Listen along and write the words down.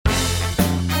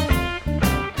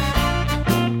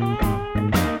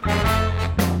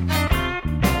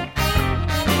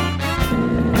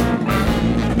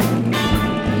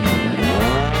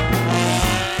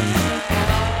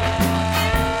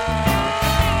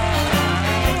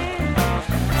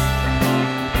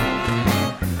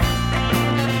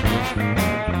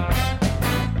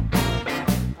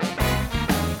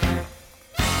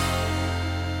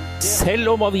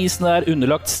Selv om avisen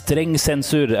underlagt streng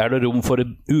sensur, det rom for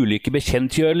ulike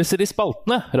bekjentgjørelser i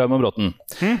spaltene, Raymond Bråten.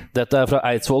 Dette fra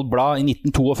Eidsvoll Blad i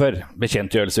 1942.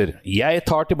 Bekjentgjørelser. Jeg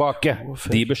tar tilbake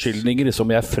de beskyldninger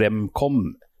som jeg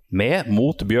fremkom med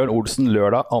mot Bjørn Olsen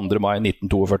lørdag 2. mai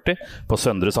 1942 på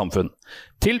Søndre Samfunn.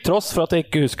 Til tross for at jeg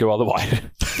ikke husker hva det var.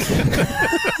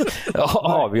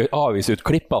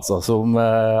 Avisutklipp, altså, som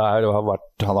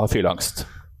han har fylangst.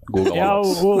 Ja,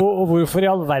 og hvorfor i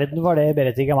all verden var det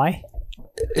berettiget av meg?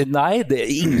 Nei, det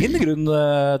ingen grunn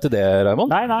til det, Raymond.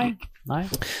 Nei.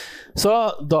 Så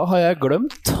da har jeg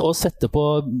glemt å sette på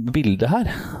bildet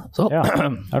her. Så. Ja,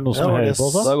 det noe som hører på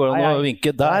også? Da går det an å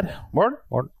vinke der.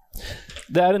 Morgen.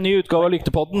 Det en ny utgave av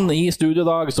Lyktepodden. I studio i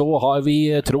dag så har vi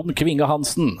Trond Kvinge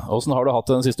Hansen. Hvordan har du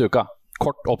hatt det den siste uka?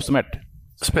 Kort oppsummert.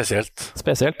 Spesielt,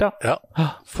 ja. Ja.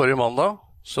 Forrige mandag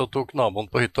så tok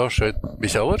naboen på hytta og skjøt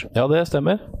bikkja vår. Ja, det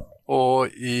stemmer.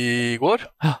 Og i går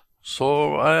så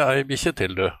ei bikkje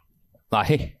til død.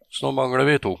 Nei. Så nå mangler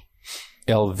vi 2.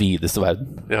 I all videste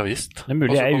verden. Ja, visst. Det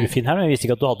mulig jeg ufin her, men jeg visste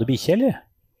ikke at du hadde bikkje, eller?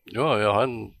 Jo, jeg har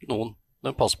noen.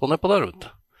 Den passer på nedpå der, vet du.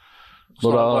 Så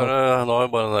nå har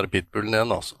vi bare den der pitbullen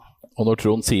igjen, altså. Og når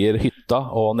Trond sier hytta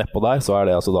og nedpå der, så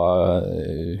det altså da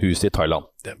huset i Thailand.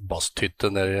 Det basthytte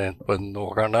nede på en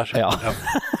åkeren der. Ja.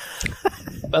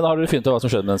 Men har dere funnet ut hva som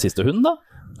skjedde med den siste hunden, da?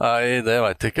 Nei, det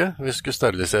vet jeg ikke. Vi skulle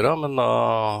sterilisere, men da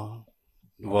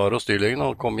var hos dyrlegen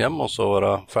og kom hjem, og så var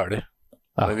hun ferdig.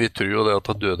 Ja. Men vi tror jo det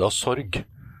at hun døde av sorg.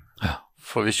 Ja.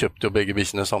 For vi kjøpte jo begge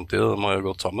bikkjene samtidig, de har jo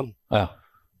gått sammen. Ja.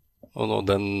 Og når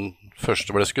den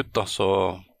første ble skutt, da, så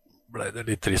ble det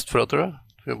litt trist for henne, tror jeg.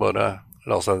 Vi bare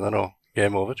la seg ned og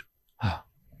game over.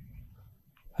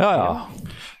 Ja.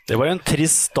 Det var en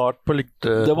trist start på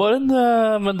Det var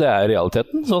men det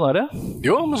realiteten, sånn det.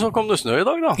 Jo, men så kom det snø i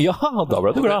dag, da. Ja, da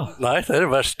ble du glad. Nei, det det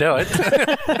verste jeg vet.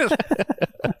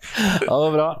 Ja, det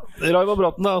var bra. Raymond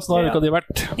Bråten, hvordan har uka di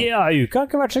vært? Ja, uka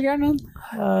har ikke vært så gæren.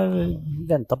 Jeg har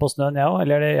ventet på snøen, jeg også.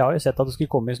 Eller jeg har jo sett at det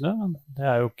skulle komme i snø, men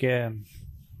det jo ikke...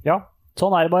 Ja,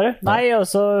 sånn det bare. Nei,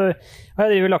 altså har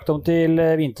jeg lagt om til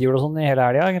vinterjul og sånn i hele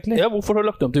helgen, egentlig. Ja, hvorfor har du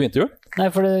lagt om til vinterjul? Nei,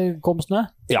 for det kom snø.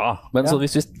 Ja, men så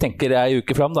hvis vi tenker ei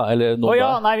uke frem da, eller noe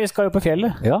ja, nei, vi skal jo på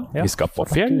fjellet. Ja, vi skal på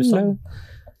fjellet.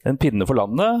 En pinne for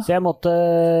landet. Så jeg måtte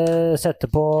sette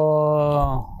på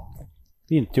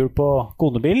vinterjul på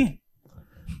konebilen.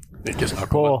 Ikke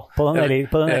snakk om det.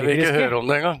 Jeg vil ikke høre om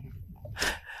det engang.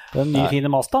 Den nye fine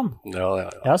Mazdaen. Ja.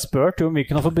 Jeg har spurt om vi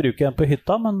kunne få bruke den på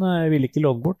hytta, men jeg vil ikke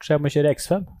låne bort, så jeg må kjøre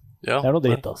X5. Ja. Det noe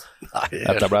dritt, altså.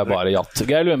 Dette ble bare jatt.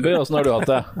 Geir Lundby, hvordan har du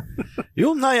hatt det?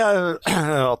 Jo, nei, jeg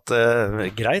har hatt det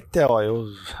greit. Jeg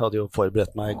hadde jo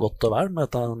forberedt meg godt og vel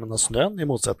med denne snøen, i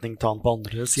motsetning til han på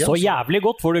andre siden. Så jævlig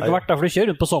godt får du ikke vært da, for du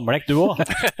kjører rundt på sommerdekk du også.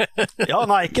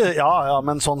 Ja,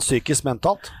 men sånn psykisk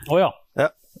mentalt. Åja. Ja.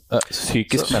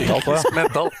 Psykisk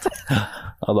mentalt.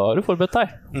 Ja, da har du forberedt deg.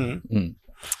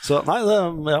 Så nei,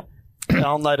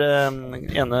 han der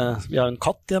ene, vi har en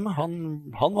katt hjemme,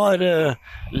 han var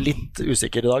litt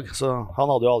usikker i dag, så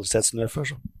han hadde jo aldri sett snø før,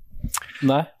 så.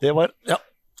 Nei. Det var,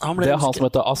 han ble han som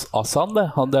heter Aslan, det.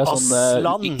 Han det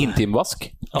sånn intimvask.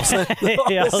 Aslan. Det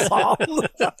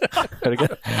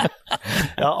ikke?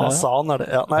 Ja, Aslan det.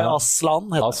 Ja, nei, Aslan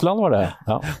heter det. Aslan var det,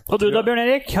 ja. Og du da, Bjørn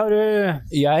Erik, har du...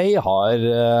 Jeg har...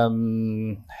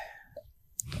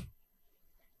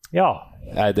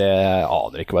 Nei, det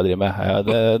aner ikke hva jeg driver med.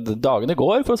 Dagene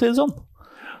går, for å si det sånn.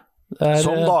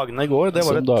 Som dagene går, det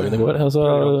var som dagene går. Altså,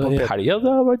 i helgen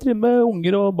har jeg vært drivet med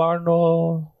unger og barn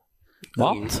og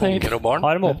mat. Unger og barn.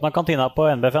 Har de åpnet kantina på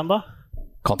NBFM da?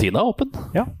 Kantina er åpen.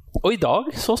 Ja. Og i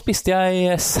dag så spiste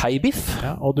jeg seibiff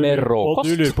med råkost. Og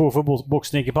du lurer på hvorfor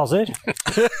buksene ikke passer?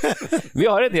 Vi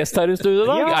har en gjest her i studio i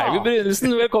dag. Ja. Eivind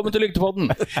Brynildsen, velkommen til Lyktepodden.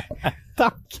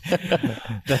 Takk.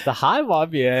 Dette her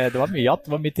var mye jatt,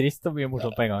 det var mye trist og mye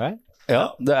morsomt på en gang her. Ja,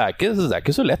 det er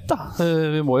ikke så lett da.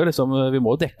 Vi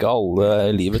må dekke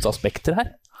alle livets aspekter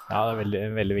her. Ja, det er veldig,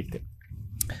 veldig viktig.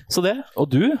 Så det, og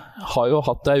du har jo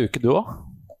hatt ei uke du også.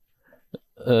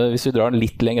 Hvis vi drar en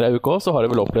litt lengre uke også, så har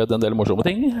du vel opplevd en del morsomme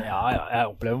ting? Ja, jeg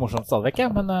opplever morsomt stadigvæk,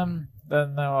 men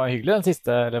den var hyggelig den siste,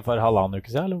 eller for halvannen uke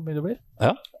siden, eller hvor mye det blir.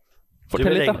 Ja.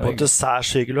 Fortell litt da. Du vil legge på til særs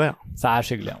hyggelig, ja.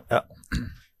 Særs hyggelig, ja.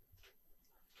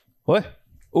 Oi,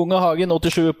 Unge Hagen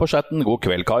 87 på chatten, god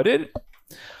kveld, karer.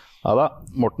 Ja da,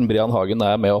 Morten Brian Hagen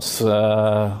er med oss,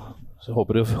 så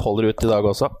håper du holder ut i dag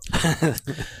også.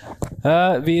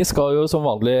 Vi skal jo som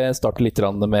vanlig starte litt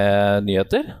med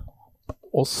nyheter,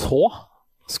 og så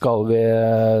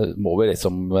må vi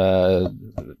liksom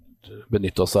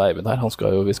benytte oss av Eivind her.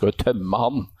 Vi skal jo tømme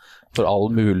han for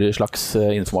all mulig slags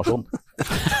informasjon.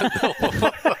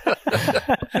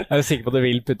 Jeg er sikker på at du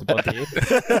vil putte på en 10.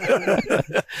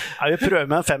 Vi prøver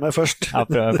med en 5 først. Ja,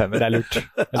 prøv en 5, det er lurt.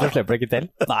 Ellers så slipper det ikke til.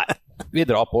 Nei, vi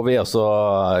drar på vi, og så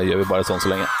gjør vi bare sånn så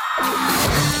lenge.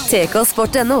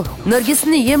 TKsport.no, Norges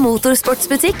nye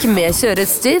motorsportsbutikk med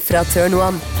kjøreutstyr fra Turn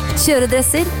One.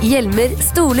 Kjøredresser, hjelmer,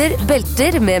 stoler,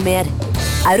 belter med mer.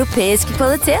 Europeisk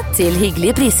kvalitet til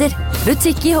hyggelige priser.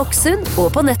 Butikk i Hokksund og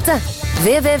på nettet.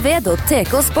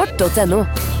 www.tksport.no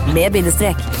med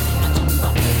bindestrek.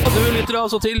 Du lytter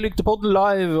altså til Lyktepodden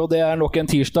live, og det er nok en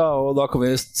tirsdag, og da kan vi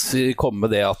komme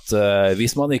med det at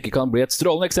hvis man ikke kan bli et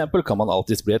strålende eksempel, kan man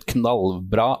alltid bli et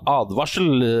knallbra advarsel,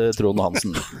 Trond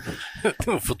Hansen.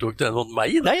 Hvorfor tok du den mot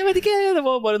meg? Nei, jeg vet ikke, det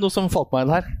var bare noe som falt meg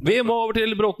inn her. Vi må over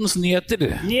til Bråtens nyheter.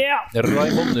 Yeah.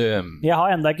 Raimond. Jeg har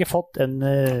enda ikke fått en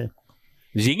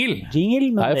Jingle.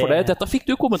 men Nei, for dette fikk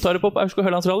du kommentarer på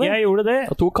Aurskog-Hølandsrally. Jeg gjorde det.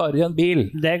 Og 2 karer i en bil.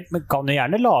 Det men kan du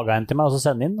gjerne lage en til meg og så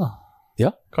sende inn da. Ja,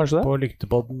 kanskje det. På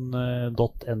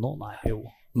lyktepodden.no. Nei, jo.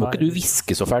 Må ikke du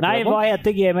hviske så fælt? Nei, hva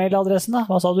heter gmail-adressen da?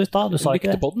 Hva sa du i stad? Du sa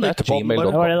ikke det. Lyktepodden er Det var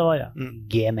gmail.com. det var, ja.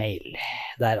 Gmail.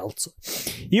 Der altså.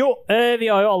 Jo, vi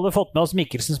har jo alle fått med oss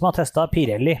Mikkelsen som har testet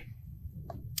Pirelli.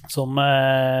 Som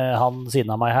han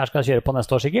siden av meg her skal kjøre på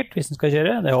neste år sikkert, hvis han skal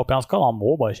kjøre. Det håper jeg han skal. Han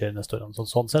må bare kjøre neste år.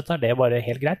 Sånn sett er det bare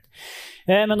helt greit.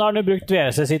 Men da har han jo brukt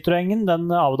VRC-Citroengen,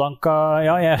 den avdanka...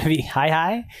 Ja,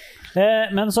 hei.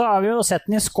 Men så har vi jo sett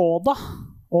den i Skoda,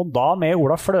 og da med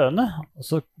Ola Fløne.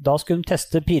 Så da skulle de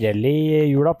teste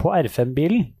Pirelli-hjula på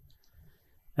R5-bilen.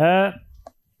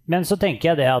 Men så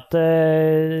tenker jeg det at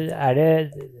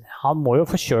han må jo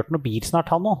få kjørt noe bil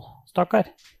snart, han nå,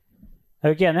 stakkar. Er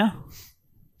du ikke enig?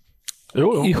 Jo,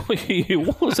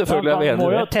 selvfølgelig er vi Han må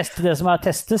jo enige. teste det som er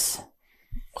testes.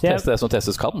 Teste det som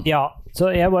testes kan. Ja, så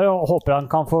jeg bare håper han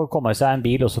kan få komme seg en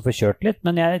bil og så få kjørt litt,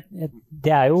 men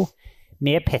det er jo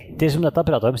med Petter, som dette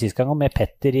pratet om sist gang, og med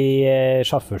Petter i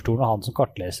sjåførstolen og han som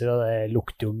kartleser, og det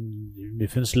lukter jo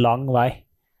muffens lang vei.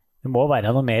 Det må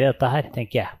være noe mer i dette her,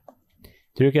 tenker jeg.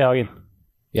 Tror du ikke det, Hagen?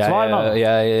 Du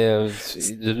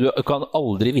kan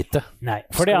aldri vite. Nei,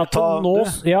 fordi Skal vi at nå...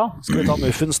 Ja, Skal vi ta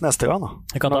muffins neste gang, da?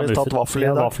 jeg kan Nå ta har vi tatt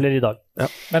muffins. Vafler i dag.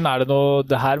 Men er det noe,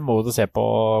 det her må du se på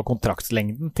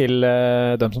kontraktslengden til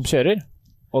dem som kjører.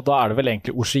 Og da er det vel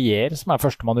egentlig Ogier som er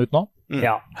førstemann ut nå.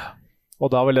 Ja. Og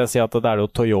da vil jeg si at det er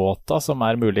jo Toyota som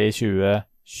er mulig i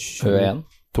 2021.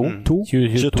 2022,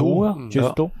 ja.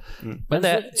 2022. Men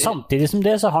samtidig som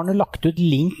det, så har han jo lagt ut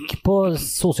link på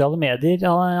sosiale medier,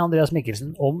 Andreas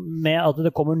Mikkelsen, med at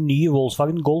det kommer ny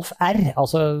Volkswagen Golf R,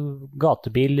 altså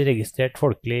gatebil, registrert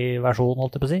folkelig versjon,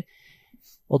 holdt jeg på å si.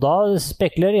 Og da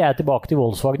spekulerer jeg tilbake til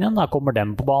Volkswagen igjen, da kommer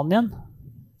dem på banen igjen.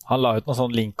 Han la ut noen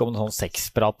sånn link om en sånn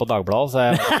sexprat på Dagbladet, så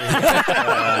jeg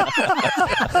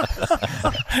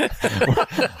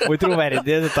hvor troverdig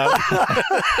dette er.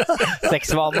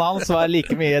 Sexvanen hans var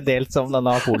like mye delt som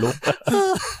denne polo.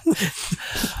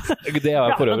 Det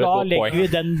er for øvrig et da godt legger poeng. vi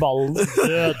den ballen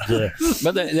død.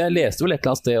 Men jeg leste vel et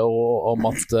eller annet sted om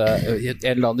at en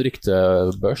eller annen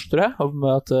ryktebørs, tror jeg, om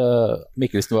at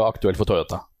Mikkelsen var aktuell for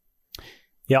Toyota.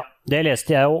 Ja, det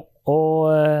leste jeg jo. Og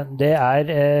det er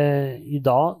i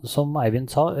dag, som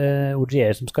Eivind sa,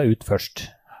 Ogier som skal ut først.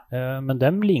 Men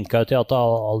dem linka jo til at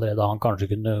allerede han kanskje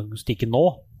kunne stikke nå,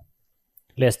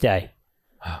 leste jeg.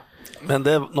 Men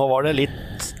nå var det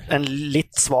en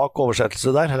litt svak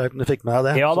oversettelse der, eller du fikk med deg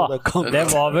det? Ja da, Så det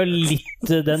var vel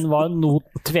litt, den var noe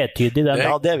tvetydig, den.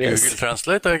 Ja, det vis. Google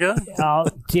Translate, er det ikke det? Ja,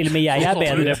 til og med jeg er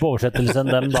bedre på oversettelse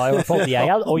enn dem da, i hvert fall.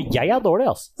 Og jeg er dårlig,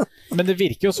 altså. Men det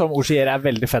virker jo som Ogier er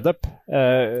veldig fed up,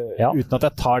 uten at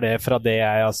jeg tar det fra det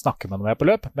jeg snakker med når jeg er på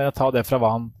løp, men jeg tar det fra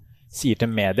hva han sier til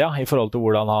media i forhold til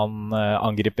hvordan han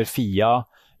angriper FIA,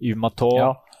 Umato,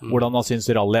 hvordan han synes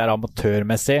rally er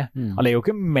amatørmessig. Han legger jo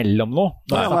ikke mellom noe.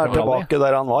 Nei, han er tilbake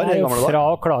der han var i gamle dager. Fra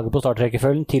å klage på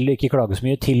startrekkefølgen til å ikke klage så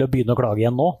mye, til å begynne å klage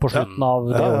igjen nå, på slutten av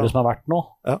det året som har vært nå.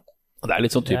 Ja. Det er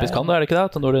litt sånn typisk han, er det ikke det?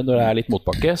 At når det er litt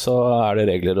motbakke, så er det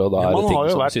regler, og da er det Man ting har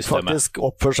jo som vært systemet. faktisk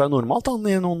oppført seg normalt han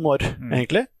i noen år,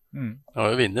 egentlig. Han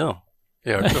har jo vunnet, da.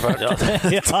 Det gjør det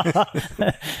fælt.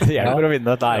 Det hjelper å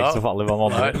vinne, det er ikke så farlig hva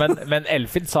man gjør. Men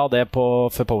Elfin sa det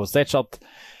før Power Stage, at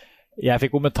jeg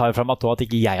fikk kommentar fra Mato at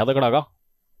ikke jeg hadde klaget.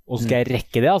 Og så skal jeg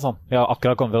rekke det, altså. Jeg har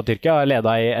akkurat kommet fra Tyrkia, jeg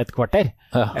ledet i et kvarter.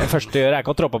 Det første jeg gjør er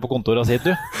ikke å troppe på kontoret og si,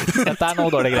 du, dette er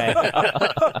noe dårlig greier.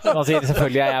 Han sier,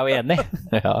 selvfølgelig er jeg jo enig.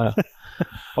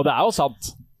 Og det er jo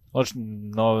sant.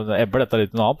 Nå ebber dette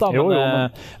litt noe annet, da.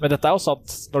 Men dette er jo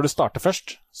sant. Når du starter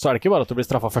først, så er det ikke bare at du blir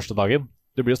straffet første dagen.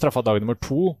 Du blir jo straffet dag nummer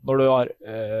 2 når du har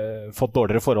fått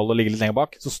dårligere forhold og ligger litt lenger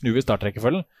bak. Så snur vi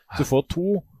startrekkefølgen. Så du får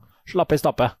 2 slappe i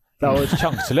stappe. Det er jo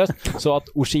sjanseløst. Så at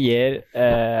Ogier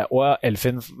og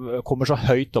Elfin kommer så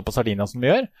høyt opp på Sardinia som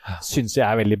de gjør, synes jeg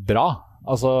er veldig bra.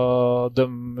 Altså,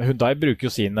 Hyundai bruker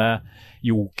jo sine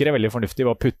jokere veldig fornuftig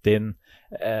ved å putte inn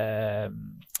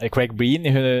Craig Breen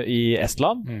i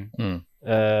Estland.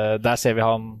 Der ser vi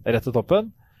han rett til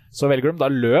toppen. Så velger de da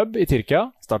Løb i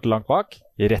Tyrkia, starter langt bak,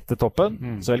 rett til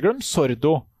toppen. Så velger de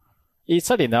Sordo i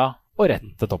Sardinia og rett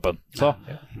til toppen. Så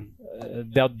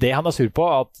det er det han er sur på,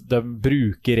 at de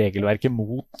bruker regelverket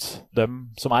mot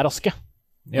dem som er raske.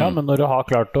 Ja, men når du har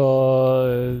klart å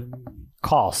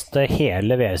kaste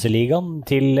hele VRC-ligaen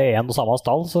til en og samme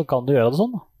stall, så kan du gjøre det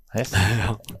sånn. Yes.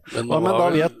 Men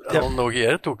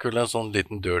Nogier tok vel en sånn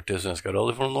liten dør til svenska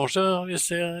rally for noen år siden, hvis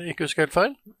jeg ikke husker helt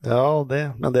feil. Ja,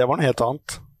 men det var noe helt annet.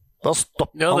 Da han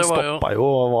stoppa jo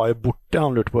og var jo borte.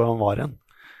 Han lurte på hvor han var igjen.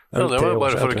 Ja, det var jo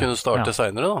bare for å kunne starte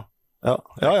senere da. Ja.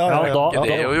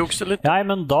 Det er jo jukse litt. Nei,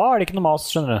 men da er det ikke noe mas,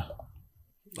 skjønner du.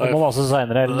 Du må mase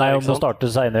senere, eller nei, om du starter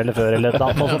senere eller før, eller et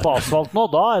eller annet. Også på asfalt nå,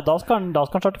 da skal han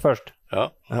starte først. Ja.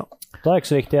 Da er det ikke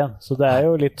så viktig igjen. Så det er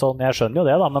jo litt sånn, jeg skjønner jo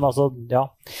det da, men altså, ja.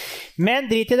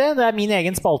 Men drit i det er min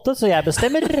egen spalte, så jeg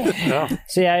bestemmer.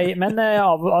 Så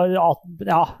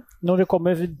når vi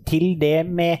kommer til det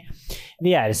med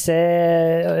VRC,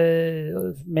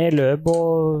 med løp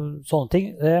og sånne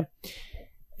ting,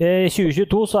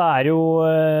 2022 så er jo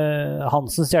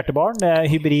Hansens hjertebarn, det er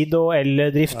hybrid og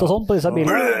eldrift og sånn på disse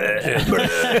bilene.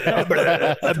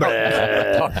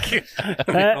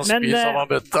 Men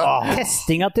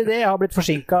testinga til det har blitt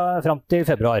forsinket frem til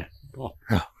februar.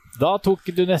 Da tok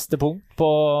du neste punkt på...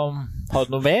 Har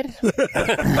du noe mer?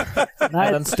 Nei,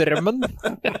 den strømmen?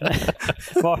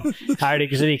 Er det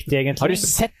ikke så viktig egentlig? Har du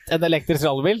sett en elektrisk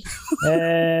rallybil?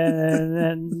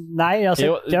 Nei, jeg har sett...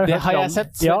 Jo, det har jeg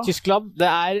sett fra Tyskland. Det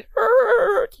er...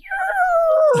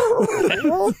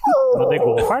 Det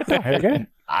går fælt, det. Er det gøy?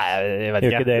 Nei, jeg vet ikke.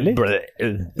 Gjør ikke det heller?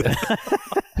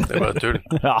 Det er bare tull.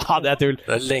 Ja, det er tull.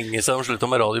 Det er lenge siden vi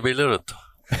sluttet med radiobiler, vet du.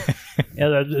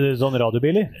 Ja, det er sånn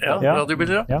radiobiler? Ja,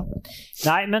 radiobiler, ja.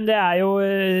 Nei, men det er jo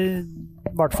i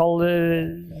hvert fall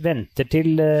venter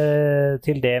til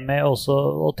det med også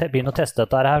å begynne å teste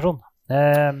dette her sånn.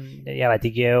 Jeg vet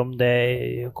ikke om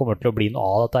det kommer til å bli noe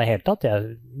av dette helt tatt. En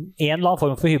eller annen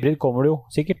form for hybrid kommer det jo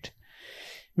sikkert.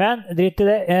 Men drit i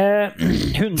det.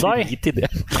 Hyundai. Drit i det.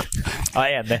 Jeg er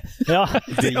enig. Ja.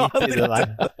 Drit i det der.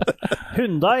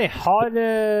 Hyundai har,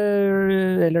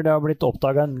 eller det har blitt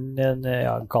oppdaget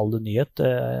kall det nyhet,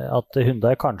 at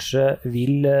Hyundai kanskje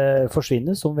vil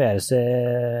forsvinne som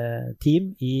VRC-team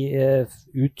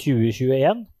ut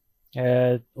 2021,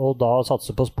 og da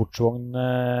satse på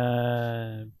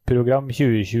sportsvognprogram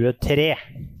 2023.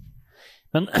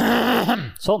 Men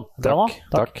sånn, bra nå.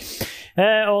 Takk.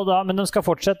 Men de skal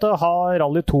fortsette å ha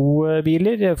Rally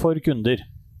 2-biler for kunder.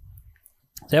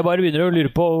 Så jeg bare begynner å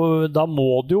lure på, da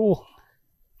må det jo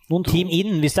noen team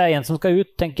inn, hvis det er en som skal ut,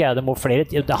 tenker jeg det må flere.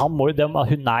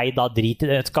 Nei, da drit i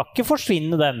det. Det skal ikke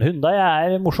forsvinne dem. Hyundai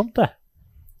er morsomt, det.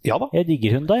 Ja da. Jeg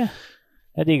digger Hyundai.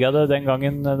 Jeg digget det den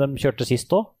gangen de kjørte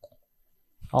sist også.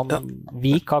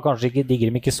 Vik har kanskje ikke, digger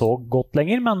dem ikke så godt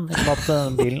lenger, men at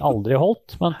bilen aldri holdt.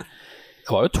 Men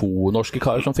det var jo 2 norske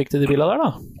karer som fikk til de bilene der,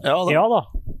 da. Ja da.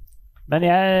 Men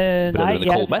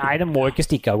nei, det må ikke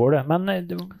stikke av gårde. Men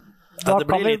da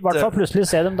kan vi i hvert fall plutselig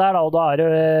se dem der, da, og da er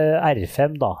det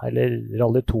R5 da, eller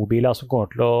Rally 2-biler som kommer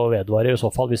til å vedvare i så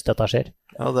fall, hvis dette skjer.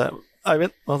 Ja,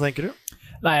 Eivind, hva tenker du?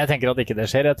 Nei, jeg tenker at ikke det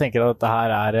skjer. Jeg tenker at dette her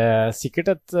er sikkert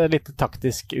et litt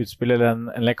taktisk utspill eller en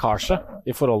lekkasje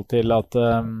i forhold til at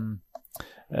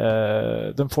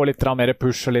de får litt mer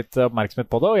push og litt oppmerksomhet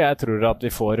på det, og jeg tror at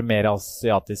vi får mer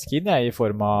asiatisk inn i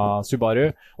form av Subaru.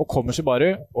 Og kommer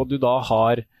Subaru, og du da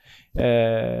har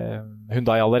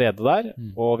Hyundai allerede der,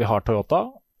 og vi har Toyota,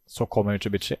 så kommer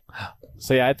Mitsubishi.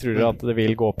 Så jeg tror at det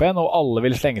vil gå opp igjen, og alle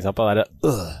vil slenge seg på det der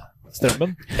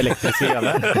strømmen, elektriske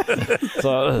greiene.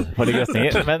 Så for de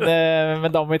grøsninger.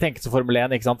 Men da må vi tenke til Formel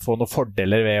 1, ikke sant? Få noen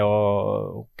fordeler ved å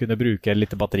kunne bruke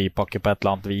litt batteripakke på et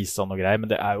eller annet vis og noe greier,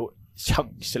 men det er jo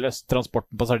sjanseløst.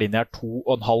 Transporten på Sardinia er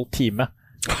 2,5 time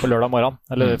på lørdag morgen,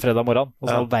 eller fredag morgen, og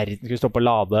så verden skulle stoppe å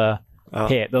lade.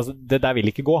 Det der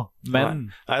vil ikke gå, men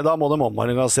Nei, da må de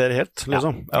omorganisere helt,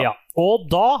 liksom. Ja. Og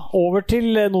da over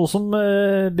til noe som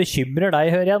bekymrer deg,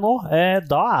 hører jeg nå.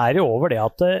 Da er det over det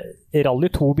at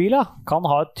Rally 2-biler kan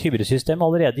ha et hybridsystem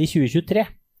allerede i 2023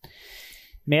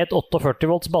 med et 48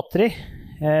 volts batteri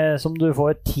som du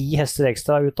får 10 hester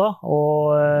ekstra ut av,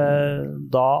 og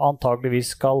da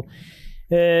antageligvis skal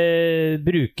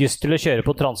brukes til å kjøre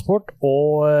på transport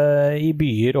og i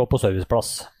byer og på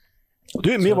serviceplass. Du,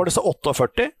 mye var det så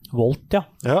 48? Volt, ja.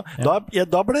 Ja.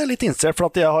 Da ble jeg litt interessert, for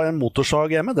at jeg har en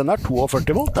motorsag hjemme. Den er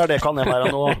 42 volt. Det kan det være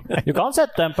noe. Du kan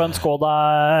sette den på en Skoda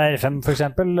R5 for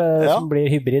eksempel, som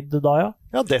blir hybrid da, ja.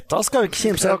 Ja, dette skal vi ikke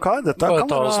kimse av.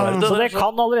 Så det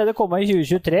kan allerede komme i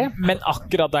 2023. Men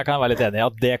akkurat der kan jeg være litt enig i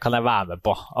at det kan jeg være med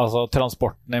på. Altså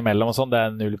transporten imellom og sånn, det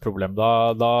er null problem.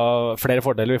 Da flere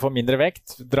fordeler. Vi får mindre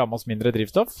vekt, drar med oss mindre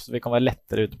drivstoff, så vi kan være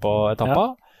lettere ute på etappa.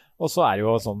 Ja. Og så er det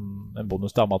jo sånn en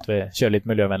bonus da, med at vi kjører litt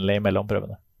miljøvennlig mellom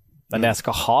prøvene. Men jeg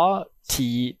skal ha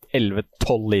 10, 11,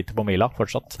 12 liter på mila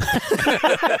fortsatt.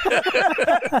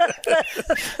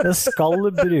 Jeg skal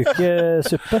bruke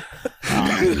suppe.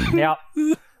 Ja.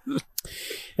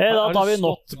 Da tar vi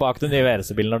stått bak den nye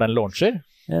VRC-bilen når den launcher?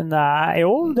 Nei,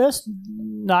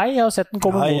 jeg har sett den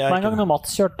komme mot meg en gang når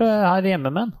Mats kjørte her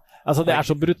hjemme med den. Altså, det er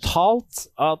så brutalt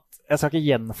at jeg skal ikke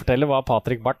gjenfortelle hva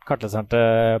Patrick Barth, kartleseren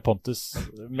til Pontus,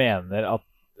 mener at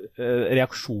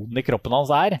reaksjonen i kroppen hans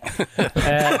er.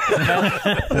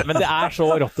 Men det er så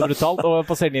rått og brutalt. Og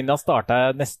på Sellinja startet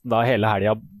jeg nesten da hele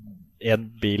helgen 1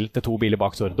 bil til 2 biler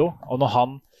bak Sordo. Og når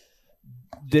han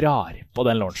drar på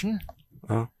den launchen,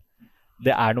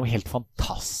 det er noe helt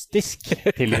fantastisk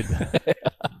til lyd.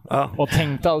 Og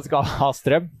tenk deg at du skal ha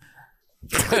strøm.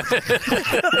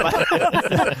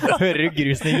 Hører du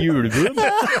grusen i julebuen?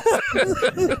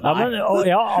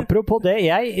 Apropos det,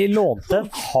 jeg lånte en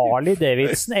Harley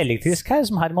Davidson elektrisk her,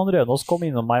 som Herman Rønås kom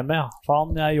innom meg med.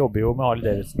 Faen, jeg jobber jo med Harley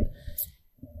Davidson.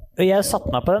 Jeg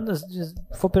satte meg på den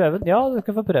for prøven. Ja, du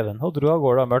kan få prøven. Og dro av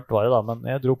gårde, mørkt var det da, men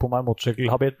jeg dro på meg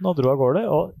motorsykkelhabiten og dro av gårde,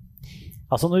 og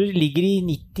altså når du ligger i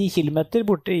 90 kilometer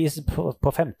borte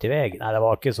på 50 veg, nei det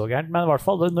var ikke så gærent, men i hvert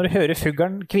fall når du hører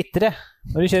fuglen kvittre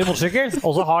når du kjører motorsykkel,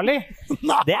 også Harley,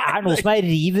 det er noe som er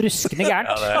riv ruskende gærent.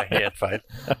 Ja, det er helt feil.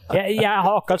 Jeg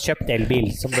har akkurat kjøpt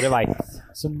elbil, som dere vet,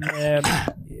 som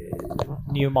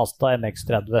New Mazda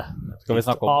MX-30. Skal vi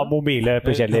snakke om det? Av mobile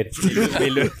på Kjeller.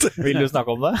 Vil du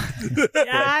snakke om det?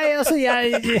 Nei, altså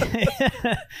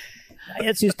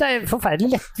jeg synes det er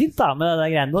forferdelig lettvint da, med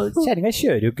denne greiene. Kjæringen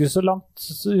kjører jo ikke så langt,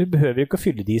 så hun behøver jo ikke å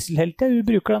fylle diesel hele tiden. Hun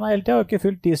bruker denne hele tiden, og har ikke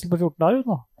fylt diesel på 14 år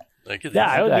nå. Det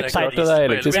er jo litt teit.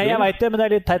 Jeg vet det, men det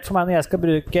er litt teit for meg når jeg skal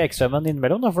bruke ekstrømmen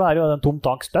innimellom, for da er jo en tom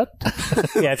tank støtt.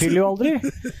 Jeg fyller jo aldri.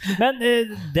 Men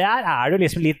der er det jo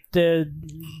liksom litt,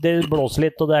 det blåser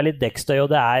litt, og det er litt dekkstøy, og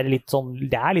det er litt sånn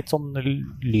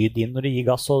lyd inn når det gir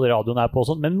gass, og radioen er på og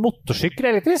sånn. Men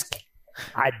motorsykkel elektrisk?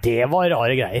 Nei, det var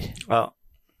rare greier. Ja.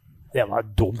 Det var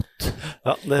dumt.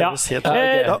 Ja,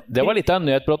 det var litt av en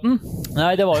nyhet, Bråten. Nei,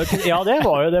 det var jo ikke. Ja, det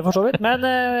var jo det for så vidt. Men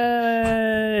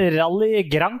Rally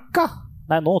Granca.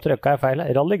 Nei, nå trykket jeg feil.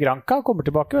 Rally Granca kommer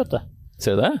tilbake, vet du.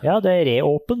 Ser du det? Ja, det er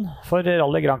reåpen for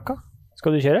Rally Granca.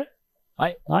 Skal du kjøre?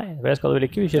 Nei, det skal du vel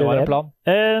ikke. Vi kjører det var en plan.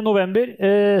 November,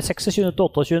 26. til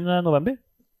 28. november.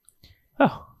 Ja,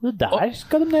 det der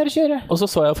skal de ned og kjøre. Og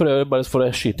så jeg for øvrig, bare for å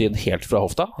skyte inn helt fra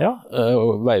hofta,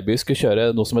 Veiby skulle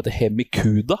kjøre noe som heter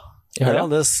Hemikuda. Ja,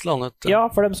 det slandet. Ja,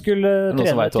 for de skulle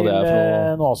trene til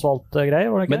noe asfaltgreier,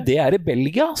 var det ikke? Men det er i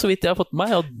Belgia, så vidt jeg har fått med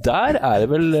meg, og der er det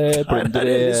vel plunder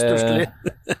i...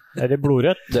 Er det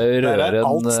blodrødt? Det er der er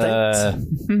alt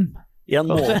stengt. I en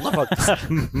måned, faktisk.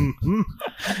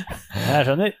 Jeg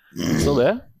skjønner. Så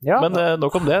det. Ja. Men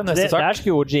nok om det, neste sak. Der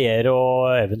skulle jo Gier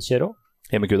og Evans kjøre også.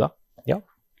 Hemikuda? Ja,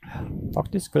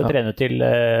 faktisk. For å trene til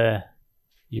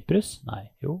Ypres?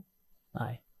 Nei.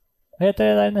 Hva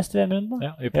heter det der i neste VM-runde?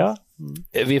 Ja, Ypres.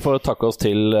 Ja. Vi får takke oss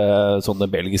til sånne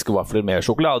belgiske vafler med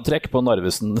sjokoladetrekk på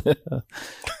Narvesen.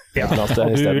 Ja,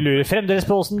 du lurer fremdeles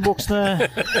på Åsen-buksene.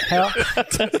 Ja.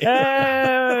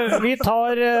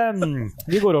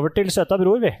 Vi går over til Søta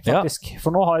Bror, vi, faktisk. Ja.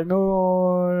 For nå har vi jo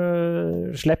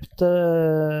slept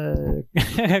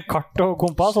kart og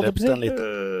kompass. Slept den litt.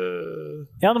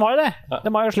 Ja, de har jo det. De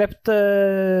har jo slept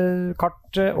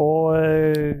kart og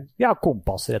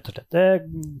kompass, rett og slett.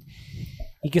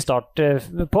 Ikke start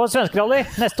på Svenskerally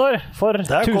neste år for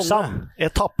der Tusan.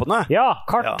 Etappene. Ja,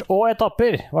 kart og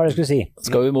etapper, hva er det jeg skulle si.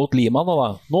 Skal vi mot Lima nå da?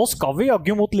 Nå skal vi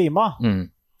jagge mot Lima.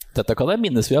 Dette kan jeg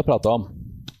minnes vi har pratet om.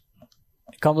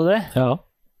 Kan du det? Ja.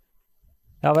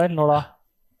 Ja vel, når da?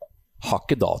 Har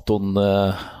ikke datoen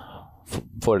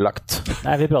forelagt.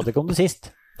 Nei, vi pratet ikke om det sist.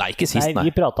 Nei, ikke sist, nei.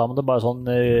 Vi pratet om det bare sånn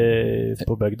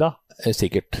på bygda.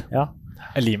 Sikkert. Ja.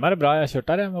 Lima er bra, jeg har kjørt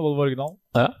der med Volvo original.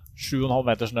 Ja. 7,5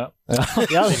 meter snø.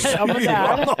 Ja, men det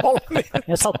er det.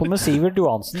 Jeg satt på med Sivert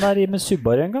Johansen der med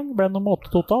Subaru en gang. Ble nummer 8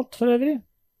 totalt for øvrig.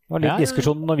 Det var litt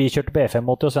diskusjon når vi kjørte på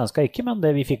E85 og svenska ikke, men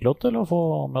det vi fikk lov til å få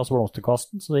med oss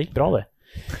blomsterkasten, så det gikk bra det.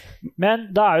 Men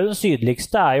da er jo den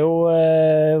sydligste er jo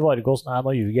Vargås. Nei,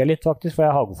 nå ljuger jeg litt faktisk, for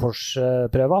jeg har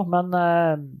Hagefors-prøva, men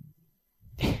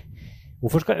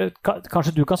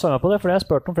Kanskje du kan svare meg på det, for det har jeg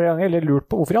spurt om flere ganger, eller lurt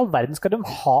på. Hvorfor i all verden skal de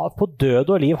på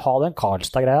død og liv ha den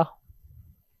Karlstad-greia?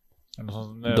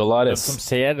 Dollar, de som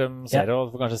ser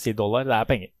og får kanskje si dollar. Det er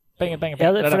penger. Penger. Ja,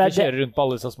 det er derfor vi kjører rundt på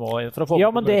alle disse små for å få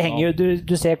men det henger jo,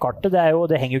 du ser kartet,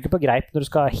 det henger jo ikke på greip når du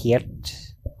skal helt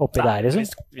oppi der, liksom.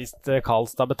 Hvis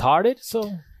Karlstad betaler, så...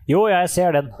 Jo, jeg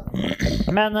ser den.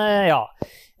 Men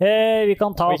vi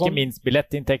kan ta og ikke minst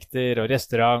billettinntekter og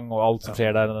restaurant og alt som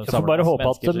skjer der. Jeg får bare håpe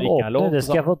at de åpner, det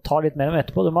skal jeg få ta litt mer om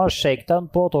etterpå. De har shakedown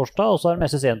på torsdag, og så har de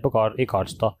SS1 i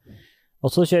Karlstad. Og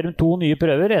så kjører de 2 nye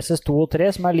prøver, SS2 og 3,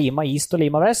 som er Lima East og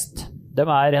Lima West. De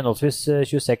er henholdsvis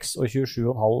 26 og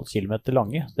 27,5 kilometer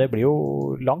lange. Det blir jo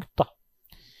langt, da.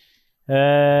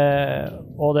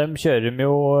 Og de kjører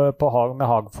jo med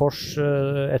Hagfors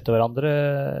etter hverandre.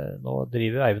 Nå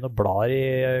driver Eivind og blar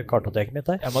i kartoteket mitt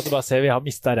her. Jeg måtte bare se, vi har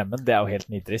mistet remmen. Det er jo helt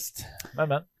nitrist.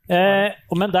 Men.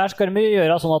 Men der skal de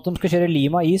gjøre sånn at de skal kjøre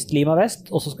Lima East, Lima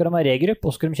West, og så skal de ha regrupp, og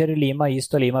så skal de kjøre Lima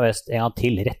East og Lima West en gang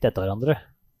til, rett etter hverandre.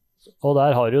 Og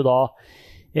der har du da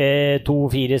 2,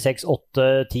 4, 6, 8,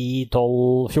 10,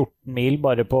 12, 14 mil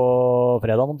bare på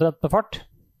fredag omtrent med fart.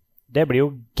 Det blir jo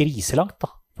griselangt, da.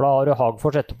 For da har du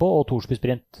Hagfors etterpå og Torsby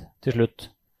Sprint til slutt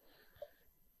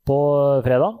på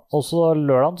fredag. Og så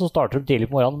lørdagen så starter de tidlig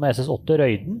på morgenen med SS8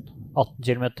 Røyden, 18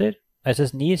 km.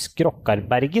 SS9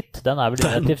 Skrokkarberget, den er vel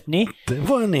relativt ny. Det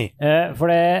var ny.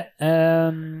 For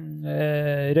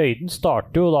Røyden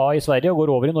starter jo da i Sverige og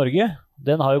går over i Norge.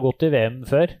 Den har jo gått i VM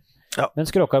før. Ja. Men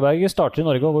Skrokkarberget starter i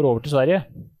Norge og går over til Sverige.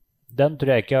 Den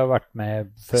tror jeg ikke har vært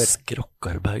med før.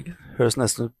 Skrokkarberget? Høres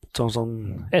nesten ut sånn...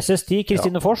 SS10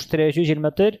 Kristine Fors, 23 km.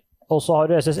 Og så har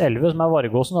du SS11 som er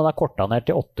Vargåsen. Den er kortet ned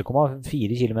til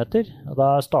 8,4 km. Og da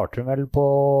starter de vel på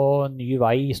ny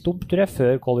vei i stump, tror jeg,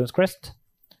 før Collins Crest.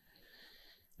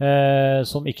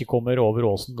 Som ikke kommer over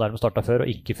åsen der de startet før,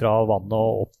 og ikke fra vannet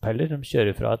og opp heller. De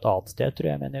kjører fra et annet sted, tror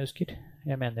jeg, jeg husker.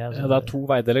 Det er 2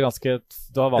 veideler ganske...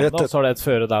 Du har vannet, og så har det et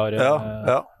føre der.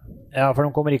 Ja, for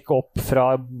de kommer ikke opp fra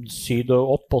syd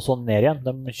og opp, og så ned igjen.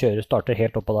 De starter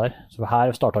helt oppå der. Så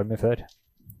her starter de før.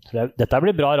 Så dette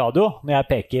blir bra radio, når jeg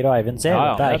peker og Eivind ser.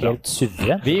 Dette er helt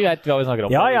suverent. Vi vet hva vi snakker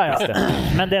om. Ja.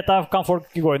 Men dette kan folk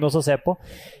gå inn og se på.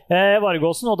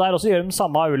 Vargåsen, og der også gjør de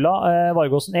samme Ulla.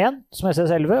 Vargåsen 1 som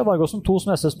SS11, og Vargåsen 2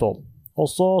 som SS12. Og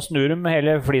så snur de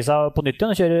hele flisa på nytt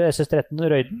igjen og kjører SS13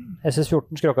 Røyden,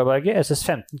 SS14 Skrokkarberget,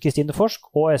 SS15 Kristine Forsk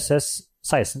og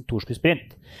SS16 Torsby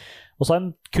Sprint. Og så har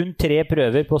de kun 3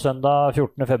 prøver på søndag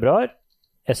 14. februar.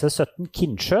 SS17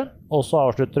 Kinnsjø, og så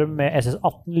avslutter de med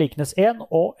SS18 Likenes 1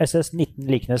 og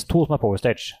SS19 Likenes 2 som er Power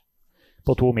Stage.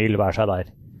 På 2 mil hver seg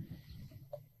der.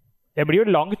 Det blir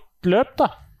jo langt løp,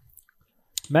 da.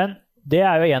 Men det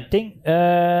er jo en ting.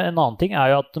 En annen ting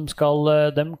er jo at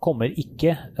de kommer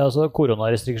ikke, altså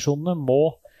koronarestriksjonene må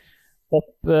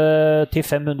opp til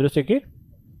 500 stykker,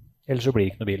 ellers så blir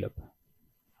det ikke noe billøp.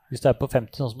 Hvis det er på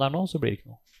 50 sånn som det er nå, så blir det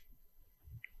ikke noe.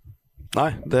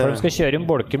 Nei, For de skal kjøre inn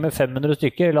bolker med 500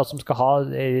 stykker, eller at de skal ha,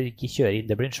 ikke kjøre inn,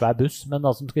 det blir en svær buss, men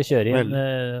at de skal kjøre inn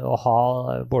og ha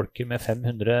bolker med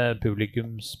 500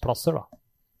 publikumsplasser, da.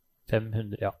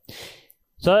 500, ja.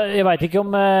 Så jeg vet ikke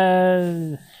om...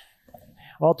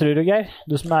 Hva tror du, Geir?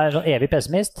 Du som er sånn evig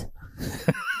pessimist?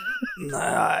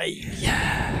 Nei,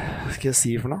 hva skal jeg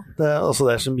si for noe? Det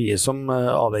er så mye som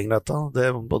avhenger av dette. Det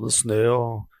er både snø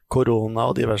og korona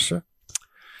og diverse.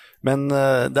 Men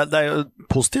det er jo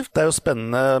positivt. Det er jo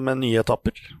spennende med nye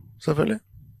etapper, selvfølgelig.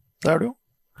 Det er det jo.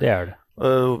 Det er det.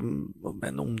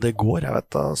 Men om det går, jeg vet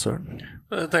da, søren.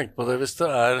 Tenk på det, hvis det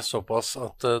er såpass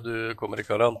at du kommer i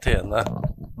karantene.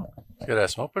 Skal jeg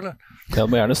reise meg opp, eller? Ja, du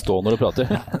må gjerne stå når du prater.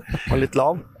 Og litt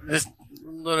lav.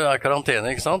 Når det er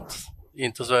karantene, ikke sant?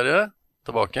 Inn til Sverige,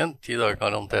 tilbake igjen, 10 dager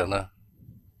karantene.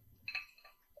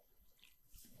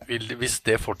 Hvis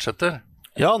det fortsetter...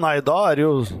 Ja, nei, da er det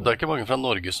jo... Det er ikke mange fra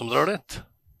Norge som drar dit.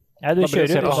 Nei, du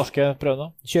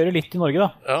kjører litt i Norge, da.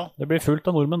 Ja. Det blir fullt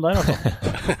av nordmenn der, altså.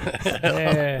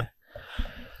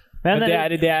 Men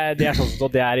det er sånn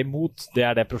at det er imot. Det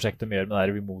er det prosjektet vi gjør med det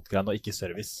remote-greiene og ikke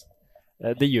service.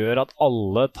 Det gjør at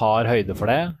alle tar høyde for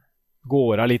det,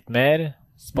 går av litt mer,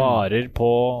 sparer på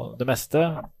det meste.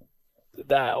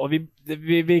 Og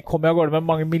vi kommer av gårde med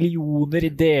mange millioner i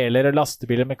deler,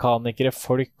 lastebiler, mekanikere,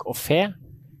 folk og fe.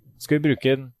 Skal vi bruke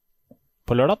den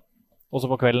på lørdag, og så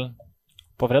på kvelden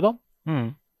på fredag?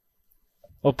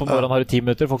 Og på morgenen har du 10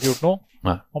 minutter, får ikke gjort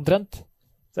noe, omtrent.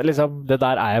 Så liksom, det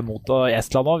der er jeg mot. Og i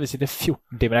Estland nå, vi sitter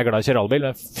 14 timer, jeg er glad i å kjøre allbil,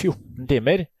 men 14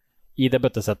 timer i det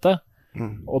bøttesettet.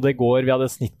 Og det går, vi hadde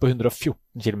et snitt på 114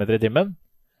 km i timen.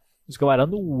 Du skal være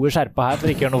noe skjerpet her for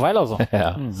ikke å gjøre noe feil, altså.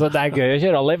 Så det er gøy å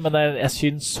kjøre rally, men jeg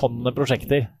synes sånne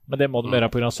prosjekter, men det må du gjøre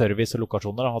på grunn av service og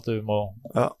lokasjoner, da, at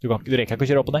du rekker ikke å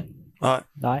kjøre opp og ned.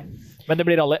 Nei. Men det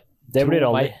blir rally. Det blir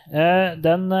rally.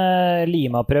 Den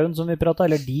Lima-prøven som vi pratet,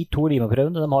 eller de 2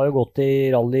 Lima-prøvene, de har jo gått i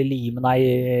rally Lima,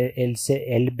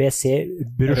 LBC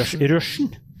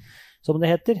Rushen, som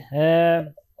det heter.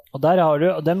 Og der har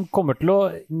de kommer til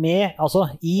å altså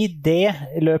i det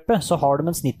løpet så har de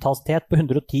en snitthastighet på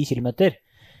 110 km.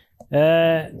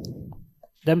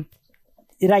 De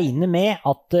regner med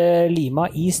at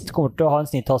Lima East kommer til å ha en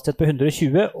snitthastighet på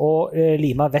 120, og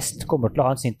Lima Vest kommer til å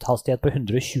ha en snitthastighet på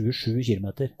 127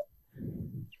 km.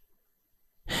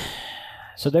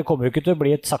 Så det kommer jo ikke til å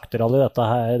bli et sakterally dette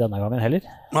her denne gangen heller.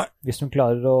 Nei. Hvis de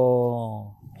klarer å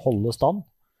holde stand.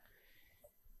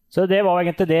 Så det var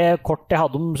egentlig det kort jeg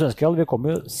hadde om svenskerally. Vi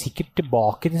kommer jo sikkert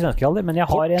tilbake til svenskerally, men jeg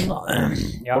har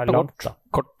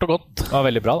Kort og godt. Det var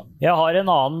veldig bra, da. Jeg har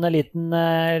en annen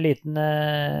liten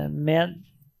med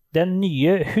den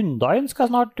nye Hyundaien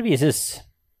skal snart vises.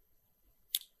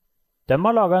 De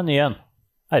har laget en ny en.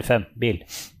 R5-bil.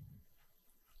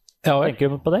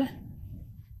 Tenker du på det?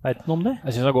 Vet du noe om det?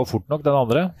 Jeg synes det går fort nok, den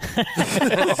andre.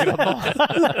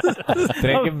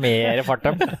 Trenger mer fart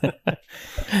dem.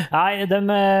 Nei, de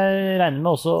regner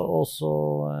med også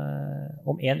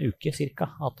om en uke cirka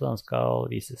at den skal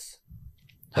vises.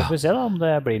 Så får vi se da om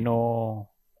det blir noe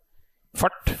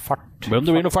fart. Men om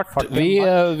det blir noe fart.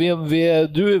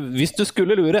 Hvis du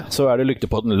skulle lure, så det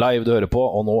Lyktepodden live du hører på,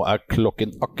 og nå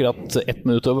klokken akkurat 1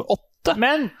 minutt over 8.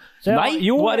 Men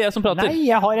nå det jeg som prater. Nei,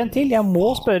 jeg har en til. Jeg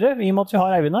må spørre, i og med at vi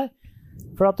har Eivind her.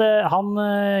 For at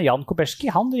Jan Koperski,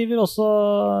 han driver også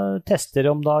tester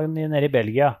om dagen nede i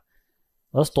Belgia.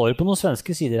 Og det står på noen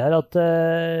svenske sider her at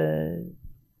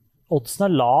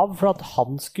oddsen lav for at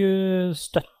han skulle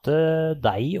støtte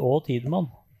deg og Tidemann.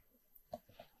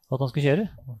 For at han skulle kjøre.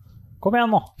 Kom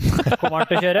igjen nå. Kommer han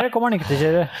til å kjøre, kommer han ikke til å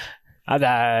kjøre? Nei,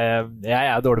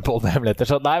 jeg dårlig på alle hemmeligheter,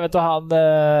 så nei, vet du,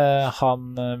 han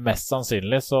mest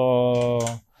sannsynlig så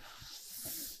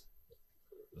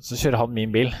kjører han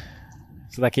min bil,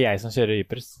 så det ikke jeg som kjører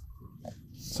Ypres,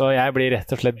 så jeg blir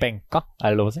rett og slett benka,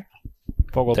 det lov å si?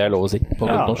 Det lov å si, på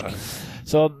godt norsk.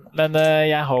 Så, men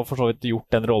jeg har for så vidt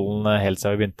gjort den rollen helt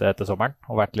siden vi begynte etter sommeren,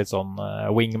 og vært litt sånn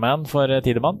wingman for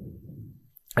Tidemann.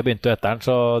 Jeg begynte jo etter den,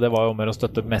 så det var jo mer å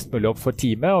støtte mest mulig opp for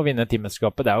teamet og vinne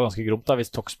teammesterskapet. Det jo ganske gromt da,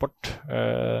 hvis Toksport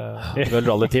World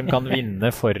Rally Team kan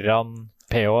vinne foran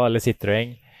PH eller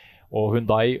Citroën og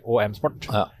Hyundai og M-Sport.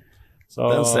 Ja.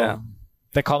 Så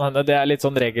det kan hende, det litt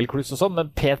sånn regelkluss og sånn,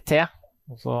 men PT,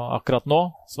 så akkurat nå,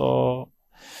 så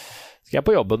skal jeg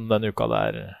på jobben denne uka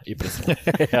der i prisen.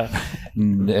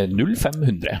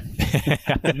 0500.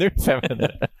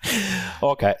 0500.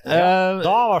 Ok.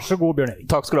 Da var så god, Bjørn Erik.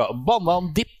 Takk skal du ha. Banan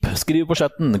Dipp skriver på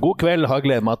chatten. God kveld, har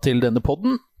gledet meg til denne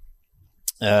podden.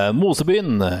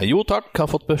 Mosebyen. Jo takk, har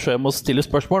fått beskjed om å stille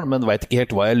spørsmål, men vet ikke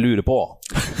helt hva jeg lurer på.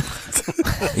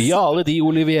 Jale Di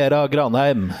Oliviera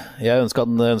Granheim. Jeg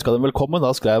ønsket dem velkommen,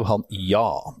 da skrev han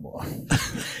ja.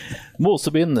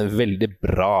 Mosebyen, veldig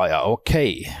bra, ja, ok.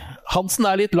 Hansen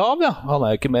litt lav, ja. Han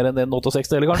jo ikke mer enn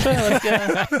 1,68 eller kanskje?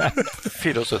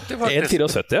 74 faktisk.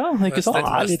 1,74, ja. Ikke sant?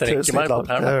 Jeg strekker meg på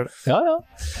tærne. Ja.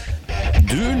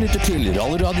 Du lytter til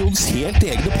Rallyradioens helt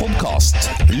egne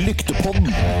podcast, Lyktepodden.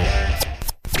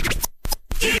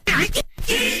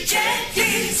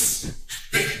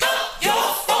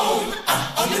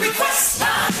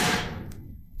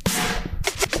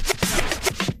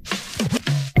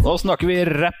 Nå snakker vi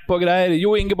rapp og greier.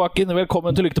 Jo Inge Bakken,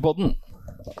 velkommen til Lyktepodden.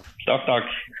 Takk.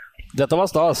 Dette var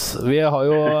stas. Vi har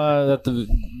jo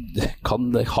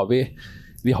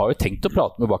vi har jo tenkt å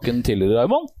prate med Bakken tidligere,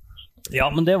 Raymond. Ja,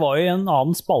 men det var jo en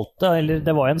annen spalte, eller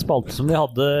det var en spalte som vi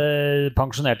hadde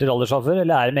pensjonerte rallysjåfør,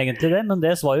 eller de egentlig det, men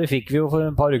det svaret fikk vi jo for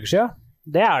et par uker siden.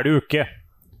 Det det jo ikke.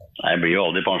 Nei, jeg blir jo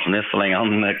aldri pensjonist så lenge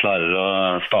han klarer å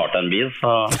starte en bil, så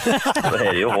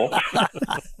det jo håp.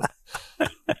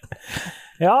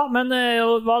 Ja, men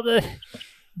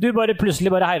du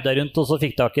plutselig heiv deg rundt, og så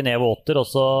fikk tak i Nevo 8, og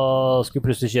så skulle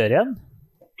plutselig kjøre igjen?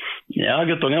 Ja,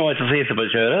 guttungen var ikke så hissig på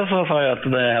å kjøre, så sa jeg at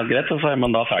det helt greit, så sa jeg,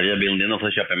 men da selger jeg bilen din, og så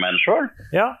kjøper jeg meg en selv.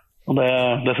 Ja. Og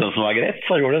det synes han var greit,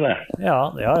 så gjorde jeg det. Ja,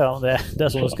 det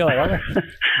sånn det skal være, det.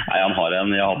 Nei, jeg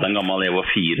har hatt en gammel Evo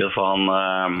 4, så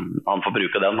han får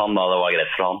bruke den, da det var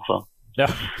greit for han, så. Ja.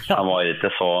 Han var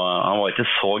ikke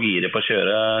så girig på å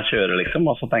kjøre liksom,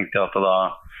 og så tenkte jeg at da,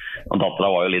 og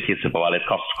datteren var jo litt hissig på å være litt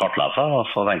kartlesa, og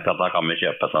så tenkte jeg at da kan vi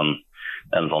kjøpe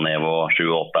en sånn Evo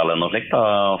 7-8 eller noe slikt, da,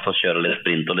 og så kjøre litt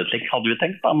sprint og litt slikt, hadde vi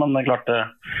tenkt da, men det klart det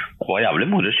var jævlig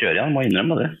moro å kjøre igjen, må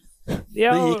innrømme det.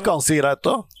 Ja. Det gikk ganske greit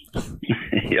da.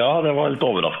 Ja, det var litt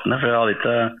overraskende, for jeg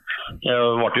hadde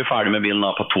Jeg ble jo ferdig med bilen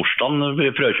da på torsdagen.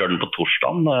 Vi prøvekjørte den på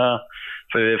torsdagen.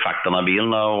 For vi fikk denne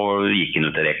bilen da, og gikk inn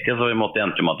ut til rekket, så vi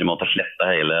endte med at vi måtte slette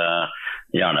hele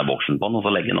hjerneboksen på den, og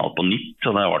så legge den alt på nytt.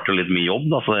 Så det ble jo litt mye jobb,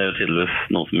 da, så det er jo tydeligvis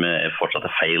noe som fortsatt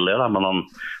er feil der, da. Men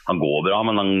han går bra,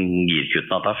 men han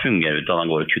girkutten at det fungerer ut,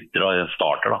 han går og kutter og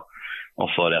starter da. Og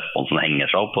så responsen henger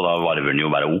seg opp, og da varver den jo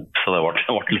bare opp, så det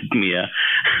ble litt mye,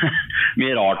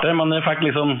 mye rart der. Men jeg fikk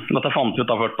liksom, dette fant vi ut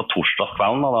da først på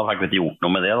torsdagskvelden, da fikk vi ikke gjort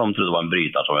noe med det. De trodde det var en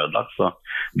bryter som var ødelagt, så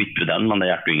bytte vi den, men det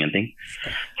hjelper jo ingenting.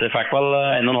 Så jeg fikk vel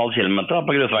 1,5 kilometer da,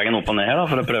 på grusveien opp og ned her da,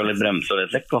 for å prøve litt bremse og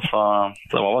litt lekk. Og så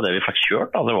det var det vi fikk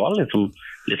kjørt da, det var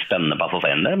litt spennende på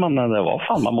SSN der, men det var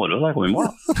faen meg moro da jeg kom i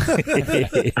mål da.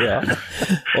 Ja.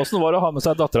 Hvordan var det å ha med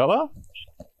seg dattera da?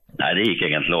 Nei, det gikk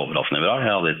egentlig overraskende bra.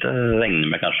 Jeg hadde ikke regnet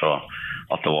med kanskje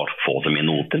at det var få så mye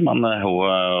noter, men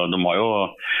de har jo,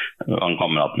 han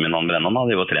kameraten min, han Brennan,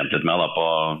 de var trent litt med da på,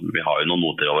 vi har jo noen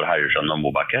noter over Herresjøen og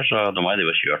Moback her, så de har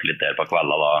jo kjørt litt der på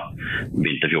kvelda da,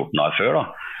 begynte 14 dager før da,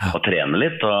 og trene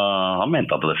litt, og han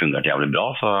mente at det fungerte jævlig bra,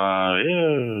 så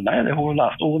nei, det hun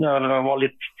leste hun, det var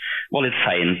litt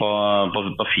sein på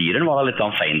fireren, var det litt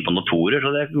sein på noen torer,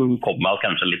 så det kom meg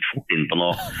kanskje litt fort inn på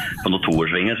noen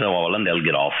torersvinger, så det var vel en del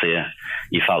gras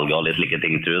i felga og litt like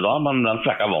ting, tror jeg da, men den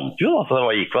strekka vant jo da, så det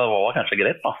var kanskje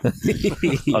greit da.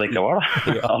 Ja, det ikke var da.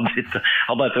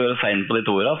 Hadde ikke vært sein på de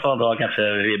torene, så da kanskje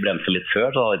vi bremset litt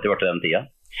før, så hadde det ikke vært den tida.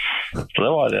 Så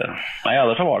det var, nei,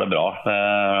 ellers så var det bra,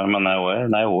 men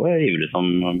hun er ivrig som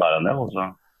bærer ned,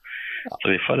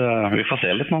 så vi får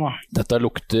se litt nå da. Dette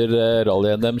lukter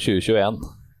Rally-NM 2021.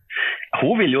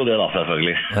 Hun vil jo det da,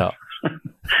 selvfølgelig. Ja.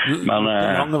 Men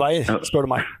lang vei, spør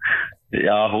du meg.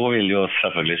 Ja, hun vil jo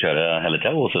selvfølgelig kjøre hele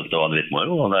tiden. Hun synes det var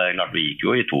drittmoro, og det er klart vi gikk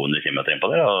jo i 200 km inn på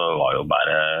det, og det var jo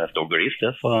bare stor glis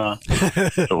det, så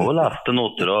hun leste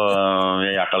noter, og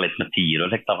vi hjertet litt med tider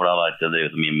og slikt, for det hadde jeg ikke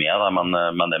drevet så mye med, da,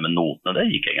 men det med notene, det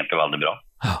gikk egentlig veldig bra.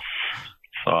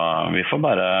 Så vi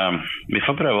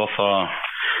får prøve å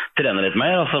trene litt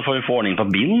mer, og så får vi få ordning på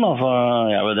bilen, og så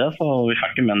gjør vi det, så vi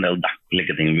fikk med en del dekk,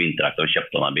 like ting vinterdekk og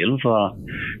kjøpte denne bilen,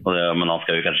 men han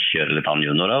skal jo kanskje kjøre litt han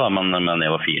junior, da, men det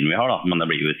var fin vi har da, men det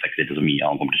blir jo sikkert ikke så mye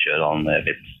han kommer til å kjøre, han er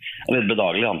litt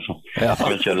bedagelig han, så han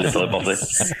vil kjøre litt av det passer.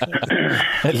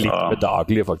 Litt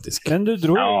bedagelig faktisk. Men du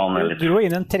dro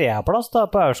inn en treplass da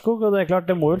på Aurskog, og det er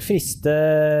klart det må jo friste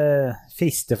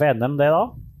for NM det da?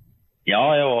 Ja,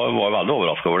 jeg var veldig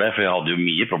overrasket over det, for jeg hadde jo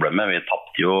mye problemer. Vi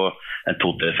tappte jo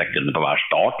 2-3 sekunder på hver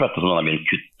start, vet du, så denne bilen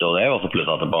kutte og det, og så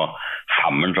plutselig at det på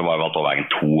femmeren så var jeg valgt over veien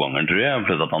 2 ganger, tror jeg,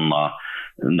 plutselig at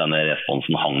denne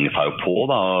responsen hang seg jo på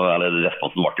da, eller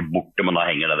responsen var ikke borte, men da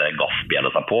henger det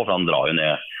gasspjellet seg på, for han drar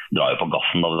jo på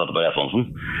gassen da du setter på responsen.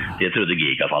 Så jeg trodde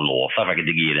ikke at han lå seg, for jeg fikk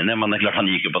ikke gir inn i, men det er klart han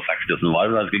gikk jo på 6000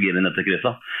 varv da jeg skulle gire inn etter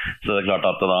krysset. Så det er klart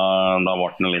at da ble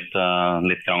det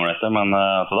litt kranglete, men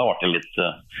så da ble det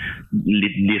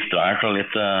litt distrahert og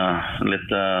litt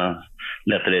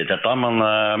lettere irritert da,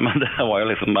 men det var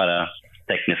jo liksom bare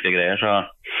tekniske greier, så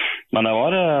men det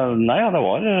var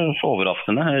så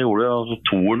overraskende. Jeg gjorde jo,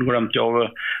 toren glemte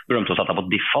å sette på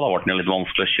diffa, da ble det litt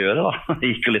vanskelig å kjøre da. Det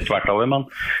gikk jo litt tvert over, men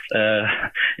det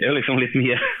er jo liksom litt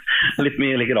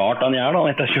mye like rart han gjør da,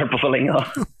 etter å ha kjørt på så lenge da.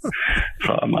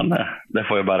 Så, men det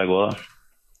får jo bare gå da.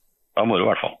 Da må det i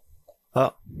hvert fall.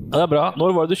 Ja, det er bra.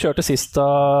 Når var det du kjørte sist da,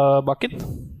 Bakken?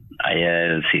 Nei,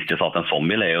 sist jeg satt en sånn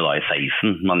bil er jo da i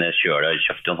 16, men jeg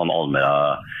kjøpte jo en sånn Almera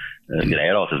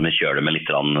greier da, som jeg kjørte med litt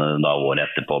da året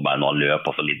etterpå, bare noen løp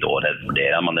og så litt år etter det,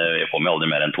 men jeg kom jo aldri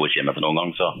mer enn 2 kilometer noen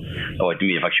gang, så det var ikke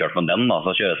mye jeg fikk kjørt med den da,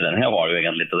 så kjøretreningen var jo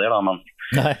egentlig litt av det da, men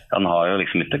den har jo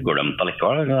liksom ikke glemt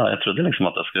allikevel. Jeg trodde liksom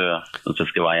at det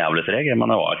skulle være jævlig treg, men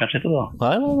det var kanskje ikke det da.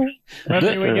 Nei.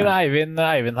 Men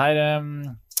Eivind her,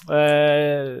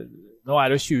 nå er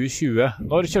det jo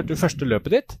 2020. Når kjørte du første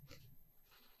løpet ditt?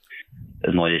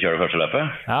 Når jeg kjørte første løpet?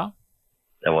 Ja.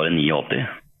 Det var i 89.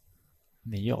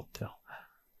 89, ja.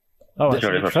 Det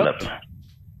kjørte jeg første løpet.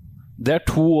 Det er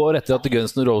 2 år etter at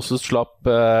Guns N' Roses slapp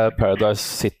Paradise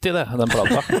City, den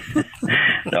plata.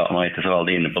 Ja, nå er jeg ikke så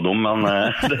veldig inne på dem, men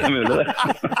det er mulig det.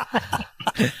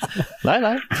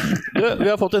 Nei. Du, vi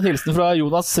har fått en hilsen fra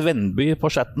Jonas Svenby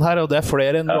på chatten her, og det er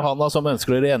flere enn Johanna som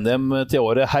ønsker dere NM til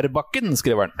året. Herbakken,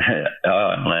 skriver han. Ja,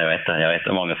 jeg vet det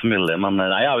er mange som vil det, men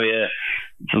nei,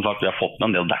 som sagt, vi har fått med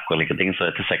en del dekk og like ting, så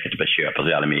det er ikke sikkert å kjøpe så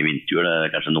jævlig mye vinterhjul, det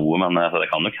er kanskje noe, men det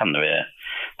kan nok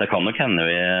hende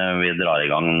vi drar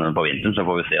i gang på vinteren, så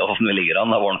får vi se hvordan vi ligger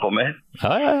an da våren kommer.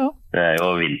 Ja. Det er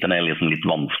jo, vinteren er liksom litt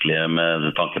vanskelig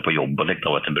med tanke på jobb og litt,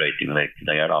 og etter brøyting og det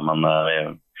der, da, men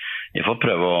vi får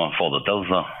prøve å få det til,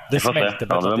 så det smelter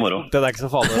på det moro. Det ikke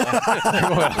så farlig.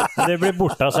 Det blir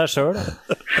borte av seg selv.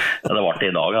 Ja, det var det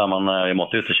i dag, ja, men vi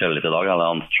måtte ut og kjøre litt i dag.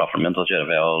 Han sjafferen min til å kjøre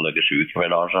for jeg løgger 7 for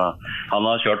hver dag, så han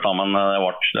har kjørt da, men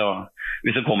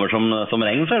hvis det kommer som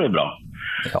regn, så det bra.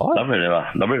 Ja. Da blir det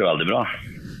veldig bra.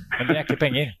 Men det ikke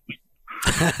penger.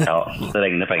 Ja, det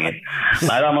regner penger.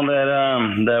 Nei da, men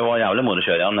det var jævlig moro å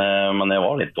kjøre igjen, men jeg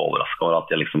var litt overrasket over at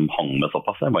jeg liksom hang med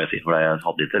såpass, jeg må si, for jeg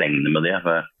hadde ikke regnet med det.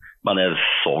 Men jeg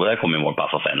så det, jeg kom i mål på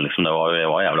SSN, liksom. Jeg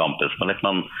var jævlig ampes med litt,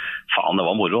 men faen, det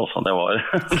var moro også. Det var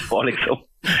liksom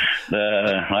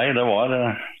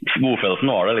godfølelsen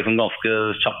var det liksom ganske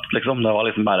kjapt, liksom. Det var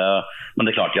liksom bare, men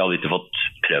det er klart jeg hadde ikke fått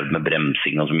prøvd med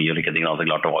bremsing og så mye og like ting, altså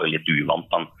klart det var jo litt uvant,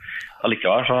 men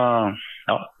allikevel så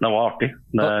ja, det var artig.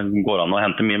 Det går an å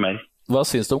hente mye mer. Hva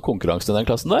synes du om konkurransen i den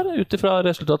klassen der, utifra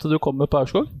resultatet du kom med på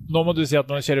Aurskog? Nå må du si at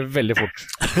nå kjører veldig fort.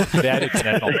 Det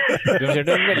riktig nå. Du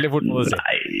kjører veldig fort, må du si.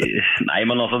 Nei,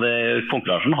 men altså,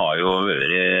 konkurransen har jo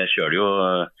vært, jeg kjørte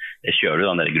jo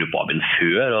den der Gruppe A-bilen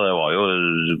før, og det var jo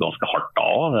ganske hardt da.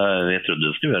 Jeg trodde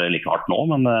det skulle være like hardt nå,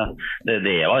 men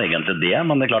det var egentlig det.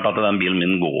 Men det er klart at den bilen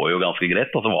min går jo ganske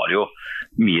greit, og så var det jo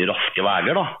mye raske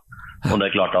veier da. Og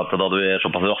det er klart at da du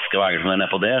såpass raske veier som nede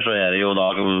på det, så det jo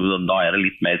da det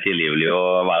litt mer tilgivelig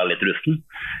å være litt rusten.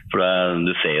 For du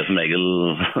ser jo som regel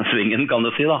svingen, kan du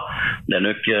si da. Da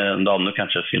hadde du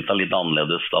kanskje syntes det litt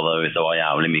annerledes hvis det var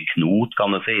jævlig mye knot,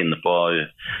 kan du si, inne på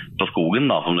skogen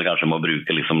da, som du kanskje må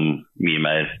bruke liksom mye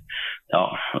mer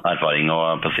erfaring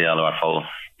og på å si, eller i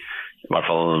hvert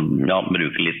fall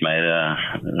bruke litt mer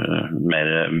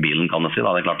bilen, kan du si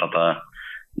da. Det er klart at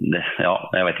jeg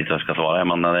vet ikke hva jeg skal svare,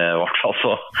 men i hvert fall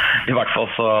så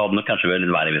hadde det kanskje vært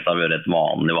litt verre hvis det hadde vært et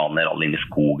vanlig rally inn i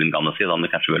skogen, kan du si. Da hadde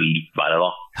det kanskje vært litt verre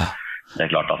da. Det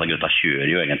er klart at gutta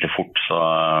kjører jo egentlig fort, så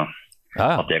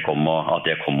at jeg kom og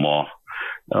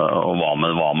var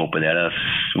med oppi det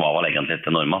var vel egentlig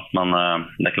til normalt, men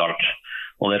det er klart,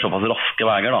 og det er såpass raske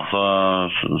veier da,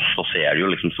 så ser du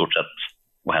jo liksom stort sett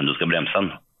hvor hen du skal bremse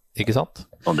den. Ikke sant?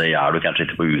 Og det gjør du kanskje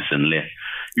ikke på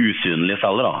usynlige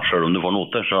celler da, selv om du får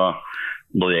noter, så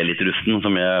da jeg er litt rusten,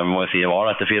 som jeg må si var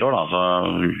etter 4 år da, så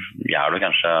gjør du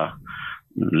kanskje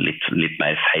litt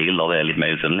mer feil da det er litt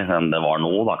mer usynlig enn det var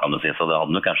nå da, kan du si, så det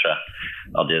hadde du kanskje,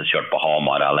 hadde jeg kjørt på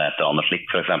Hamar eller et eller annet slik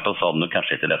for eksempel, så hadde du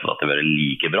kanskje ikke det for at det var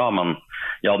like bra, men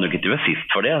jeg hadde jo ikke vært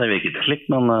sist for det virket ikke slik,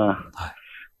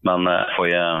 men får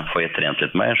jeg trent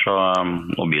litt mer,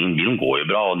 og bilen går jo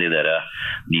bra, og de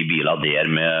bilene der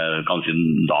med kan si,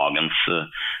 dagens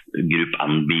Gruppe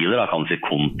N-biler, kan si,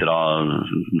 kontra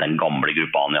den gamle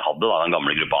Gruppe A-en jeg hadde. Da. Den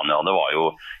gamle Gruppe A-en jeg hadde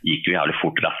gikk jo jævlig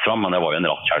fort rett fram, men det var jo en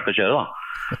rattkjelk å kjøre. Da.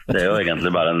 Det er jo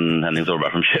egentlig bare en Henning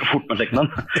Solberg som kjører fort med sekmen.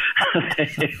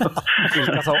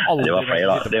 Det var flere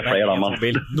da, man.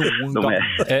 Noen gang.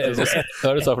 Hva er det du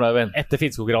sa for deg, Øyvind? Etter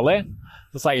Finnskog-rally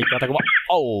så sa Ilka at jeg kommer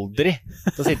aldri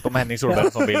til å sitte på med Henning Solberg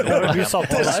en sånn bil. Du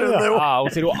satt på der, jo. Ja,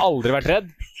 hun sier hun aldri vært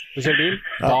redd å kjøre bil.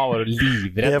 Da var du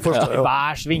livredd.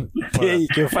 Hver sving. Det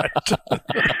gikk jo fælt.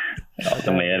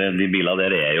 De bilene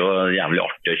der er jo jævlig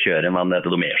artig å kjøre, men de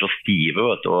er så stive,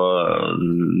 vet du, og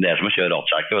det er som å kjøre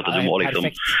rattkjelke, vet du. Du må liksom,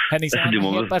 du må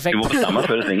bestemme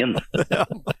før svingen.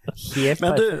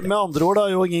 Men du, med andre ord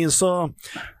da, Jo Inge, så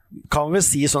kan vi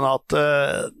si sånn at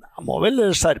han må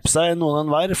vel skjerpe seg noen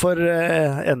hver for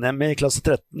NM i klasse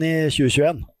 13 i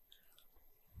 2021?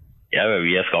 Jeg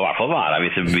skal i hvert fall være her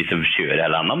hvis jeg kjører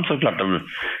hele NM, så klart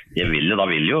jeg vil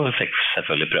jo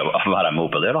selvfølgelig prøve å være med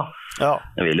oppe der da. Ja.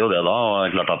 Jeg vil jo det da, og det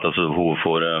er klart at hun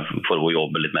får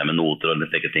jobbe litt mer med noter og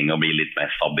litt slike ting, og bli litt mer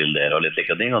stabil der og litt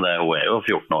slike ting, og hun er jo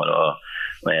 14 år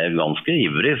og er ganske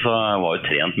ivrig, så jeg var jo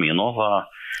trent mye nå, så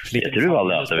jeg tror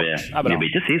aldri at vi blir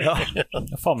ikke sist. Ja.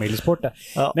 Familiesport, det.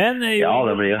 Ja. Men,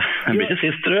 det blir ikke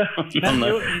sist, tror jeg.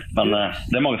 Men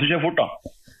det er mange som kjører fort da.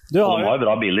 Og de har jo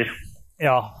bra biler.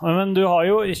 Ja, men du har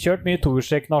jo kjørt mye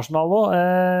toerstrekk nasjonal nå.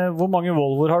 Hvor mange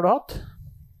Volvoer har du hatt?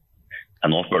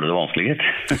 Nå spør du det vanskelig, gitt.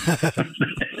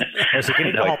 Du har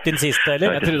sikkert ikke hatt din siste,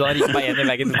 eller? Jeg trodde han ringte meg en i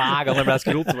veggen hver gang det ble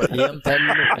skrot. En til.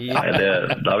 Nei,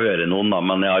 det har vært noen da,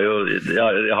 men jeg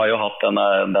har jo hatt den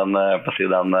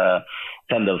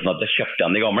tendensen at jeg kjøpte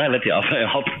igjen de gamle hele tiden, så jeg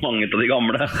har hatt mange av de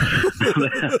gamle.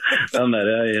 Den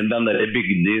der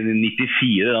bygde i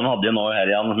 94, den hadde jeg nå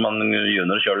her igjen, men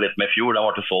junior kjørte litt med i fjor, den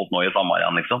ble solgt nå i samme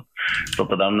igjen, liksom. Så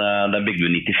den bygde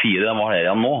i 94, den var her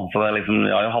igjen nå, så liksom,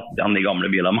 jeg har jo hatt igjen de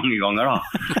gamle bilene mange ganger da.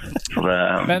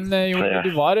 Men jo,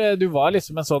 du var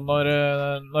liksom en sånn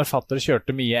når fatter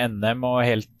kjørte mye NM og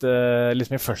helt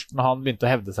liksom i førsten når han begynte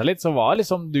å hevde seg litt, så var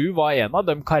liksom du var en av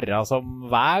de karra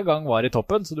som hver gang var i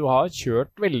toppen, så du har kjørt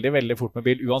veldig, veldig fort med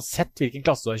bil, uansett hvilken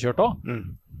klasse du har kjørt også.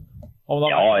 Ja, det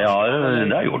har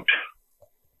jeg gjort.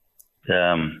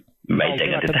 vet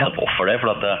egentlig ikke helt hvorfor det, for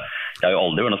at jeg har jo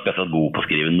aldri vært noe spesielt god på å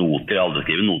skrive noter. Jeg har aldri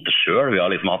skrevet noter selv. Vi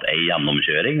har liksom hatt en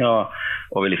gjennomkjøring, og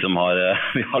vi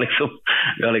har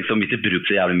ikke brukt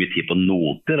så jævlig mye tid på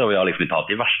noter, og vi har liksom ikke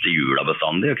hatt de verste hjula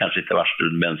bestandig, og kanskje ikke det verste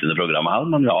bensinprogrammet her,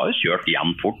 men vi har jo kjørt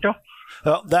jevnt fort, ja.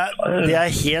 Ja, det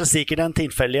er helt sikkert en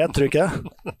tilfeldighet, tror ikke jeg.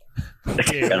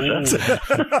 Kanskje.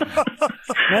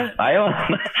 Nei,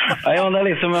 det er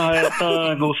liksom jeg har et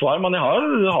god svar, men jeg har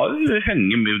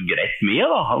hengt greit med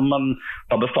da, men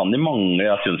det er bestandig mange,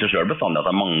 jeg synes jo selv bestandig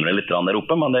at jeg mangler litt der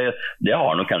oppe, men det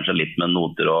har nok kanskje litt med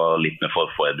noter og litt med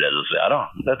forberedelse å gjøre.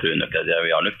 Det tror jeg nok,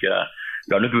 vi har nok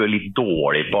vært litt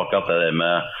dårlig på akkurat det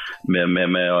med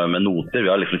noter. Vi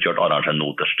har liksom kjørt arrangert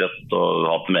noterstøtt og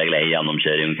hatt med en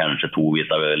gjennomkjøring, kanskje 2 hvis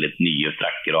det har vært litt nye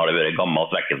strekker, og har det vært gammel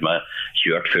strekker som er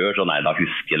kjørt før, så nei, da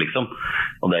husker jeg liksom.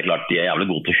 Og det er klart, de er jævlig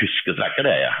gode til å huske strekker,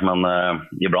 det er jeg. Men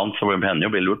iblant så blir det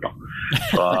jo bli lurt da.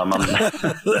 Så, men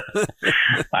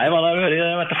nei, men det har vært,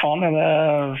 jeg vet ikke faen,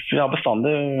 jeg har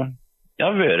bestandig, jeg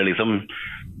har vært liksom.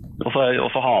 Og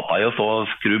så hater jeg å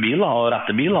skru bil da, og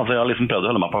rette bil, så jeg har liksom prøvd å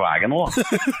holde meg på veien nå da.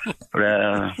 For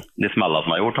de smeller som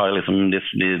jeg har gjort, har liksom,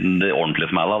 de ordentlige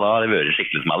smeller, da har det vært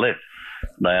skikkelig smeller.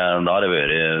 Da har det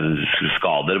vært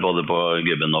skader både på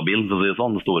gubben og bilen, så å si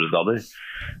sånn, store skader.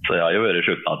 Så jeg har jo vært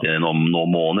sjuknet i noen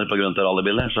måneder på grunn til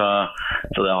rallybiler, så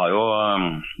det har jo,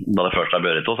 da det først har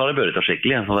vært til, så har det vært til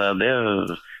skikkelig, så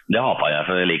det hater jeg,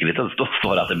 for jeg liker litt å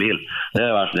stå rett i bil. Det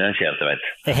er kjelt, jeg vet.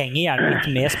 Det henger gjerne litt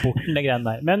med sporten, det greiene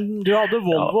der. Men du hadde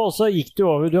Volvo, og så gikk du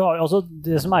over. Altså,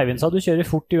 det som Eivind sa, du kjører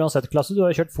fort i uansett klasse. Du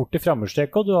har kjørt fort i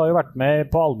framhjulstrekk, og du har jo vært med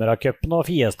på Almera-cupen og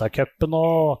Fiesta-cupen,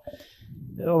 og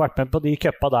vært med på de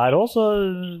cupene der også, så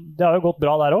det har jo gått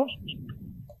bra der også.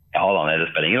 Ja, det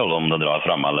spiller ingen rolle om det drar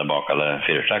frem eller bak eller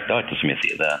firehjulstrekk. Det har ikke så mye å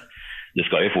si. Det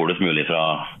skal jo fortest mulig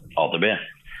fra A til B.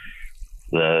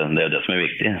 Det er jo det som er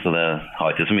viktig, så det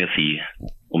har ikke så mye å si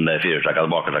om det er firehjulstrekk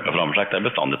eller bakhjulstrekk eller framhjulstrekk. Det er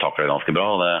bestandig takler ganske bra,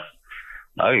 og det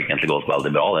har jo egentlig gått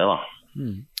veldig bra det da.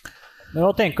 Men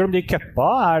hva tenker du om de cuppa?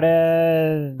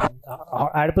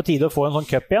 Er det på tide å få en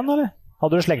sånn cup igjen, eller?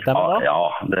 Hadde du slengt deg med da? Ja,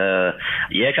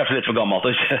 jeg er kanskje litt for gammel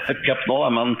til å kjøre cup nå,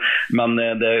 men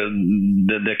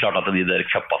det er klart at de der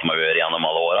cuppa som har vært gjennom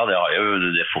alle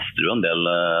årene, det fostrer jo en del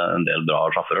bra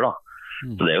sjåfører da.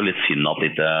 Så det er jo litt synd at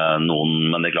ikke noen,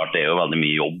 men det er klart det er jo veldig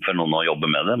mye jobb for noen å jobbe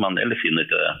med det, men det er litt synd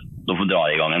at de får dra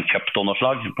i gang en cup av noe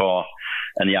slag på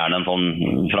gjerne en sånn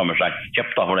framhjulstrekk-cup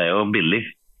da, for det er jo billig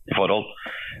i forhold.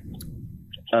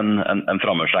 En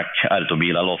framhjulstrekk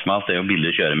R2-bil eller hva som helst, det er jo billig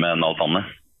å kjøre med en Altanne.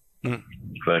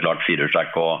 For det er klart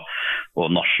firehjulstrekk og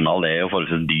nasjonal, det er jo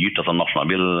forholdsvis dyrt, altså en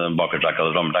nasjonalbil, bakhjulstrekk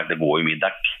eller framhjulstrekk, det går jo mye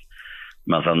dekk.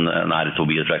 Mens en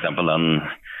R2-bil for eksempel,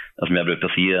 som jeg brukte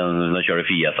å si, når jeg kjører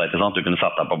Fiesta, ikke sant? Du kunne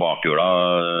sette deg på bakhjula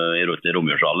i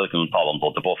romjulsrallet, du kunne ta den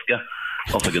på til påske,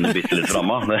 og så kunne du bytte litt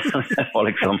fremme. Det var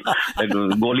liksom, det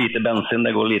går lite bensin,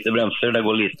 det går lite bremser, det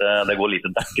går lite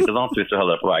dekk, ikke sant? Hvis du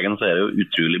holder deg på veien, så er det jo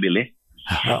utrolig billig.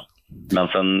 Ja.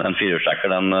 Mens en firehjulstrekker,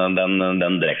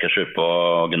 den drekker seg på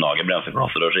å gnage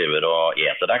bremseklosser og skiver og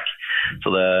eter dekk.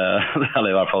 Så det er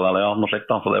i hvert fall noe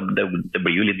slikt da, så det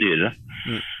blir jo litt dyrere.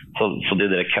 Så de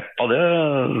der cuppa, det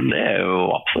er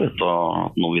jo absolutt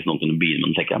noe hvis noen kunne begynne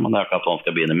med den, tenker jeg, men det er ikke at han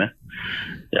skal begynne med.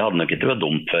 Jeg hadde nok ikke vært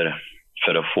dumt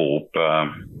for å få opp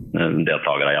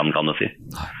deltakere igjen, kan du si.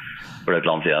 For det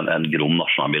kan si en grom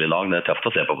nasjonalbil i dag, det er tøft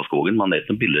å se på skogen, men det er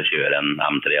ikke noe billig å kjøre en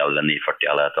M3 eller en 940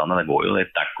 eller et eller annet. Det går jo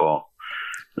litt dekk, og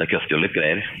det koster jo litt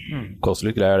greier. Koster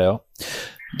litt greier, det, ja.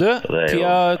 Du,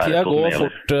 tida går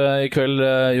fort i kveld,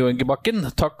 Jo Inge Bakken.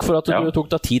 Takk for at du tok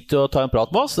deg tid til å ta en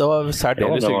prat med oss. Det var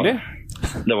særdeles hyggelig.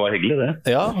 Det var hyggelig,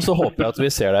 det. Ja, og så håper jeg at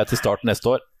vi ser deg til start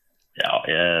neste år. Ja,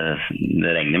 jeg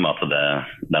regner med at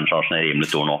den sjansen er rimelig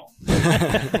stor nå.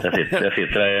 Jeg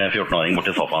sitter en 14-åring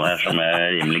borti sofaen her som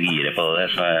er rimelig gire på det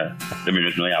der, så det blir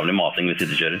nok noe jævlig mating hvis jeg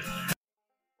ikke kjører.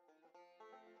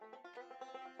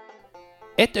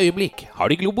 Et øyeblikk har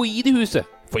de globoid i huset.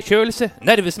 Forkjølelse,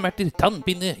 nervesmerter,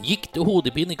 tannpine, gikt og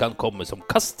hodepine kan komme som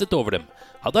kastet over dem.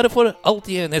 Ha derfor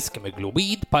alltid en eske med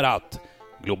globoid parat.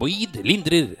 Globoid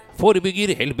lindrer, forebygger,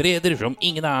 helbreder som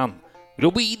ingen annen.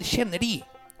 Globoid kjenner de,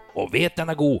 og vet den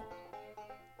er god.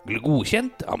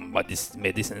 Godkjent av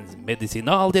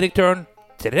medisinaldirektøren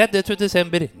 30.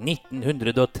 desember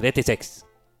 1936.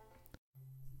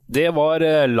 Det var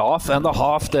Laugh and a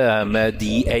Half det med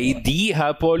DAD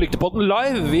her på Lyktepodden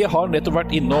Live. Vi har nettopp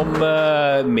vært innom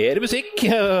mer musikk,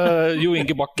 Jo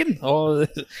Inge Bakken, og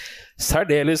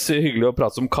særdeles hyggelig å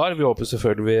prate som kar. Vi håper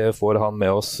selvfølgelig vi får han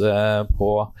med oss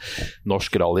på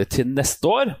Norsk Rally til neste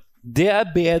år. Det er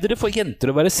bedre for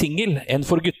jenter å være singel enn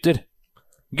for gutter.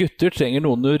 Gutter trenger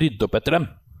noen å rydde opp etter dem.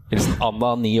 Hilsen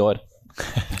Anna, 9 år.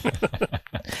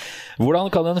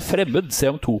 Hvordan kan en fremmed se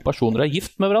om to personer er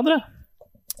gift med hverandre?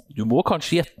 Du må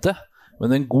kanskje gjette,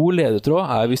 men en god ledetråd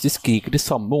er hvis de skriker til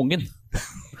samme ungen.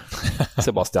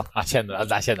 Sebastian. Der kjenner jeg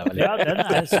vel litt. Ja,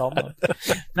 den sann.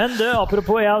 Men du,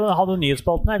 apropos, jeg hadde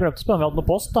nyhetsspalten. Jeg glemte å spørre om vi hadde noe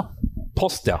post, da.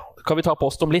 Post, ja. Kan vi ta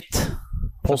post om litt?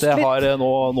 Post jeg litt? har,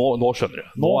 nå skjønner du.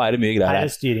 Nå er det mye greier Er her.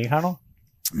 det styring her nå?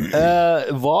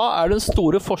 Hva er den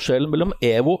store forskjellen mellom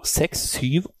Evo 6,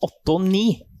 7, 8 og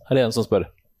 9? Er det en som spør.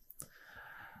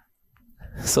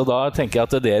 Så da tenker jeg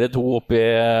at dere to oppe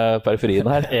i periferien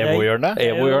her. Evo-hjørnet.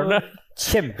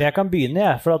 Jeg kan begynne,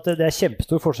 jeg. For at det er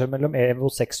kjempestor forskjell mellom Evo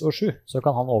 6 og 7. Så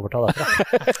kan han overta derfra.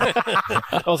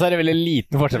 Og så er det veldig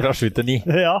liten forskjell fra 7 til 9.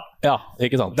 Ja. Ja,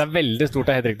 ikke sant? Det er veldig stort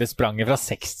og helt riktig. Spranget fra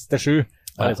 6 til 7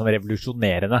 var litt sånn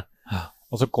revolusjonerende.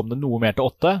 Og så kom det noe mer til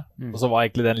 8, og så var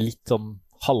egentlig den litt sånn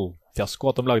halvfiasko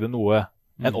at de lagde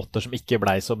en 8 som ikke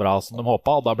ble så bra som de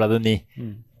håpet, og da ble det 9.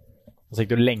 Og så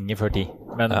gikk det jo lenge før 10.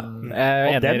 Men og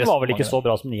den var vel ikke så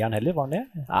bra som 9-eren heller, var den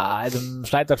det? Nei, de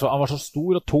sleit. Han var så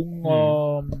stor og tung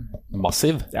og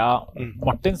massiv. Ja,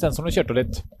 Martin Stensson kjørte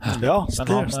litt. Ja,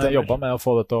 men han jobbet med å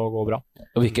få det til å gå bra.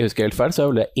 Og hvis ikke jeg husker helt feil, så er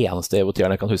vel det eneste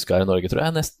Evo-tieren jeg kan huske her i Norge, tror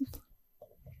jeg, nesten.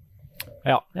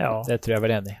 Ja, det tror jeg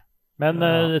vel enig i. Men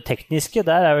det tekniske,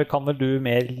 der kan vel du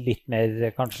litt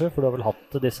mer, kanskje? For du har vel hatt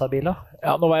disse bilene?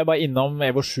 Ja, nå var jeg bare innom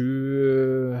Evo 7,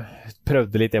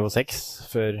 prøvde litt Evo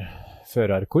 6 før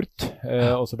førerkort,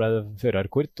 og så ble det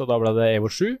førerkort, og da ble det Evo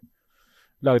 7.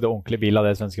 Lagde ordentlig bil av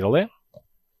det svenske rally.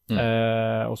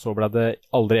 Og så ble det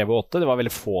aldri Evo 8. Det var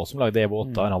veldig få som lagde Evo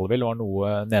 8 av en halvbil. Det var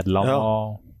noe Nederland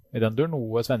og i den duren,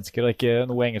 noe svensker og ikke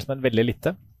noe engelskmenn, veldig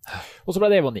lite. Og så ble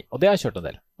det Evo 9, og det har jeg kjørt en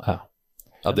del. Ja,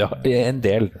 det er en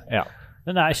del. Ja.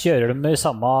 Men kjører de med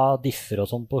samme differ og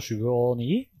sånn på 7 og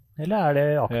 9? Eller er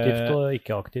det aktivt og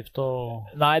ikke aktivt?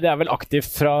 Nei, det er vel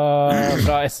aktivt fra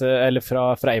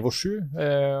Evo 7.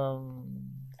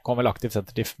 Kom vel aktivt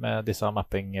senterdiff med disse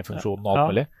mapping-funksjonene og alt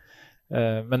mulig.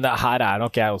 Men her er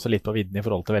nok jeg også litt på vidden i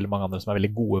forhold til veldig mange andre som er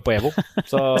veldig gode på Evo.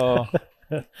 Så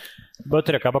bare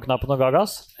trykker på knappen og ga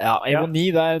gass? Ja, Evo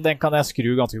 9, den kan jeg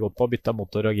skru ganske godt på. Bytte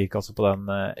motor og girkasse på den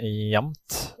jevnt.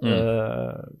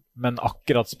 Men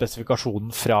akkurat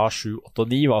spesifikasjonen fra 7, 8 og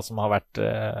 9, hva som har vært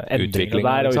endringene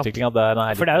der og utviklingen der.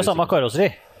 For det er jo samme karosseri.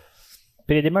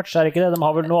 Pretty much, er det ikke det? De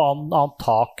har vel noe annet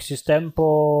taksystem på...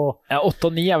 Ja,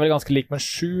 8 og 9 er vel ganske lik, men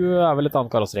 7 er vel et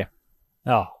annet karosseri.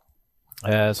 Ja.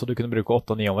 Så du kunne bruke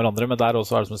 8 og 9 om hverandre, men der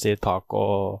også er det som å si tak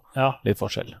og litt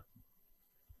forskjell.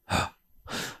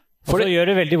 For det gjør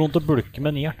det veldig vondt å bulke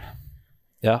med 9-eren.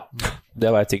 Ja, det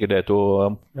vet sikkert dere to.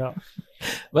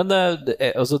 Men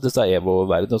altså, disse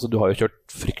Evo-verden, altså, du har jo kjørt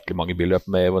fryktelig mange billøp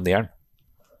med Evo 9-eren.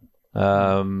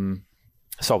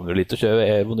 Savner du litt å kjøre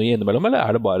Evo 9 innimellom, eller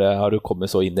er det bare, har du kommet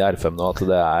så inn i R5 nå at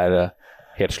det er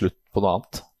helt slutt på noe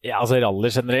annet? Ja, altså rally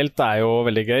generelt er jo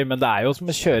veldig gøy, men det er jo som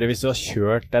å kjøre hvis du har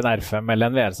kjørt en R5 eller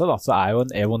en VRC, da, så er jo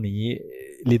en Evo 9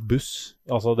 litt buss.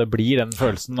 Altså det blir den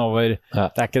følelsen over,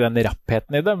 det er ikke den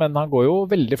rappheten i det, men han går jo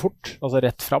veldig fort, altså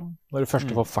rett fram. Når du først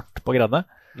får fart på grenene,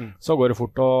 så går det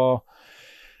fort. Og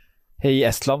i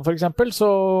Estland for eksempel, så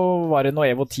var det noe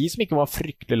Evo 10 som ikke var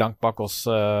fryktelig langt bak oss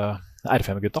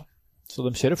R5-gutta. Så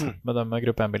de kjører fort med de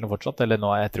gruppe 1-bilene fortsatt, eller nå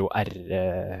er jeg tror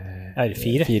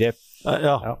R4.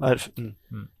 Ja, R4.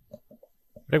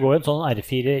 Det går en sånn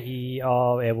R4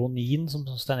 av Evo 9 som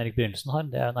Stein Erik Brynildsen har.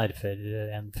 Det er en R4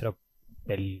 en fra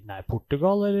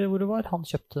Portugal, eller hvor det var. Han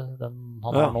kjøpte den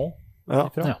han har nå.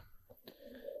 Ja.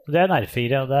 Det er en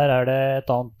R4, og der er det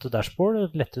et annet dashboard,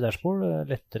 et lettere dashboard,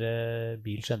 lettere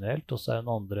bil generelt, og så er det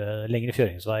noen andre lengre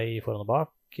fjøringsvei foran og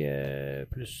bak,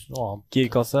 pluss noe annet.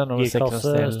 Girkasse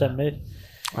stemmer.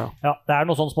 Ja, det er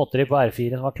noe sånn småtteri på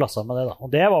R4 som var klasset med det da. Og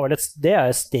det var vel det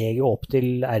er steget opp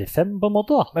til R5 på en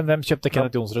måte da. Men hvem kjøpte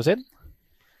Kenneth Jonsrud sin?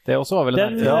 Det også var vel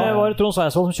den var det Trond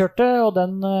Sveinsvold som kjørte, og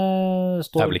den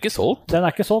står... Det er vel ikke solgt? Den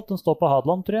er ikke solgt, den står på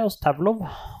Hadeland, tror jeg, hos Tavlov,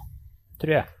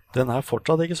 tror jeg. Den er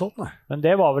fortsatt ikke solgt, nei. Men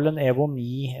det var vel en Evo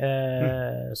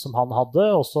 9 som han hadde,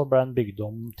 og så ble den bygd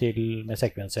om med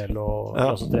sekvensell og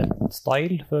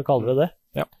style, for å kalle det det.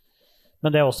 Ja.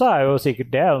 Men det også er jo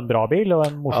sikkert, det er jo en bra bil og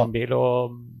en morsom bil, og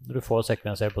du får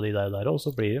sekvensell på de der og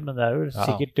så blir det, men det er jo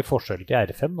sikkert til forskjell til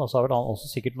R5, da, så har vel han også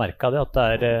sikkert merket det, at det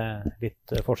er litt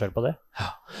forskjell på det.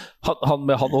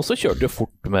 Han også kjørte jo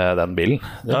fort med den bilen,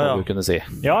 det må du kunne si.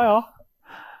 Ja.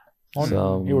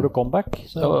 Han gjorde comeback.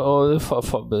 Og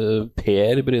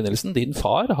Per Brynildsen, din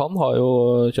far, han har jo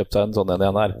kjøpt seg en sånn en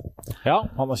igjen her. Ja,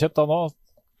 han har kjøpt den nå.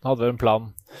 Hadde vel en plan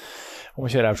om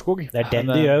å kjøre Aurskog. Det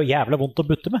den det gjør jo jævla vondt å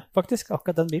butte med, faktisk,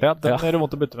 akkurat den bilen. Ja, den gjør det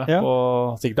vondt å butte med på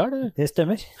Sigdal. Det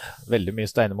stemmer. Veldig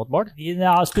mye steiner mot mål.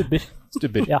 Ja, stubber.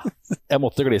 Ja. Jeg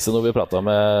måtte glise når vi pratet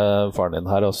med faren din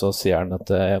her, og så sier han at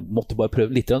jeg måtte bare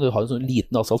prøve litt, du har en sånn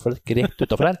liten asfaltflekk rett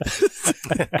utenfor her.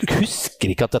 Jeg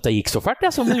husker ikke at dette gikk så fælt,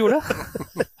 som det gjorde.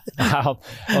 Ja,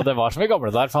 og det var som i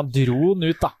gamle der, for han dro den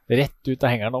ut da, rett ut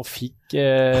av hengeren og fikk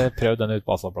prøvd den ut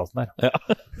på asfaltplassen her. Ja.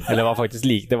 Eller var faktisk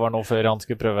det var nå før han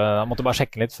skulle prøve, han måtte bare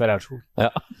sjekke litt før Aurskog.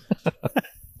 Ja.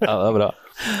 Ja, det bra.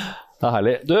 Det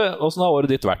herlig. Du, hvordan har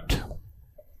året ditt vært?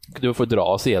 Du får dra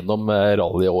oss igjennom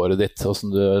rallyåret ditt,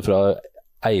 hvordan du fra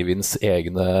Eivinds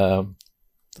eget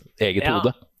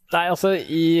hode. Nei, altså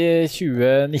i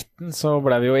 2019 så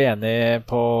ble vi jo enige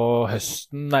på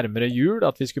høsten nærmere jul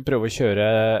at vi skulle prøve å kjøre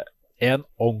en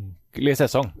ordentlig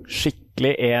sesong.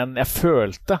 Skikkelig jeg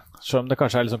følte, selv om det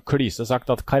kanskje litt sånn klyse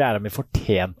sagt, at karrieren min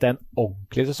fortjente en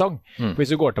ordentlig sesong. For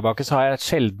hvis du går tilbake så har jeg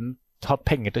sjelden hatt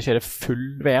penger til å kjøre full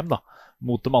VM da,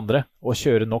 mot de andre, og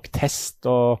kjøre nok test,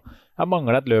 og jeg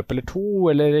manglet et løp eller to,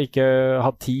 eller ikke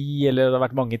hatt tid, eller det har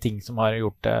vært mange ting som har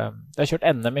gjort det. Jeg har kjørt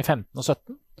NM i 15 og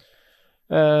 17,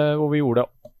 hvor vi gjorde det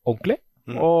ordentlig,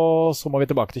 og så må vi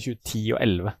tilbake til 2010 og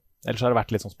 11. Ellers har det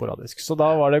vært litt sånn sporadisk. Så da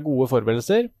var det gode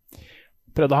forberedelser.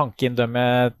 Prøvde å hanke inn dem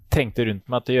jeg trengte rundt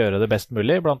meg til å gjøre det best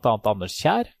mulig, blant annet Anders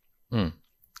Kjær.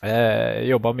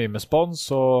 Jobbet mye med spons,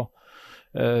 og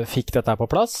fikk dette her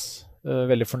på plass.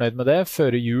 Veldig fornøyd med det.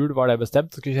 Før jul var det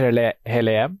bestemt, så skulle vi kjøre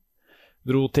hele EM.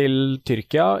 Dro til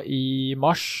Tyrkia i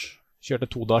mars, kjørte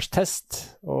 2 dagers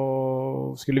test,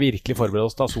 og skulle virkelig forberede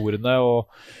oss til Azorene,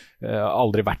 og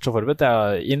aldri vært så forberedt.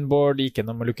 Jeg inboard, gikk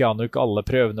gjennom Lukjanuk, alle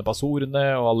prøvene på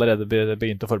Azorene, og allerede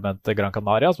begynte å forberede til Gran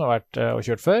Canaria, som har vært og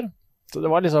kjørt før. Så det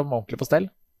var liksom ordentlig på stell.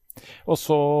 Og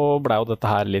så ble jo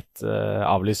dette her litt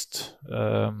avlyst.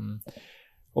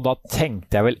 Og da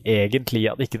tenkte jeg vel egentlig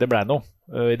at ikke det ble noe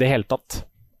i det hele tatt.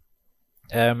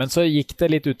 Men så gikk det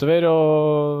litt utover,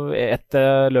 og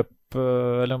etter løp,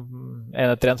 eller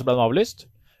en etter en så ble den avlyst,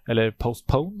 eller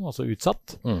postpone, altså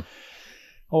utsatt.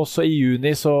 Og så i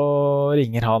juni så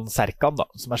ringer han Serkan da,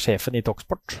 som er sjefen i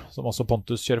Toksport, som også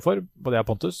Pontus kjører for, både jeg og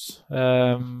Pontus.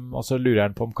 Og så lurer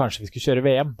han på om kanskje vi skulle kjøre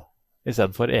VM i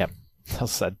stedet for EM.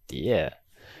 Altså, det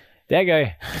er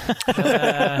gøy.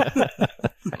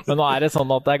 Men nå er det sånn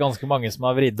at det er ganske mange som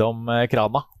har vridd om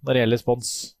krana når det gjelder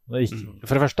spons.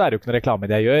 For det første er det jo ikke noe reklame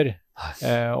det jeg gjør,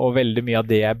 og veldig mye av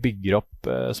det jeg bygger opp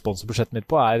sponsorbudsjettet mitt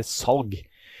på er salg.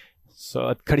 Så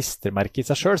et klistremerke i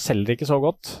seg selv selger ikke så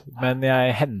godt, men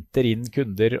jeg henter inn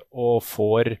kunder og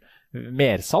får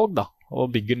mersalg da,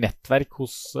 og bygger nettverk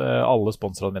hos alle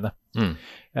sponsorene mine.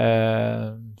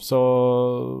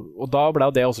 Og da ble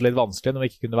det også litt vanskelig når vi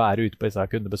ikke kunne være ute på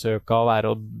disse kundebesøkene og være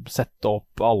og sette opp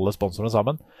alle sponsorene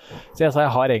sammen. Så jeg sa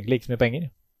jeg har egentlig ikke så mye penger.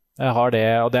 Jeg har det,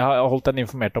 og det har jeg holdt den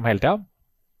informert om hele tiden.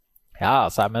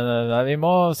 Ja, sa jeg, men vi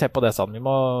må se på det sånn, vi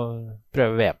må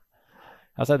prøve VM.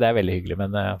 Altså, det er veldig hyggelig,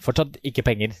 men fortsatt ikke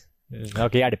penger. Jeg har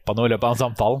ikke hjulpet noe i løpet av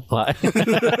samtalen. Nei.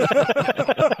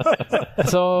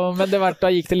 Men da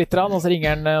gikk det litt rann, og så ringer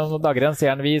han noen dager igjen,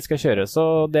 sier han vi skal kjøre. Så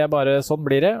det er bare sånn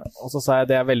blir det. Og så sa jeg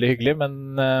det er veldig hyggelig, men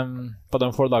på de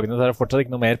få dagene så er det fortsatt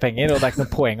ikke noe mer penger, og det er ikke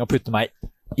noe poeng å putte meg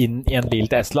inn i en bil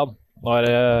til Estland.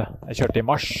 Jeg kjørte i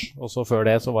mars, og så før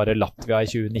det så var det Latvia i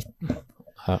 2019.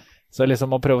 Ja. Så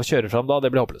liksom å prøve å kjøre fram da,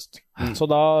 det ble håpløst. Så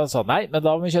da sa han nei, men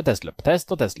da må vi kjøre testløp. Test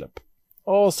og testløp.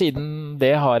 Og siden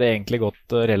det har det egentlig gått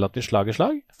relativt slag i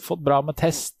slag. Fått bra med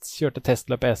test, kjørte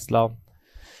testløp i Estland,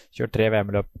 kjørt 3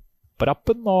 VM-løp på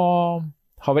rappen, og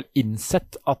har vel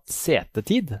innsett at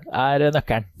setetid er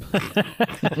nøkkelen.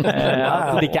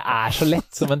 At det ikke er så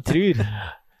lett som en tror.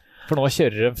 For nå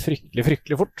kjører det fryktelig,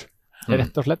 fryktelig fort,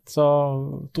 rett og slett. Så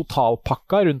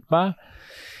totalpakka rundt meg,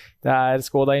 det er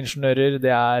Skoda-ingeniører,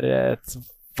 det er et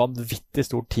vanvittig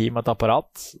stort team, et apparat.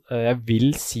 Jeg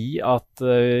vil si at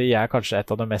jeg er kanskje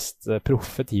et av de mest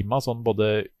proffe teamene, sånn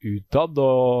både utad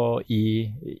og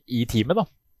i teamet da.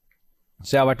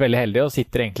 Så jeg har vært veldig heldig og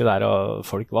sitter egentlig der og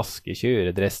folk vasker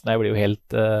kjøredressen. Jeg blir jo helt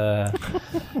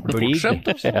blyg.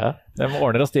 Ja, de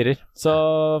ordner og styrer. Så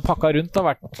pakka rundt har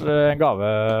vært en gave,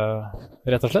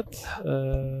 rett og slett.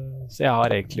 Så jeg har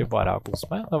egentlig bare kost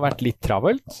meg. Det har vært litt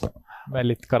travelt, med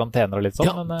litt karantener og litt sånn.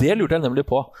 Ja, det lurte jeg nemlig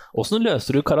på. Hvordan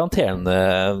løser du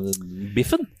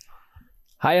karantenebiffen?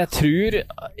 Hei, jeg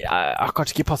har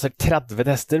kanskje ikke passert 30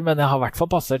 tester, men jeg har i hvert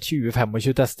fall passert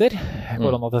 20-25 tester,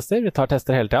 koronatester. Vi tar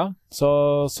tester hele tiden. Så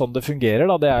sånn det fungerer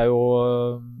da, det er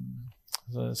jo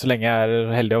Så lenge jeg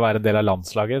er heldig å være en del av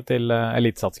landslaget til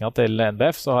elitesatsinga til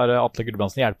NBF, så har Atle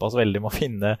Gudbrandsen hjulpet oss veldig med å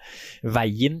finne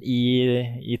veien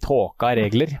i tåka av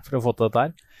regler for å få til dette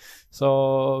her. Så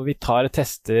vi tar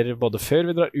tester både før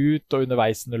vi drar ut og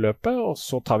underveis under løpet, og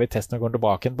så tar vi test når vi kommer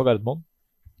tilbake igjen på Gardermoen.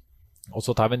 Og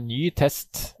så tar vi en ny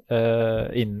test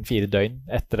innen 4 døgn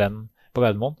etter den på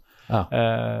Gardermoen. Ja.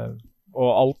 Og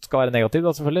alt skal være negativt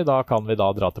da, selvfølgelig. Da kan vi da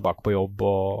dra tilbake på jobb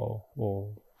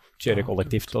og kjøre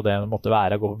kollektivt, og det måtte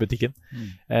være å gå på butikken.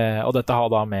 Og dette har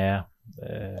da med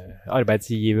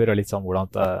arbeidsgiver og litt sånn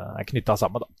hvordan det er knyttet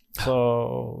sammen da. Så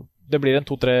det blir en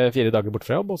 2-3-4 dager bort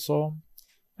fra jobb, og så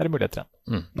er det muligheter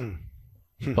igjen.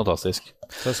 Fantastisk.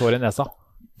 Så jeg sår i nesa.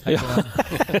 Ja.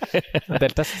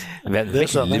 Deltest.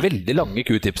 Veldig lange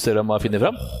Q-tipser de har funnet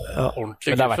fram. Ja,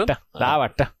 ordentlig. Men det er verdt det. Det er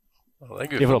verdt det.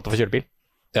 I forhold til å få kjøre bil.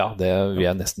 Ja, det vil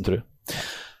jeg nesten tro.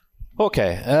 Ok,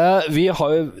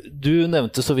 du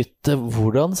nevnte så vidt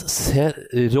hvordan ser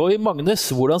Roy Magnus,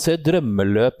 hvordan ser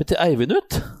drømmeløpet til Eivind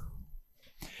ut?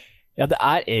 Ja, det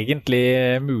er egentlig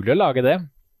mulig å lage det.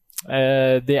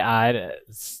 Det er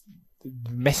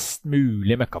mest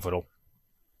mulig møkkaforhold.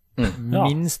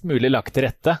 Minst mulig lagt til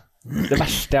rette. Det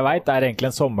verste jeg vet er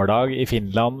egentlig en sommerdag i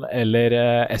Finland eller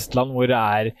Estland hvor det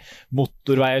er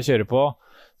motorvei å kjøre på.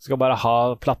 Skal bare ha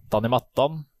plattene i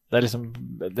mattene. Det er liksom,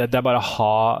 det er bare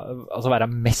å være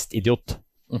mest idiot.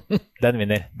 Den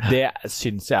vinner. Det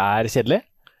synes jeg er kjedelig.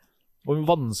 Hvor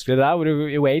vanskelig det er, hvor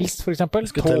i Wales for eksempel,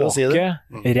 tåke,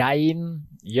 regn,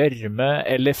 gjørme,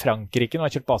 eller Frankrike når jeg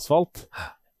har kjørt på asfalt.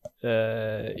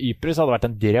 Ypres hadde vært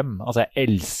en drøm. Altså jeg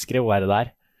elsker å være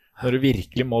der. Når du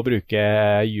virkelig må bruke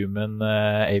human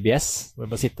ABS, hvor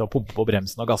du må sitte og pumpe på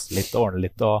bremsen og gasse litt og ordne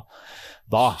litt, og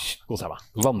da koser jeg meg.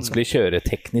 Vanskelig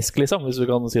kjøreteknisk, liksom, hvis du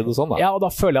kan si det sånn, da. Ja, og da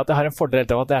føler jeg at jeg har en fordel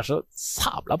til at jeg er så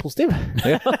sabla positiv.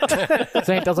 Så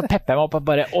helt altså pepper jeg meg opp og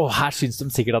bare, her synes de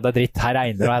sikkert at det er dritt, her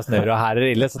regner og her snør og her er det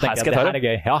ille, så tenker jeg at det her er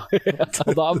gøy. Ja.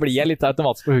 Og da blir jeg litt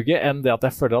automatisk på hugget, enn det at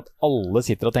jeg føler at alle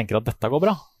sitter og tenker at dette går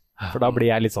bra. For da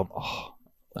blir jeg litt sånn,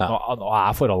 nå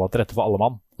er forholdet til rette for alle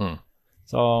mann.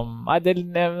 Så nei,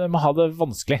 jeg må ha det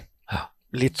vanskelig.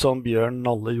 Litt sånn Bjørn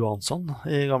Nalle Johansson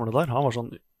i gamle der. Han var sånn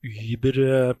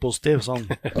überpositiv. Sånn.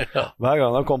 Hver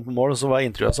gang han kom på mål, så var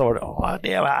intervjuet, så var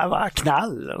det var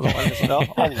knall.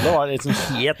 Liksom, alle var liksom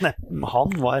helt neppe.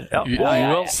 Han var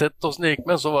uansett hvordan det gikk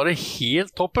med, så var det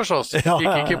helt toppers. Det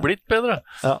gikk ikke blitt bedre.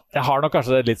 Jeg har nok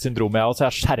kanskje litt syndrom jeg også, så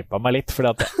jeg har skjerpet meg litt,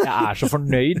 fordi at jeg er så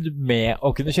fornøyd med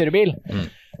å kunne kjøre bil.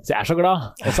 Så jeg er så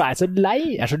glad. Og så er jeg så lei.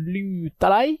 Jeg er så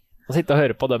luta lei. Å sitte og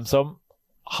høre på dem som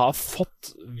har fått,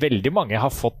 veldig mange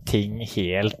har fått ting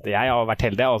helt, jeg har vært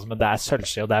heldig altså, men det er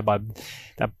sølvskje, og det er bare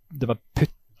de har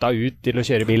putta ut til å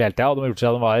kjøre bil hele tiden, og de har gjort seg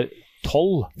at de var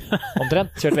 12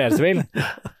 omtrent, kjørt VR-bil,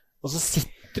 og så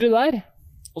sitter du der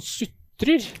og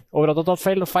sutrer over at du har tatt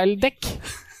feil dekk.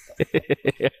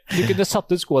 Du kunne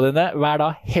satt ut skoene dine hver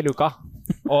dag, hele uka.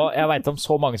 Og jeg vet om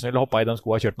så mange som ville hoppet i de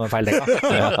skoene og kjørt noen feil dekka.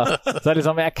 Så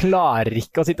liksom, jeg klarer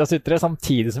ikke å sitte og sutre,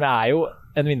 samtidig som jeg er jo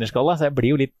en vinnerskalle, så jeg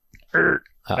blir jo litt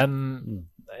men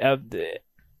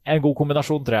en god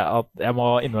kombinasjon tror jeg, at jeg må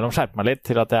innimellom skjerpe meg litt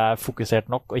til at jeg er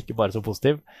fokusert nok og ikke bare så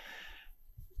positiv.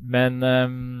 Men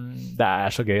det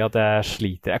er så gøy at jeg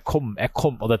sliter.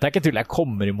 Og dette er ikke tull, jeg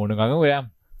kommer i morgen noen ganger hvor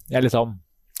jeg liksom,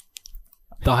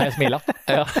 da har jeg smilet.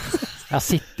 Jeg har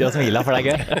sittet og smilet, for det er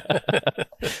gøy.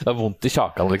 Det er vondt i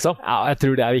kjakan, liksom. Ja, jeg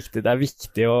tror det er viktig. Det er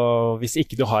viktig å, hvis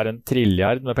ikke du har en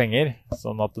trilliard med penger,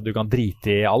 sånn at du kan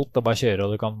drite i alt og bare kjøre,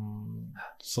 og du kan,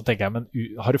 så tenker jeg, men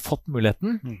har du fått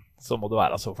muligheten, så må du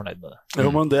være så fornøyd med det.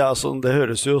 Jo, men det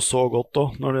høres jo så godt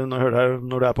også, når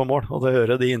du er på mål, og det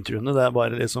hører de intervjuene, det er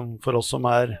bare liksom, for oss som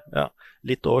er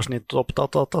litt over snitt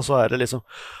opptatt av det, så er det liksom,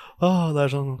 det er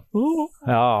sånn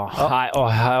Nei,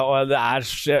 og det er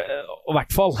og i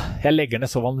hvert fall, jeg legger ned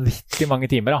så vanvittig mange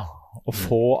timer å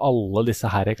få alle disse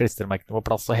her klistremerkene på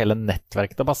plass og hele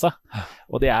nettverket til å passe,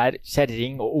 og det er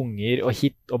kjerring og unger og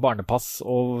hit og barnepass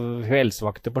og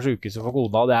helsevakter på sykehuset for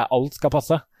kona, og det er alt skal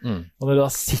passe. Og når du da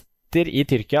sitter i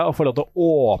Tyrkia og får lov til å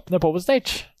åpne Power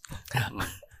Stage,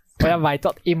 og jeg vet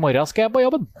at i morgen skal jeg på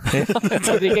jobben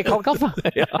og drikke kald kaffe.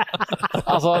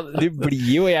 Altså,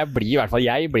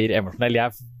 jeg blir emosjonell.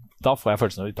 Da får jeg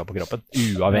følelsen utenpå kroppen,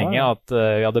 uavhengig av at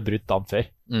vi hadde brutt dagen før.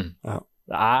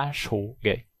 Det er så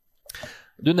gøy.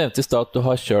 Du nevnte i stad at du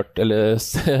har kjørt, eller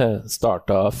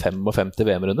startet 55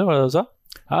 VM-runder, var det du sa?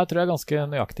 Ja, jeg tror jeg er ganske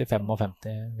nøyaktig 55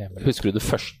 VM-runder. Husker du det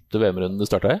første VM-runden du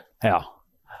startet i? Ja.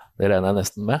 Det regner jeg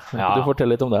nesten med. Kan du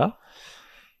fortelle litt om det?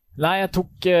 Nei, jeg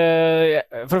tok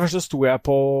for det første sto jeg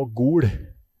på Gol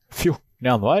 14.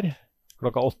 januar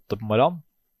klokka 8 på morgenen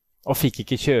og fikk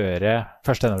ikke kjøre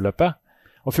første NM-løpet,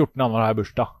 og 14. januar har jeg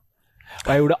bursdag. Og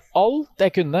jeg gjorde alt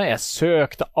jeg kunne. Jeg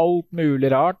søkte alt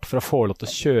mulig rart for å få lov til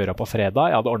å kjøre på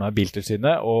fredag. Jeg hadde ordnet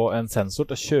Biltilsynet og en sensor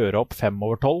til å kjøre opp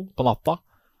 5:12 på natta.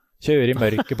 Kjøre i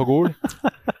mørket på Gol.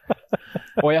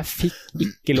 Og jeg fikk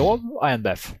ikke lov av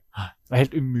NBF. Det var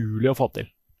helt umulig å få til.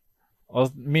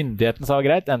 Og myndigheten sa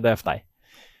greit, NBF nei.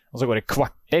 Og så går det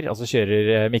kvarter, og så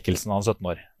kjører Mikkelsen, han 17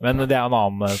 år. Men det en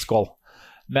annen skål.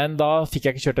 Men da fikk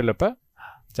jeg ikke kjørt det løpet,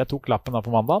 så jeg tok lappen da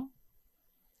på mandagen.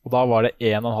 Og da var det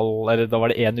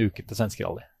en uke til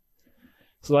svenskerally.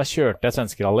 Så da kjørte jeg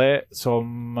svenskerally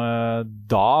som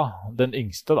den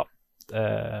yngste da,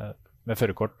 med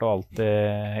førerkort og alt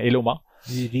i lomma.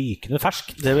 Rykende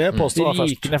fersk. Det vil jeg påstå var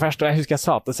først. Rykende fersk, og jeg husker jeg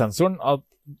sa til sensoren at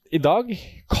i dag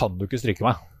kan du ikke stryke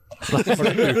meg. For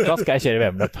den uka skal jeg kjøre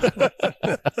VM-løp.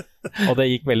 Og det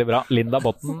gikk veldig bra. Linda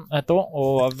Botten het hun, og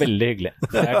var veldig hyggelig.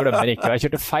 Jeg glemmer ikke. Jeg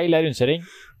kjørte feil i rundkjøring,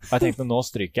 og jeg tenkte nå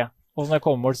stryker jeg. Og når jeg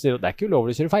kommer bort, sier hun, det ikke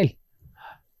ulovlig å kjøre feil.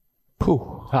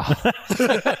 Ja.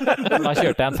 Da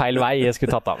kjørte jeg en feil vei jeg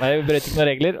skulle tatt av. Jeg brøt ikke noen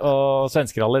regler, og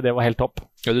svenskerally, det var helt topp.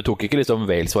 Ja, du tok ikke liksom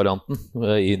Wales-varianten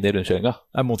inn i rundkjøringa?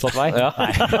 Det er motsatt vei. Ja.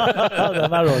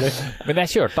 Den dårlig. Men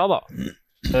jeg kjørte av da.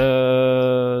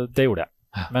 Det gjorde jeg.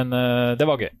 Men det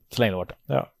var gøy, så lenge det var det.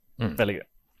 Ja. Veldig gøy.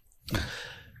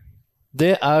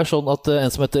 Det er sånn at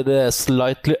en som heter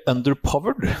Slightly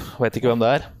Underpowered, vet ikke hvem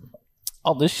det er.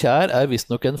 Anders Kjær er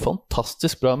visstnok en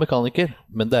fantastisk bra mekaniker,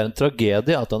 men det er en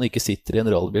tragedie at han ikke sitter i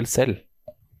en rallybil selv.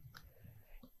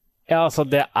 Ja, altså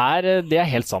det er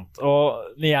helt sant. Og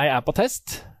når jeg er på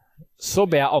test, så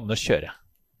ber jeg Anders kjøre.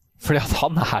 Fordi at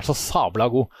han er så sabla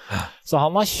god. Så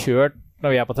han har kjørt,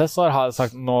 når vi er på test, så har han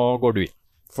sagt, nå går du inn.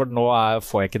 For nå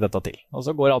får jeg ikke dette til. Og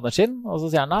så går Anders inn, og så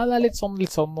sier han, nei, det er litt sånn,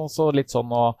 og så litt sånn.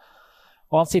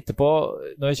 Og han sitter på,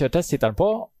 når vi kjører test, sitter han på,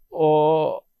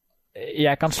 og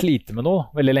jeg kan slite med noe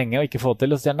veldig lenge og ikke få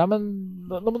til, og så sier han, nei,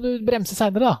 men nå må du bremse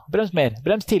senere da, brems mer,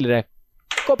 brems tidligere,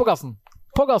 gå på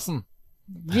gassen,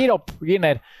 gir opp, gir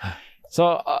ned. Så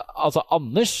altså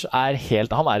Anders han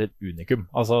er et unikum,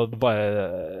 altså bare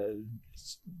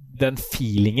den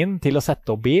feelingen til å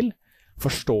sette opp bil,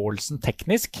 forståelsen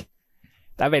teknisk,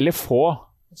 det er veldig få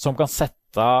som kan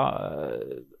sette,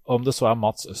 om det så er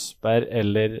Mats Østberg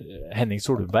eller Henning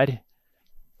Solberg,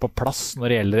 på plass når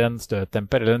det gjelder en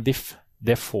støttemper eller en diff.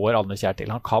 Det får Anders Kjær til.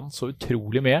 Han kan så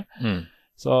utrolig mye.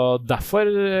 Så derfor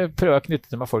prøver jeg å knytte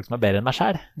til meg folk som er bedre enn meg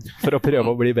selv, for å prøve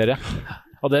å bli bedre.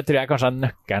 Og det tror jeg kanskje er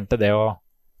nøkkelen til det å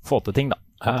få til ting da.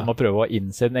 At du må prøve å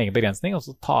innse din egen begrensning, og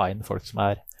så ta inn folk som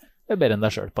er bedre enn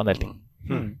deg selv på en del ting.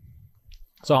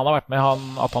 Så han har vært med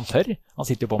at han tør. Han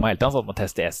sitter jo på meg hele tiden, han satt med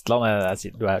test i Estland. Jeg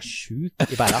sier, du er syk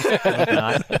i bæra.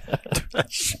 Nei. Du er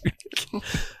syk.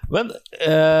 Men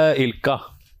Ilka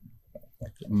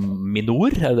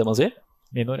Minor, er det man sier?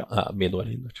 Minor, ja. Ja, Minor.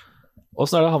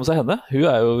 Hvordan er det å ha med seg henne? Hun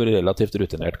er jo relativt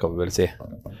rutinert, kan vi vel si.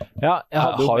 Ja,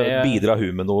 bidrar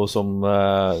hun med noe som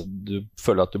du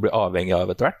føler at du blir avhengig av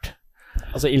etter hvert?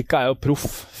 Altså, Ilka er jo proff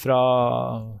fra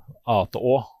A til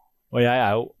Å, og jeg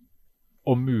er jo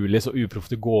om mulig så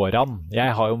uproff det går an.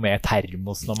 Jeg har jo med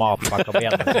termosen og matpakka på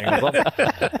gjennomføringen og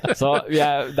sånn. Så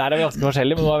der er vi ganske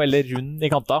forskjellige, men hun var veldig rund i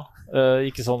kanta.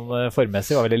 Ikke sånn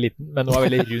formmessig, var veldig liten, men hun var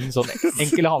veldig rund, sånn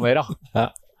enkel å ha med å gjøre.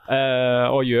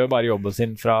 Og gjør bare jobben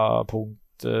sin fra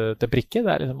punkt til prikke.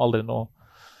 Det er liksom aldri noe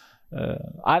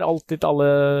er alltid alle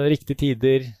riktige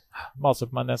tider, maser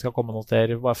på meg når jeg skal komme noe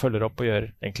sted, bare følger opp og gjør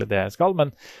egentlig det jeg skal,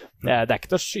 men det er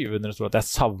ikke til å skyve under stol at jeg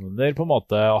savner på en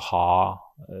måte å ha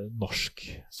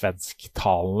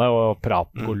norsk-svensk-talende og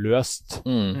praten går løst.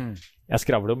 Jeg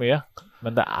skravler jo mye,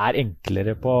 men det er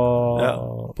enklere på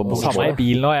samme i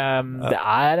bilen nå. Det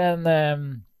er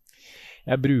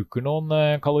jeg bruker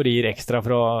noen kalorier ekstra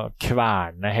for å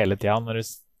kverne hele tiden når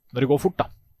det går fort da.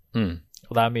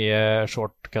 Og det er mye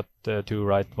shortcut to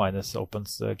right minus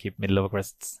opens keep middle of a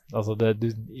crest. Altså det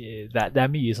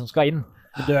er mye som skal inn.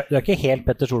 Du er ikke helt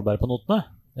Petter Solberg på notene?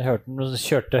 Jeg hørte den du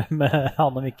kjørte med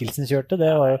Hanne Mikkelsen kjørte,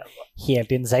 det var jo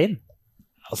helt insane.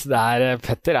 Altså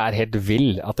Petter er helt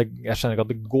vill. Jeg skjønner ikke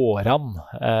at det går an.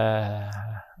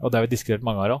 Og det har vi diskutert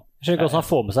mange år også. Jeg skjønner ikke hvordan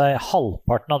han får med seg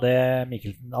halvparten av det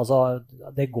Mikkelsen, altså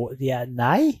det går,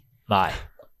 nei? Nei,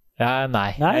 jeg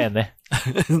er enig.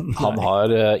 Han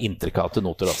har intrikate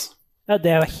noter, altså. Ja, det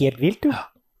er jo helt vilt, jo.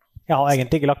 Jeg har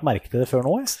egentlig ikke lagt merke til det før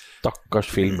nå. Stakkars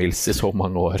Phil Mills i så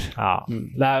mange år. Ja,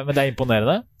 men det er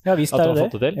imponerende. Ja, visst er det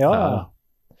det. Ja,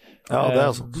 det er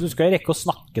altså. Du skal jo rekke å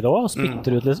snakke det også,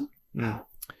 spytter ut liksom.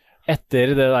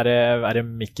 Etter det der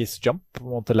Mickey's Jump på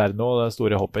Montelerno, det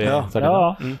store hoppet i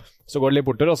Sardina, så går det litt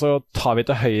bortover, og så tar vi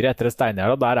til høyre etter et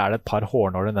steingjerde, og der er det et par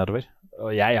hårnåler nedover.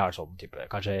 Og jeg har sånn type,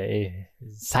 kanskje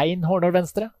sein hårnål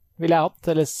venstre, ville jeg hatt,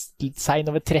 eller sein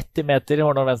over 30 meter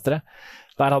hårnål venstre.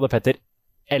 Der hadde Petter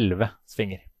 11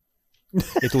 svinger.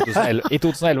 I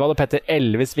 2011 hadde Petter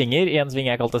 11 svinger i en sving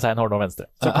jeg kalte Sein Horne og venstre.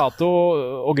 Så Kato,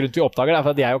 og grunnen til vi oppdager det er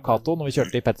for at jeg og Kato, når vi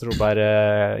kjørte i Petter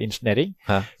Solberg ingeniering,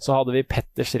 så hadde vi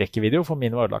Petters rekkevideo, for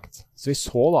min var ødelagt. Så vi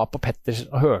så da på Petters,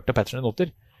 og hørte Petters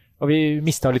noter, og vi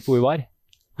mistet litt hvor vi var.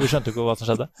 Vi skjønte ikke hva som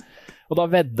skjedde. Og da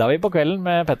vedda vi på kvelden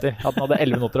med Petter, at han hadde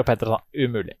 11 noter, og Petter sa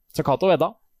umulig. Så Kato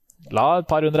vedda, la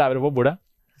et par 100 euro på bordet,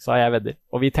 så jeg vedder.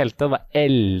 Og vi telte, det var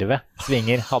 11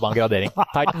 svinger hadde han gradering.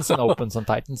 Titans and opens and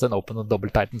Titans and opens and double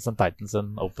Titans and Titans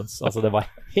and opens. Altså det var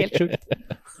helt sjukt.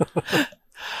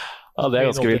 Ja, det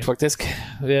ganske vilt faktisk.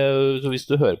 Hvis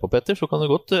du hører på Petter, så kan du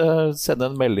godt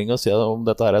sende en melding og si om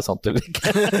dette her sant eller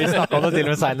ikke. Vi snakket om det til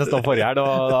og med senest om forrige helg,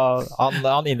 og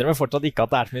han innrømmer fortsatt ikke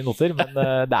at det så mye noter, men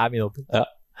det mye noter. Ja.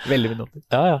 Veldig mye noter.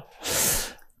 Ja.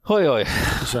 Oi.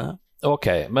 Ok,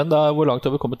 men da, hvor langt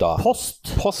har vi kommet da?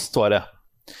 Post var det.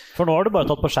 For nå har du bare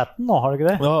tatt på chatten, nå har du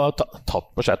ikke det? Ja, tatt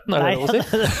på chatten, er det lov å si?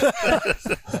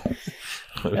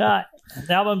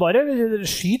 Ja, men bare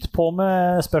skyt på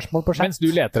med spørsmål på chat. Mens du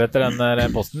leter etter den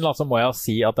posten, så må jeg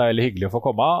si at det veldig hyggelig å få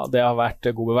komme. Det har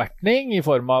vært god bevertning i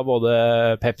form av både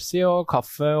Pepsi og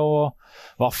kaffe og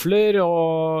vafler,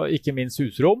 og ikke minst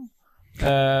husrom.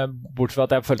 Bortsett fra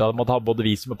at jeg følte at jeg måtte ha både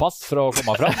visum og pass for å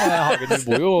komme fram. Hagen, du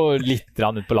bor jo litt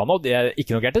ut på landet, og det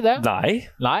ikke noe gærent i det.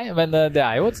 Nei, men det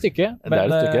jo et stykke.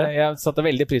 Men jeg satte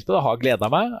veldig pris på det, har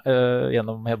gledet meg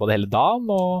gjennom både hele dagen,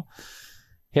 og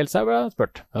helt seg ble jeg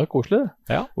spurt. Ja, koselig.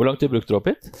 Ja. Hvor langt har du brukt deg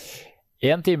opp hit?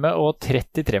 1 time og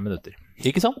 33 minutter.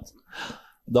 Ikke sant?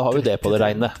 Da har vi det på det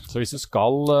regne. Så hvis du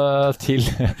skal til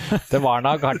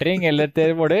Varna, Gartring eller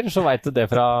til Våler, så vet du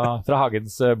det fra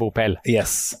Hagens bopel.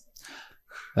 Yes.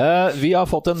 Vi har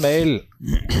fått en mail,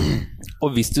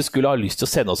 og hvis du skulle ha lyst til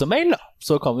å sende oss en mail,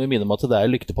 så kan vi minne om at det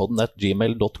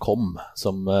lyktepodden@gmail.com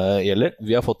som gjelder.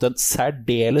 Vi har fått en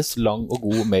særdeles lang og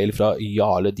god mail fra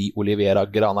Jarle Di Oliveira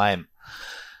Granheim.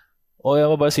 Og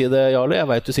jeg må bare si det, Jarle, jeg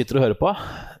vet du sitter og hører på.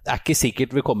 Det ikke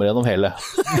sikkert vi kommer gjennom hele.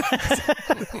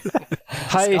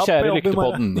 Hei, kjære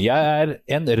Lyktepodden. Jeg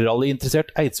en rallyinteressert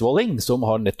eidsvolling som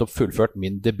har nettopp fullført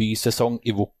min debutsesong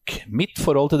i VOK. Mitt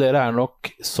forhold til dere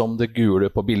nok som det gule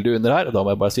på bildet under her. Da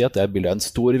må jeg bare si at det bildet en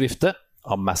stor vifte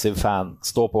av Massive Fan.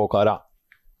 Stå på, kara.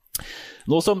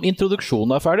 Nå som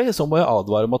introduksjonen ferdig, så må jeg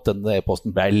advare om at denne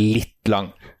e-posten ble litt lang.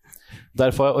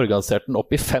 Derfor har jeg organisert den opp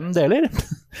i 5 deler.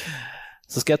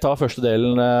 Så skal jeg ta første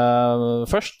delen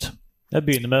først. Jeg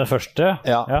begynner med det første.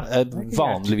 Ja.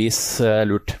 Vanligvis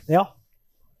lurt. Ja.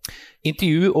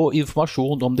 Intervju og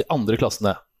informasjon om de andre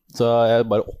klassene. Så jeg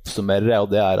bare oppsummerer,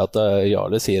 og det at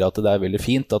Jarle sier at det veldig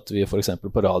fint at vi for eksempel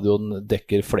på radioen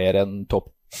dekker flere enn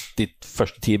de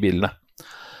første 10 bilene.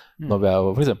 Når vi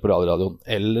for eksempel på radioen,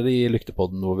 eller i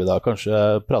Lyktepodden, hvor vi da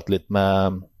kanskje prater litt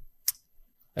med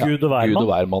Gud og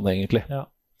hvermann egentlig. Ja.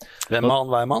 Hvem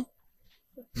han hvermann?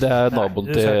 Det naboen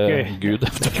til Gud.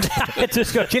 Du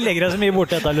skal ikke legge deg så mye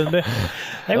bort dette, Lundby.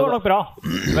 Det går nok bra.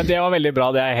 Men det var veldig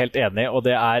bra, det jeg helt enig i, og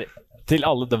det til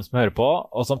alle dem som hører på,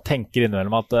 og som tenker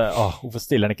innimellom at hvorfor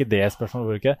stiller han ikke det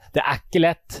spørsmålet? Det ikke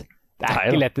lett. Det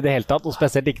ikke lett i det hele tatt, og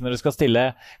spesielt ikke når du skal stille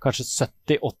kanskje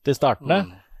 70-80 startene.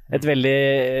 Et veldig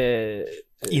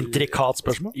intrikat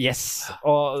spørsmål. Yes,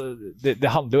 og det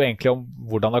handler jo egentlig om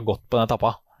hvordan det har gått på den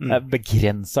etappa. Det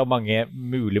begrenset mange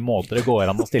mulige måter det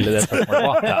går an å stille det spørsmålet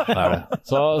på. Ja, det det.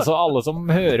 Så alle som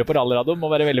hører på rallyradio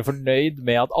må være veldig fornøyd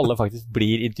med at alle faktisk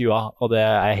blir intervjuet, og det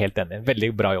jeg helt enig i.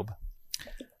 Veldig bra jobb.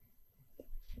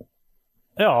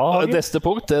 Ja, neste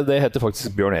punkt, det heter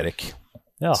faktisk Bjørn Erik.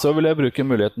 Ja. Så vil jeg bruke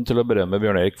muligheten til å berømme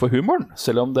Bjørn Erik for humoren,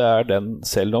 selv om den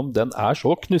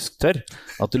så knusktørr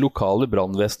at det lokale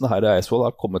brannvesenet her i Eidsvoll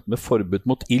har kommet med forbud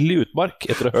mot ild i utmark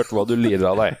etter å ha hørt hva du lirer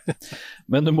av deg.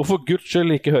 Men du må for Guds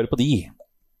skyld ikke høre på de.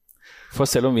 For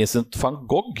selv om Vincent van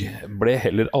Gogh ble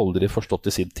heller aldri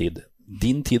forstått i sin tid.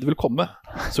 Din tid vil komme,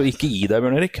 så ikke gi deg,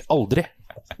 Bjørn Erik. Aldri.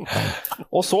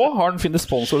 Og så har han funnet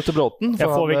sponsor til Bråten.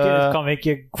 Får vi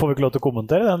ikke lov til å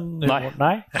kommentere den?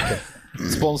 Nei.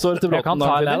 Sponsor til Bråten. Jeg kan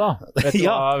ta det da.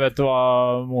 Vet du hva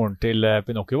moren til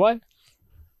Pinocchio var?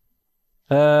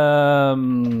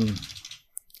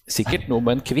 Sikkert noe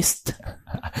med en kvist.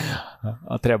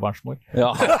 Trebarnsmor.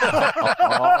 Ja.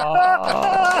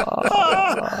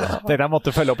 Tenkte jeg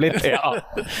måtte følge opp litt. Ja.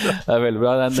 Det veldig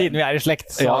bra. Siden vi i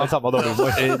slekt, så har vi samme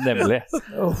dobbeltmor. Nemlig.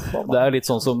 Det litt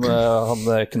sånn som han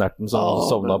knerten som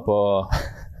sovna på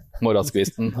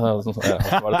morgenskvisten.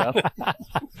 Var det det?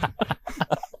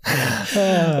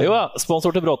 Jo da,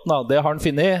 sponsor til Bråten da. Det har han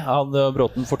funnet.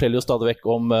 Bråten forteller jo stadig vekk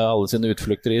om alle sine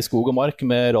utflukter i skog og mark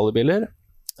med rallybiler.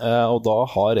 Og da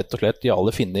har rett og slett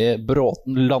Jarle funnet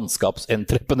Bråten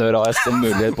Landskapsentreprenør AS som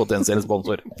mulig potensiell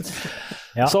sponsor.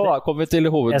 Ja, så da kommer vi til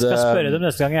Jeg skal spørre dem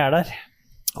neste gang jeg der.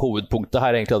 hovedpunktet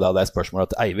her egentlig, og det er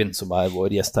spørsmålet til Eivind, som er vår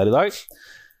gjest her i dag.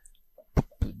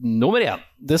 Nummer 1.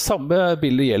 Det samme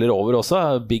bildet gjelder over også.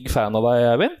 Big fan av deg,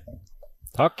 Eivind.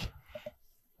 Takk.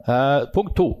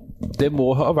 Punkt 2. Det må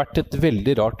ha vært et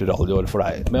veldig rart rallyår for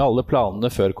deg, med alle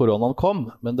planene før koronaen kom,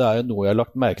 men det er jo noe jeg har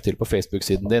lagt merke til på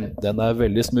Facebook-siden din. Den er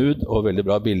veldig smooth, og veldig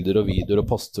bra bilder og videoer og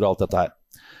poster og alt dette her.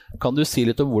 Kan du si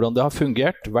litt om hvordan det har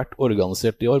fungert, vært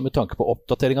organisert i år med tanke på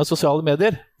oppdatering av sosiale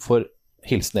medier, for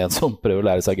hilsen en som prøver å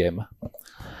lære seg gamet?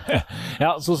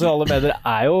 Ja, sosiale medier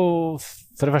er jo,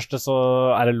 for det første så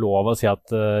er det lov å si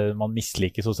at man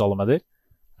misliker sosiale medier.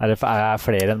 Er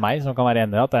flere enn meg som kan være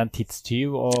enig i at det er en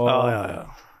tidstyv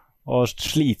og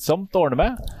slitsomt å ordne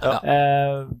med.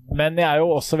 Men jeg er jo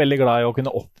også veldig glad i å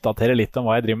kunne oppdatere litt om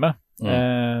hva jeg driver med.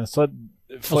 Så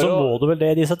må du vel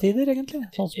det i disse tider, egentlig?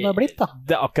 Sånn som det har blitt, da.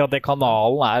 Det er akkurat det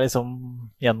kanalen er liksom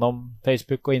gjennom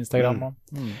Facebook og Instagram.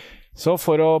 Så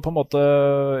for å på en måte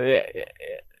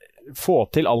få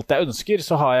til alt jeg ønsker,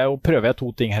 så prøver jeg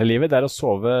 2 ting her i livet. Det er å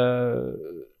sove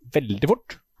veldig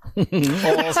fort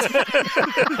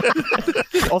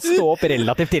og stå opp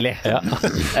relativt tidlig.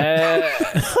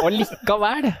 Og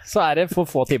likevel så er det for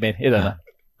få timer i denne.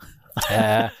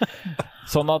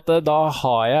 Sånn at da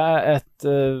har jeg et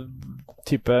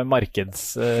type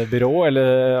markedsbyrå,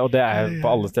 og det er på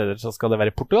alle steder, så skal det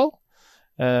være i Portugal.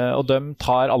 Og de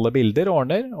tar alle bilder og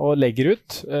ordner og legger ut,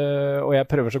 og jeg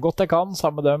prøver så godt jeg kan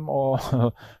sammen med dem og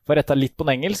får rettet litt på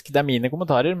engelsk. Det er mine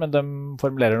kommentarer, men de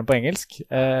formulerer dem på engelsk.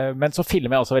 Men så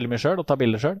filmer jeg også veldig mye selv og tar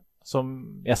bilder selv, som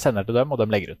jeg sender til dem og de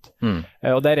legger ut.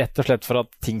 Og det er rett og slett for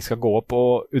at ting skal gå opp,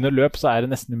 og under løp så er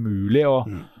det nesten umulig å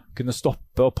kunne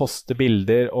stoppe og poste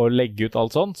bilder og legge ut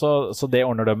alt sånt, så det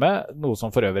ordner de med, noe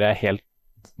som for øvrig er helt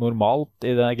normalt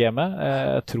i det gamet.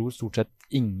 Jeg tror stort sett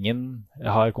ingen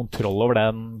har kontroll over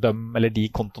de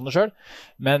kontoene selv,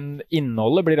 men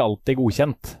innholdet blir alltid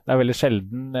godkjent. Det er veldig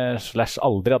sjelden /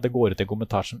 aldri at det går ut en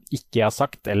kommentar som ikke jeg har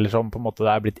sagt, eller som på en måte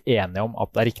det er blitt enige om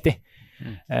at det er riktig.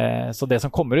 Så det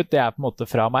som kommer ut, det er på en måte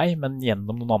fra meg, men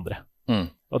gjennom noen andre.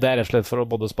 Og det er rett og slett for å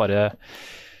både spare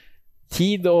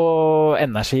tid og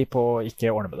energi på å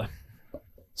ikke ordne med det.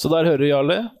 Så der hører du,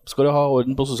 Jarle. Skal du ha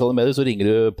orden på sosiale medier, så ringer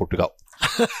du Portugal.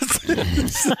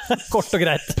 Kort og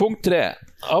greit. Punkt 3.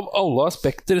 Av alle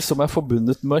aspekter som er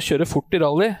forbundet med å kjøre fort i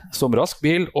rally, som rask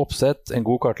bil, oppsett, en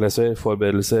god kartleser,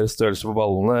 forberedelser, størrelse på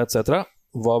ballene, etc.,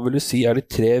 hva vil du si er de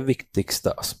 3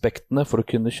 viktigste aspektene for å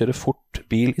kunne kjøre fort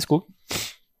bil i skog?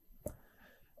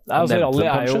 Rally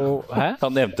er jo...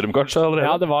 Han nevnte dem kanskje allerede?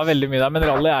 Ja, det var veldig mye der, men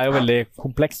rally er jo veldig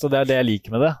komplekst, og det er det jeg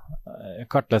liker med det.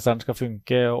 Kartleseren skal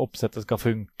funke, oppsettet skal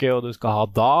funke, og du skal ha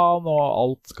dan, og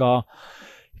alt skal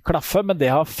klaffe, men det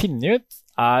jeg har funnet ut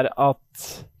er at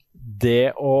det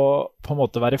å på en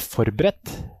måte være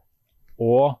forberedt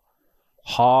og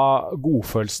ha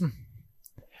godfølelsen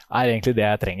er egentlig det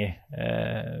jeg trenger.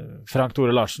 Frank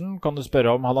Tore Larsen kan du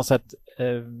spørre om. Han har sett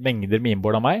mengder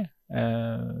mineboard av meg.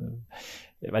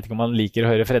 Jeg vet ikke om han liker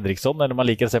å høre Fredriksson, eller om han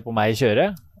liker å se på meg kjøre.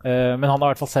 Men han har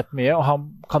i hvert fall sett mye, og han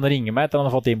kan ringe meg etter han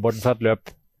har fått inboarden fra et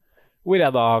løp, hvor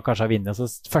jeg da kanskje har vunnet.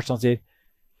 Så først han sier,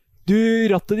 du,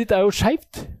 rattet ditt er jo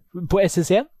skjevt på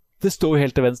SS1. Det står jo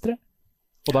helt til venstre.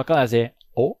 Og da kan jeg si,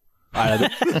 å, er det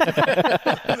det?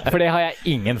 For det har jeg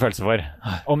ingen følelse for.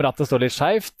 Om rattet står litt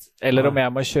skjevt, eller om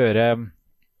jeg må kjøre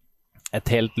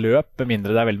et helt løp, med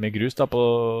mindre det er veldig mye grus da,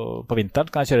 på vinteren,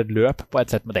 kan jeg kjøre et løp på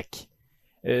et sett med dekk.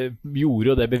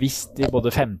 Gjorde jo det bevisst i både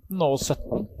 15 og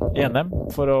 17 i NM,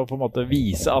 for å på en måte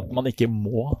vise at man ikke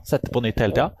må sette på nytt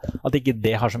hele tiden. At ikke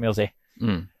det har så mye å si.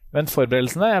 Men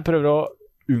forberedelsene, jeg prøver å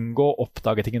unngå å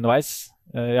oppdage ting underveis.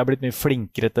 Jeg har blitt mye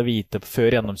flinkere til å vite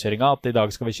før gjennomkjøringa at i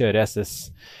dag skal vi kjøre SS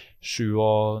 7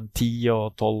 og 10 og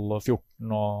 12 og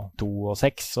 14 og 2 og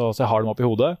 6, så jeg har dem opp i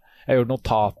hodet. Jeg gjør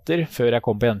notater før jeg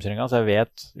kommer på gjennomkjøringa, så jeg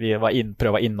vet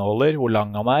prøver hva inneholder, hvor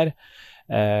lang han er,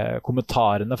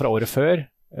 kommentarene fra året før.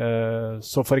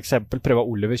 Så for eksempel prøva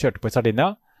Oliver kjørte på i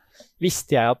Sardinia.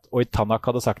 Visste jeg at Oitanak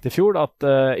hadde sagt i fjor at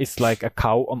it's like a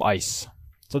cow on ice.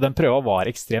 Så den prøva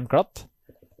var ekstremt glatt.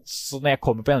 Så når jeg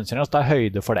kommer på gjennomkjøringen, så tar jeg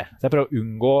høyde for det. Så jeg prøver å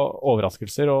unngå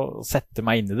overraskelser og sette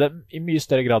meg inn i det i mye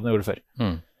større grad enn jeg gjorde før.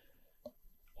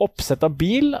 Oppsett av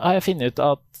bil har jeg funnet ut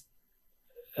at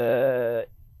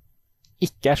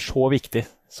ikke er så viktig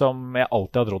som jeg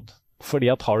alltid har trodd. Fordi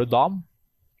at har du dam,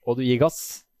 og du gir gass,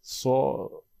 så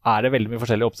er det veldig mye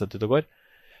forskjellige oppsett ute og går.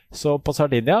 Så på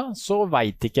Sardinia så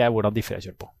vet ikke jeg hvordan differ jeg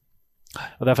kjører på.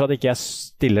 Og derfor at ikke jeg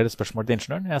stiller et spørsmål til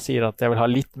ingeniøren. Jeg sier at jeg vil ha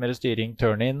litt mer styring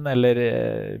turn-in, eller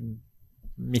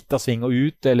midt av sving og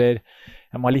ut, eller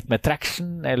jeg må ha litt mer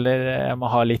traction, eller jeg må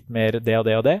ha litt mer det og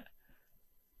det og det.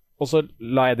 Og så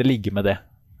lar jeg det ligge med det.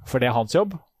 For det er hans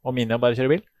jobb, og min jobb er å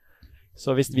kjøre bil.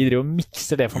 Så hvis vi driver og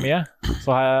mikser det for mye, så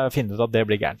har jeg funnet ut at det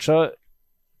blir gærent. Så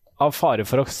av fare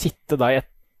for å sitte da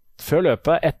før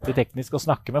løpet etter teknisk og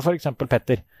snakke med for eksempel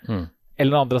Petter,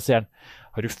 eller noen andre, og sier han,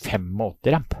 har du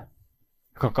 85 ramp?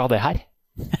 Du kan ikke ha det her.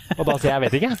 Og da sier jeg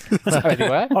vet ikke. Jeg vet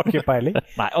ikke hva jeg er. Har ikke peiling.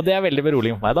 Nei, og det er veldig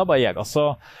beroligende for meg. Da bare jeg. Så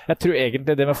jeg tror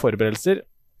egentlig det med forberedelser,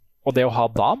 og det å ha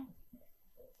dagen,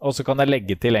 og så kan jeg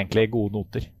legge til egentlig gode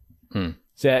noter.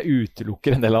 Så jeg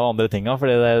utelukker en del av andre tingene, for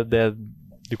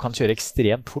du kan kjøre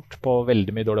ekstremt fort på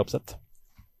veldig mye dårlig oppsett.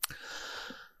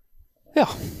 Ja,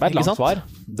 det er et langt svar.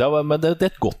 Men det er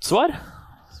et godt svar,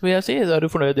 vil jeg si. Er du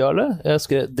fornøyd, Jarle?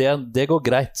 Det går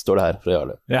greit, står det her fra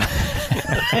Jarle. Ja.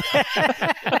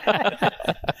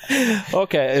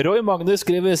 Ok, Roy Magnus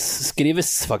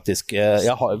skrives faktisk.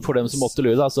 For dem som måtte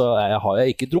lure da, så har jeg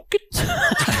ikke drukket.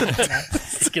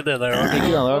 Ikke denne gangen.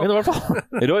 Ikke denne gangen i hvert fall.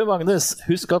 Roy Magnus,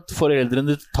 husk at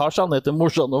foreldrene tar seg etter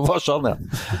morsan og farsan.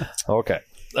 Ok.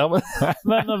 Ja, men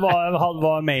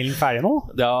var mailen ferdig nå?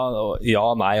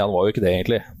 Nei, han var jo ikke det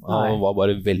egentlig. Han var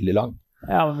bare veldig lang.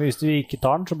 Ja, men hvis vi ikke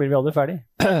tar den, så blir vi aldri ferdig.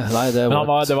 Nei, det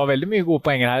var veldig mye gode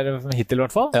poenger her hittil i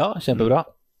hvert fall. Ja, kjempebra.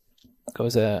 Skal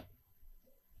vi se.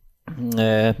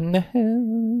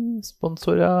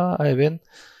 Sponsor, ja, Eivind.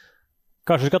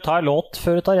 Kanskje vi skal ta en låt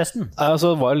før vi tar resten?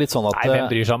 Altså, det var litt sånn at... Nei,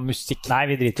 hvem bryr seg om musikk? Nei,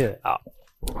 vi driter i det. Ja.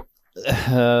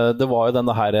 Det var jo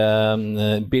denne her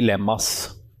Bilemmas.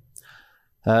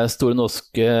 Store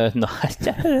norske... Nei,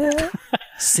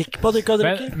 sikker på at du ikke har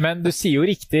drukket. Men du sier jo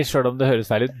riktig, selv om det høres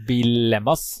feil ut.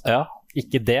 Bilemmas. Ja.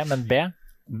 Ikke det, men B.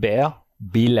 B, ja.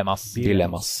 Bilemmas.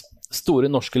 Store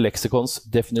norske leksikons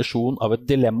definisjon av et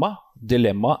dilemma.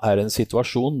 Dilemma er en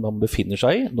situasjon man befinner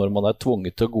seg i når man er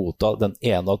tvunget til å godta den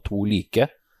ene av to like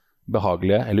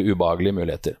behagelige eller ubehagelige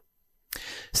muligheter.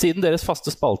 Siden deres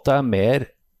faste spalte er mer...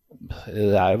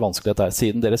 Det er vanskelig dette her.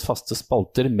 Siden deres faste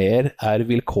spalter mer er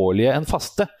vilkårlige enn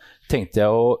faste, tenkte jeg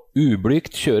å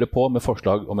ublygt kjøre på med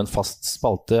forslag om en fast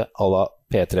spalte à la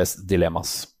P3s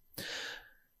Dilemmas.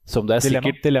 Som det er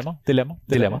Dilemma.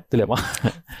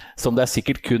 Som det er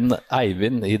sikkert kun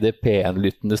Eivind i det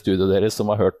P1-lyttende studioet deres som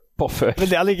har hørt på før. Men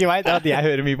det han ikke vet, er at jeg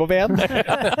hører mye på P1.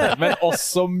 Men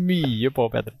også mye på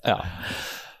P3. Ja.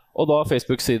 Og da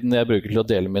Facebook-siden jeg bruker til å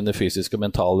dele mine fysiske og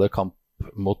mentale kamp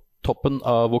mot toppen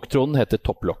av voktronen heter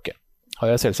Topplokket. Har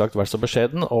jeg selvsagt vært så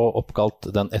beskjeden og oppkalt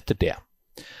den etter det.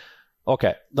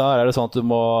 Ok, da er det sånn at du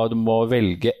må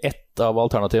velge ett av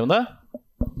alternativene.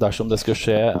 Dersom det skulle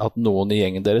skje at noen i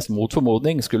gjengen deres mot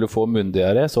formodning skulle få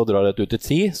munndiaré, så drar det ut i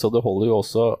 10, så det holder jo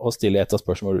også å stille et av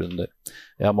spørsmålene under.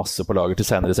 Jeg har masse på lager til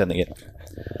senere sendinger.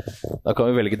 Da kan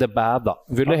vi velge The Bad, da.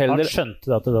 Han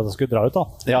skjønte at det skulle dra ut, da.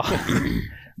 Ja,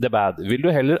 The Bad. Vil du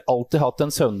heller alltid hatt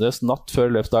en søvnløs natt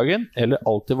før løpsdagen, eller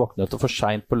alltid våknet for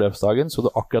sent på løpsdagen, så du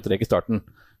akkurat rekker starten,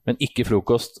 men ikke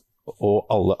frokost og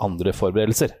alle andre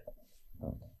forberedelser?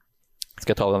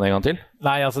 Skal jeg ta den en gang til?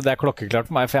 Nei, altså det er klokkeklart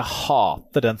for meg, for jeg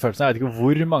hater den følelsen. Jeg vet ikke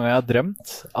hvor mange jeg har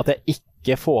drømt at jeg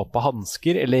ikke får på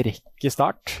handsker eller rekker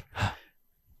start.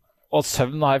 Og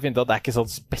søvn har jeg funnet at det er ikke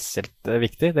sånn spesielt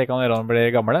viktig. Det kan gjøre når man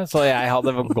blir gamle. Så jeg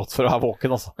hadde gått for å ha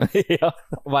våken også. Ja.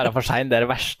 Å være for sein, det er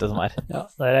det verste som er. Ja,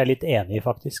 det er jeg litt enig i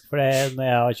faktisk. For når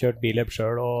jeg har kjørt billøp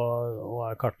selv og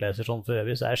er kartleser sånn for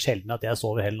øvrig, så er det sjelden at jeg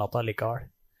sover hele natta likevel.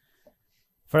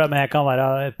 For jeg kan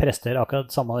være prester akkurat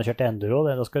samme når jeg kjørte enduro.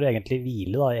 Da skal du egentlig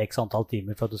hvile da, i x antall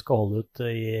timer for at du skal holde ut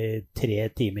i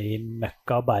 3 timer i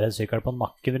møkka og bære en sykkel på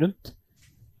nakken rundt.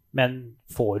 Men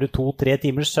får du 2-3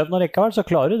 timers søvn likevel, så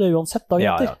klarer du det uansett dagen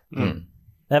etter. Ja.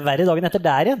 Det er verre dagen etter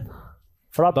der igjen.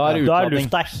 For da er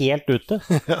lufta helt ute.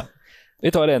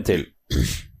 Vi tar en til.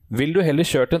 Vil du heller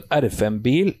kjørt en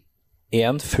R5-bil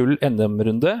en full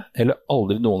NM-runde, eller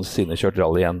aldri noensinne kjørt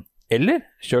rally igjen? Eller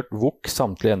kjørt VOK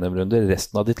samtlige NM-runder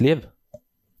resten av ditt liv?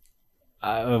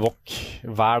 VOK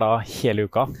hver dag hele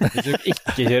uka. Hvis du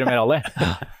ikke kjører mer rally.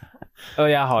 Og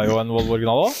jeg har jo en Volvo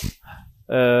original også.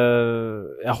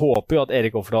 Jeg håper jo at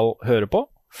Erik Offerdal hører på.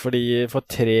 Fordi for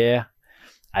 4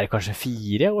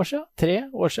 år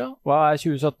siden? Hva er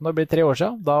 2017? Det blir 3 år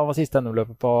siden. Da var siste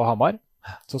NM-løpet på Hamar.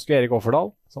 Så skulle Erik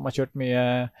Offerdal, som har kjørt mye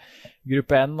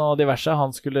gruppe N og diverse,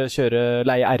 han skulle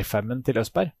leie R5-en til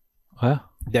Østberg. Ja.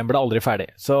 Den ble aldri ferdig.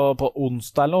 Så på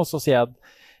onsdag eller noe så sier jeg at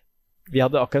vi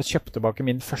hadde akkurat kjøpt tilbake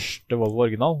min første Volvo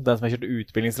original, den som jeg kjørte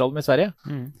utbyggingsrally med i Sverige.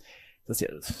 Så sier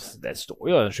jeg, det står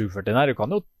jo en 740 her, du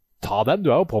kan jo ta den, du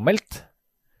er jo påmeldt.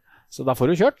 Så da får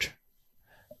du kjørt.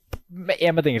 Med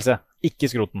en betingelse, ikke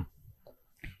skroten.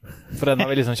 For den har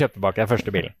vi liksom kjøpt tilbake, den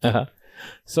første bilen.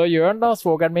 Så Jørn da,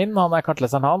 svogeren min, han er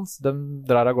kartleseren hans, den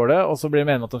drar av gårde, og så blir det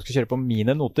meningen at de skal kjøre på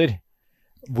mine noter.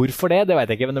 Hvorfor det? Det vet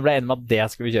jeg ikke, men det ble enig med at det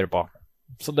skal vi kjøre på.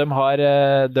 Så de har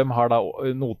da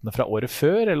notene fra året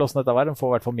før, eller hvordan dette var, de får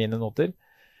i hvert fall mine noter.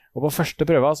 Og på første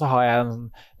prøva så har jeg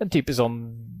en typisk sånn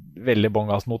veldig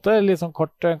bongasnote, litt sånn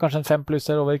kort, kanskje en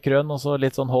 5+ over krøn, og så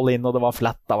litt sånn hold in, og det var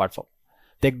flat da, i hvert fall.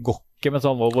 Det går ikke med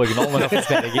sånn Volvo original, men jeg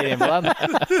får inn på den.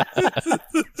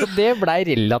 Så det ble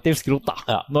relativt skrot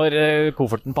da, når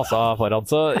kofferten passet foran.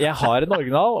 Så jeg har en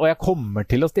original, og jeg kommer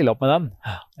til å stille opp med den,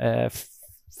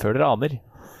 før dere aner.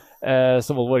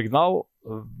 Så Volvo original,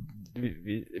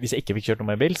 hvis jeg ikke fikk kjørt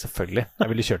noe med bil, selvfølgelig.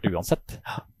 Jeg ville kjørt det uansett.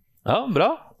 Ja, bra.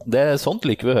 Det er sånt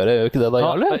liker vi å høre, gjør ikke det da,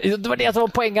 Jarle? Det var det som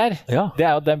var poenget her. Ja. Det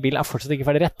er jo at den bilen er fortsatt ikke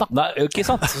ferdig rett da. Nei, ikke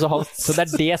sant. Så det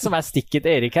er det som er stikket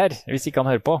til Erik her, hvis ikke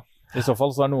han hører på. I så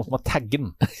fall så er det noen som har taggen,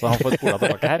 så han får spola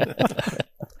tilbake her.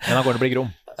 Men han går til å bli grom.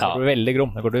 Det går til å bli veldig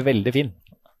grom. Det går til å bli veldig fin.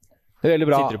 Det er veldig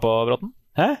bra. Sitter du på, Bråten?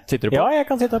 Hæ? Sitter du på? Ja, jeg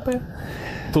kan sitte på.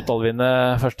 Totalvinne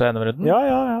første NM-runden? Ja.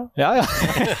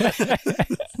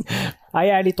 Nei,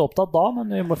 jeg er litt opptatt da,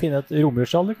 men vi må finne et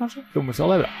romjulsalder, kanskje.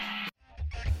 Romjulsalder er bra.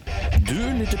 Du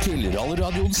lytter til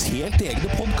Rallyradioens helt egne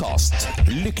podcast,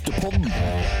 Lyktepodden.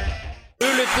 Du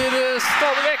lytter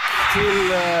stadig vekk til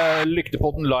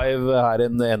Lyktepodden live her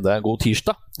enda en god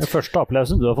tirsdag. Den første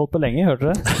applausen du har fått på lenge, hørte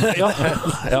du det?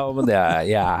 Ja, men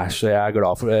jeg er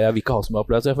glad for det. Jeg vil ikke ha så mye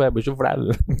applaus, for jeg blir så flau.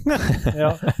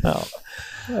 Ja.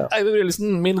 Eivind Brillesen,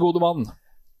 min gode mann.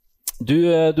 Du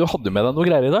hadde med deg noe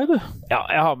greier i dag, du? Ja,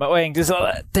 jeg har med, og egentlig så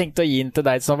hadde jeg tenkt å gi den til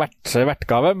deg som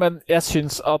vertgave, men jeg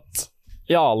synes at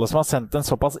Jarle som har sendt en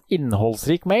såpass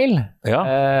innholdsrik mail,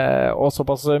 og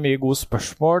såpass mye gode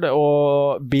spørsmål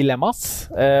og dilemmas,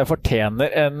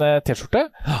 fortjener en t-skjorte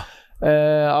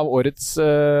av årets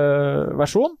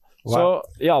versjon. Wow. Så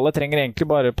Jarle trenger egentlig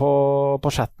bare på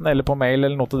chatten eller på mail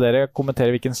eller noe til dere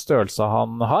kommentere hvilken størrelse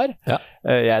han har. Ja.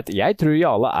 Jeg tror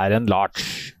Jarle er en large,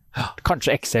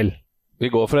 kanskje XL.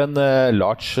 Vi går for en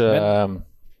large. Men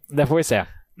det får vi se.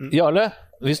 Jarle,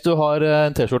 hvis du har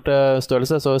en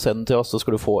t-skjortestørrelse, så send den til oss, så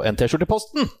skal du få en t-skjorte i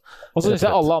posten. Og så synes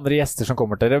jeg alle andre gjester som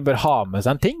kommer til dere bør ha med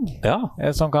seg en ting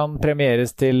som kan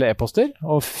premieres til e-poster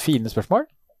og fine spørsmål.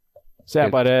 Så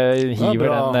jeg bare hiver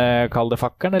den kalde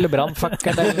fakkeren eller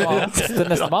brannfakkeren eller noe annet til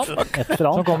neste mann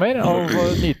som kommer, og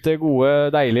får nyte gode,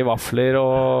 deilige vafler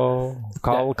og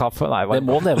kald kaffe. Nei, det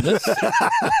må nevnes.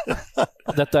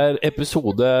 Dette er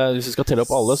episode, hvis vi skal telle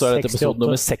opp alle, så er dette episode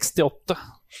nummer 68.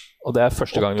 Og det er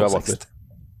første gang vi har vafler.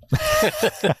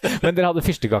 Men dere hadde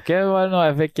fyrstekake, var det noe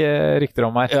jeg fikk rykter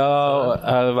om her? Ja,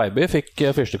 Veiby fikk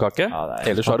fyrstekake.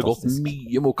 Ellers har det gått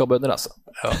mye mokabønner, altså.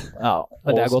 Ja,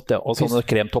 men det er godt det. Og sånne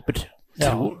kremtopper.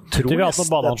 Tror vi har noen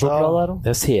banansjokolade der.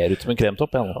 Det ser ut som en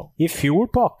kremtopp. I fjor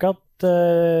på akkurat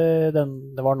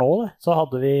det var nå, så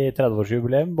hadde vi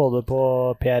 30-årsjubileum både på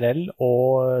PRL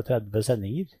og 30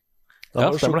 sendinger. Da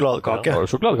var det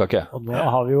sjokoladekake. Og nå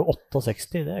har vi jo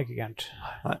 68, det er ikke gærent.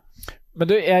 Nei. Men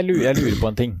du, jeg lurer på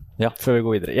en ting før vi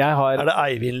går videre. Er det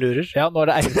Eivind lurer? Ja, nå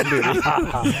er det Eivind lurer.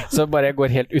 Så bare jeg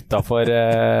går helt utenfor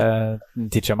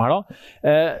tidsskjema her da.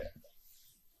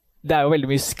 Det er jo veldig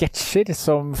mye sketsjer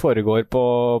som foregår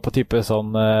på type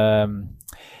sånn,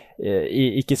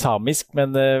 ikke samisk,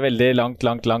 men veldig langt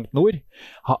nord.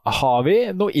 Har vi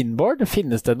noe inboard?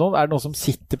 Finnes det noen? Er det noen som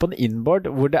sitter på en inboard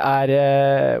hvor det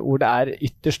er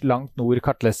ytterst langt nord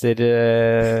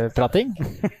kartleserprating?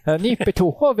 Nype 2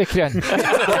 overkrønn.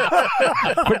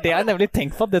 For det har jeg nemlig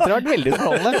tenkt på, at det tror jeg har vært veldig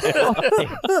strålende.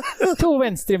 2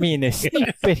 venstre minus,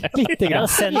 nyper litt grann.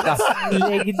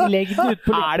 Legg det ut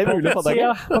på Er det mulig på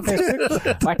Facebook?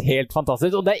 Det har vært helt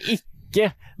fantastisk, og det er ikke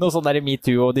noe sånn der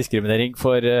MeToo og diskriminering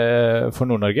for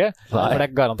Nord-Norge. For det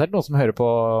er garantert noen som hører på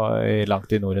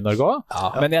langt i nord i Norge også.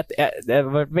 Men det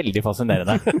var veldig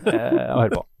fascinerende å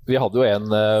høre på. Vi hadde jo en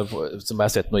som jeg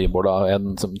har sett noe innbord av,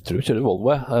 en som tror kjører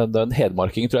Volvo. Det er en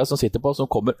hedmarking, tror jeg, som sitter på, som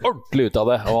kommer ordentlig ut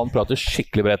av det. Og han prater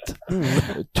skikkelig bredt.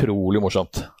 Utrolig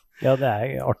morsomt. Ja, det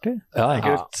er artig. Ja,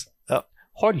 kult.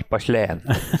 Hold på sleden.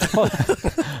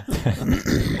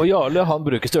 Og Jarle, han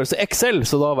bruker størrelse XL,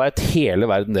 så da vet hele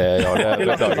verden det, Jarle.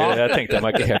 Beklager, jeg tenkte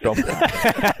meg ikke helt om.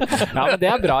 Ja, men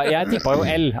det er bra. Jeg tippet jo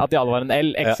L, at Jarle var en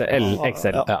L,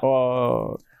 XL.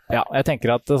 Og jeg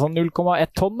tenker at sånn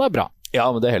 0,1 tonn er bra. Ja,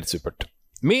 men det er helt supert.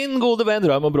 Min gode venn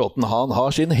Raymond Bråten, han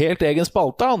har sin helt egen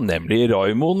spalte, nemlig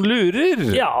Raymond lurer.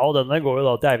 Ja, og denne går jo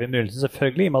da til Eivind Brillesen,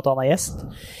 selvfølgelig, i og med at han er gjest.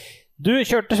 Du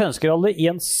kjørte svenskerally i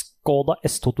en Skoda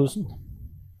S2000.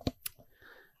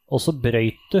 Og så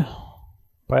brøyt du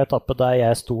på en etappe der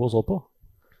jeg sto og så på.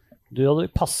 Du hadde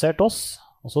passert oss,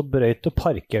 og så brøyt du,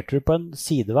 parkerte du på en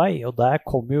sidevei, og der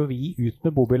kom jo vi ut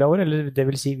med bobilene våre, eller det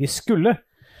vil si vi skulle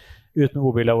ut med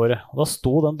bobilene våre. Og da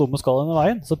sto den dumme skallen i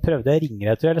veien, så prøvde jeg å ringe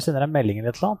deg, tror jeg, eller sende deg en melding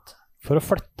eller et eller annet, for å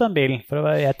flytte den bilen. For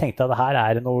jeg tenkte at her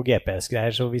er det noe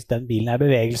GPS-greier, så hvis den bilen er i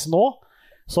bevegelse nå,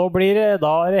 så blir det,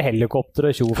 da er det helikopter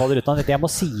og tjofaller uten. Jeg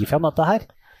må si frem dette her.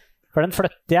 For den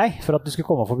flyttet jeg for at du skulle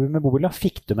komme forbi med bobilen.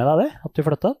 Fikk du med deg det? At du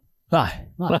flyttet? Nei.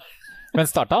 Men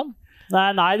startet han?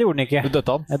 Nei, det gjorde den ikke. Du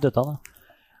døtte han? Jeg døtte han,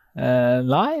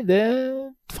 nei, det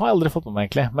har jeg aldri fått med meg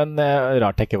egentlig. Men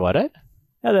rart jeg ikke var her.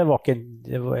 Ja, du var ikke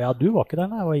der,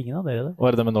 nei. Det var ingen av dere der.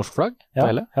 Var det med norsk flagg? Ja.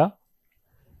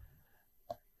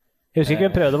 Jeg husker ikke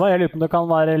hvem prøvde det var. Jeg lurer på om det kan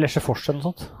være Lesjefors eller noe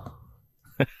sånt.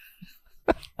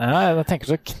 Ja, jeg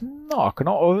tenker så knaker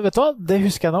nå. Og vet du hva, det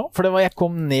husker jeg nå. For jeg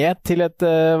kom ned til et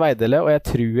veidele, og jeg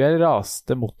tror jeg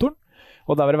raste motoren.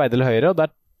 Og der var det veidele høyre, og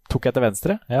der tok jeg til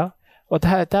venstre. Ja. Og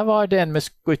der var det en med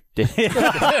skutter.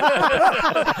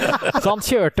 Så han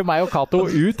kjørte meg og Kato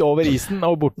ut over isen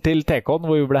og bort til TK-en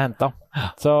hvor vi ble hentet.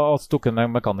 Så tok han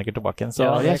med mekaniker tilbake igjen. Så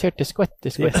jeg kjørte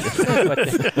skutter.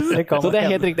 Så det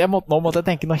helt riktig. Nå måtte jeg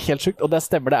tenke noe helt sykt. Og det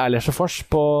stemmer, det Lesjefors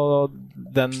på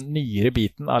den nyere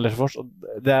biten av Lesjefors.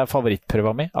 Det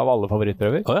favorittprøva mi av alle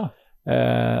favorittprøver. Ja.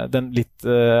 Den litt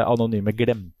anonyme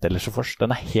glemte Lesjefors.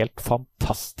 Den helt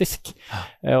fantastisk.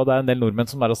 Og det en del nordmenn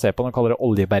som å se på. De kaller det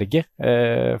Oljeberget.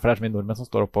 For det så mye nordmenn som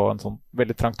står opp på en sånn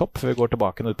veldig trang topp før vi går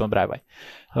tilbake ut på en breivei.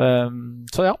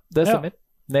 Så ja, det stemmer.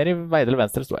 Ned i veidel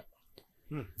venstre sto jeg.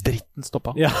 Dritten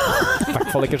stoppa. I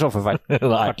hvert fall ikke sjåførfeil.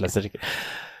 Kartleser sikkert.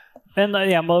 Men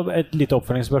jeg må et lite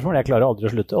oppfølgingsspørsmål. Jeg klarer aldri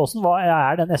å slutte.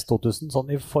 Hvordan den S2000 sånn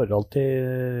i forhold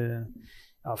til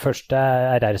første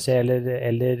RRC,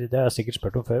 eller det har jeg sikkert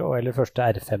spurt om før, eller første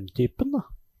R5-typen, da.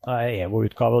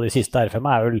 Evo-utgave, og de siste R5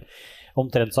 vel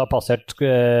omtrent så har passert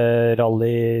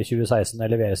Rally 2016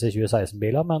 eller VRC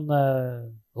 2016-biler, men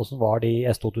hvordan var de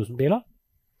S2000-biler?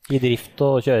 I drift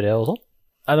og kjøre og sånn?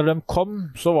 Når de kom,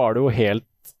 så var det jo helt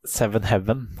seven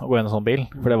heaven å gå inn i en sånn bil,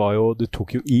 for det var jo, du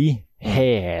tok jo i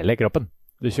hele kroppen.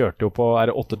 Du kjørte jo på,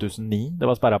 det 8009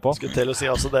 det var sperret på? Skulle til å si,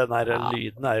 altså den her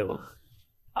lyden jo...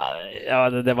 Ja,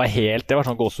 det var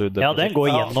sånn gåsehud. Ja, den går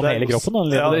gjennom hele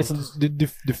kroppen.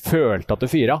 Du følte at du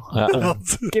fyra.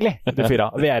 Virkelig, du fyra.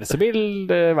 VRC-bil,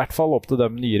 i hvert fall opp til de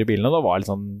nyere bilene, da var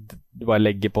litt sånn, du bare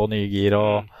legger på nye gir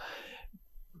og...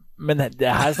 Men det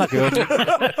her snakker vi om,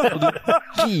 du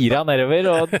gira nedover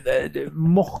og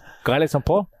mokka liksom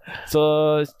på. Så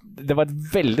det var et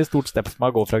veldig stort step som å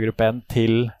gå fra gruppe 1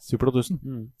 til Super 2000.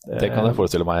 Det kan jeg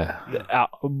forestille meg. Ja,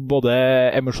 både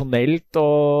emosjonelt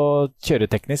og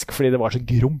kjøreteknisk, fordi det var så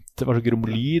gromt. Det var så grom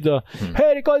lyd. Og,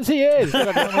 hør ikke hva han sier!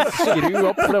 Skru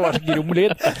opp, for det var så grom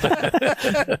lyd.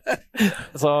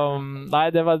 Så nei,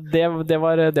 det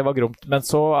var gromt. Men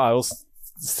så jo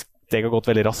det har gått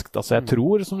veldig raskt. Altså, jeg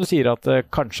tror, som du sier, at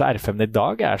kanskje R5 i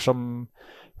dag som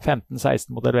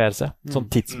 15-16 modell VRC. Sånn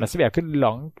tidsmessig. Vi ikke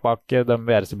langt bak de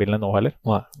VRC-bilene nå heller,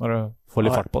 når du får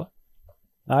litt fart på det.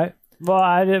 Nei.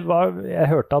 Jeg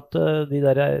hørte at de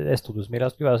der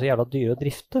S2000-bilene skulle være så jævla dyre å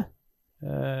drifte.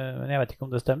 Men jeg vet ikke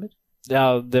om det stemmer.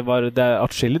 Ja, det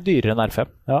atskillig dyrere enn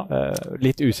R5. Ja.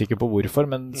 Litt usikker på hvorfor,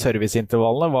 men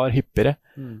serviceintervallene var hyppigere.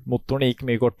 Motoren gikk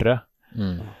mye kortere.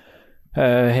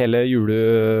 Hele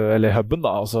hubben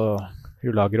da, altså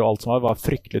hjullager og alt som var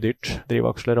fryktelig dyrt,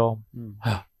 drivaksler og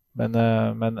men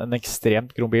en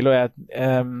ekstremt grom bil, og jeg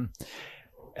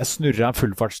snurret en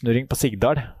fullfartssnurring på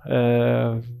Sigdal.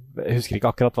 Jeg husker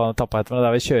ikke akkurat hva den tappet etter, men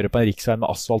det vi kjører på en riksvei med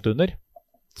asfalt under,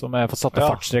 som jeg får satt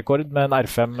fartsrekord med en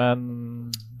R5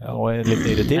 og en litt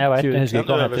nyere tid. Jeg vet, jeg husker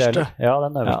ikke hva den øverste. Ja,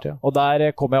 den øverste, ja. Og der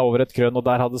kom jeg over et krøn, og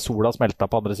der hadde sola smeltet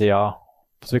på andre siden,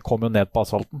 så vi kom jo ned på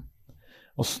asfalten.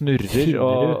 Og snurrer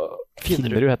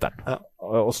Finnerud heter den.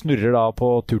 Og snurrer da på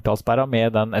turtalsperra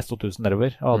med den S2000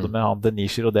 nedover. Jeg hadde med han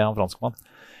Denisher og det han franskmann.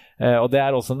 Og det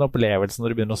også en opplevelse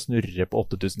når du begynner å snurre på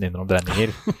 8000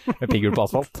 innomdreininger med pigghjul på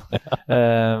asfalt.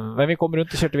 Men vi kom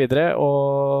rundt og kjørte videre,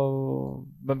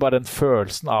 men bare den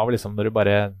følelsen av liksom når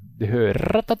du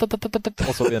hører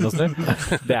og så begynner å snu,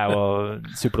 det jo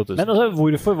Super 2000. Men altså,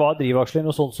 hvorfor var drivaksler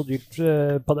noe sånt så dyrt?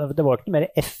 Det var ikke noe mer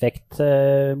effekt.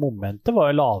 Momentet var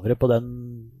jo lavere på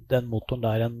den motoren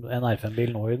der enn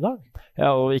R5-bil nå i dag.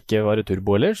 Ja, og ikke var det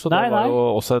turbo heller, så det var jo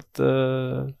også et...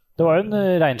 Det var jo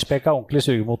en reinspekka ordentlig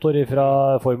sugemotor fra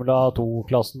Formula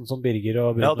 2-klassen som Birger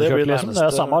og Brunner kjørte. Liksom. Det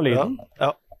samme lyden.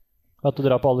 Ja. At du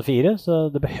drar på alle fire. Så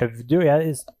det behøvde jo,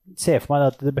 jeg ser for meg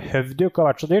at det behøvde jo ikke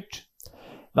ha vært så dyrt.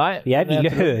 Nei. Jeg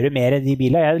ville høre mer enn de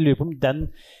bilene. Jeg lurer på om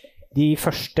de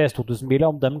første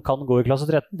S2000-bilene, om de kan gå i klasse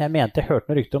 13. Jeg mente jeg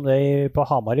hørte noe rykte om det på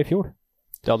Hamar i fjor.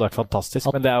 Det hadde vært fantastisk,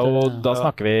 men det jo, da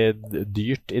snakker vi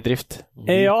dyrt i drift.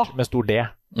 Dyrt med stor D.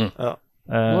 Ja.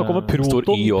 Nå kommer Proton.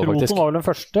 Proton var vel den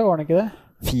første, var den ikke det?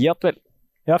 Fiat vel.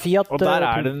 Ja, Fiat. Og der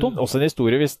det også en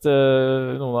historie, hvis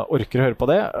noen orker å høre på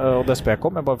det, og det spør jeg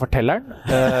om, jeg bare forteller den.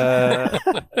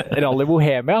 Rally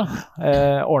Bohemia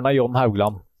ordnet John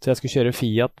Haugland, så jeg skulle kjøre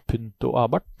Fiat Punto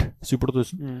Abarth, Super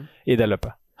 2000, i det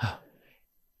løpet.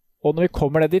 Og når vi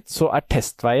kommer ned dit, så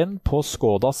testveien på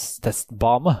Skodas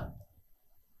testbane.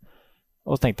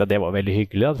 Og så tenkte jeg det var veldig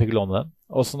hyggelig at vi fikk låne den.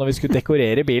 Og så når vi skulle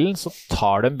dekorere bilen, så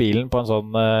tar de bilen på en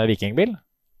sånn vikingbil,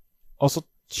 og så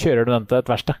kjører de den til et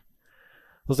verksted.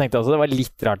 Så tenkte jeg altså det var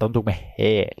litt rart at de tok med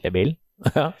hele bilen.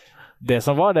 Det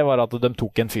som var, det var at de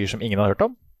tok en fyr som ingen hadde hørt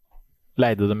om,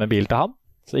 leide dem en bil til han,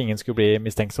 så ingen skulle bli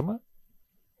mistenksomme,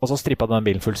 og så strippet den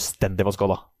bilen fullstendig på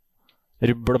Skoda.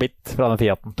 Rubbel og bitt fra den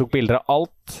Fiaten. Tok bilder av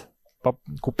alt,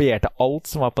 kopierte alt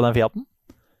som var på den Fiaten,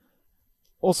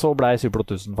 og så ble Super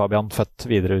 8000 Fabian født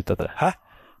videre ut etter det. Hæ?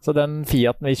 Så den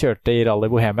Fiaten vi kjørte i Rally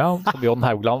Bohemia, som Jon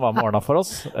Haugland var med ordnet for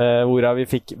oss, hvorav vi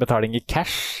fikk betaling i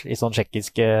cash, i sånn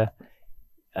tsjekkiske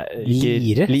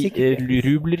Lire?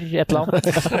 Rubler, et eller annet.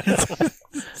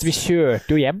 Så vi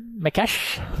kjørte jo hjem med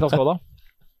cash fra Skoda,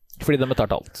 fordi de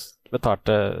betalte alt.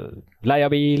 Betalte leie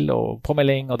av bil og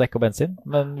påmelding og dekk og bensin,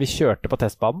 men vi kjørte på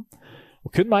testbanen, og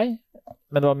kun meg,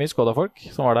 men det var mye Skoda-folk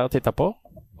som var der og tittet på,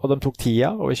 og de tok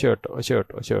tida, og vi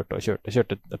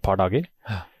kjørte et par dager.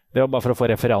 Det var bare for å få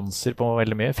referanser på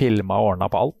veldig mye, filmet og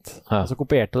ordnet på alt. Så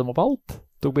kopierte de opp alt,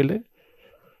 tok bilder.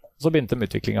 Så begynte de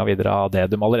utviklingen videre av det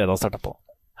de allerede har startet på.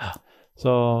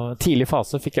 Så tidlig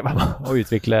fase fikk jeg være med å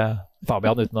utvikle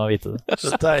Fabian uten å vite det.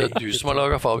 Så det du som har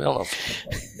laget Fabian, altså?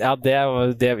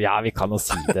 Ja, vi kan jo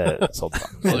si det sånn.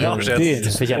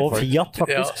 Og Fiat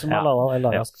faktisk, som har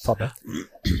laget Fabian.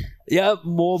 Jeg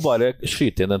må bare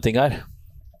skyte inn en ting her.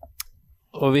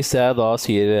 Og hvis jeg da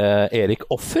sier Erik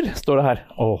Offer, står det her.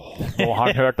 Nå har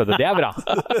han hørt det. Det bra.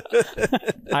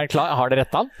 Han klar? Har det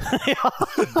rett an?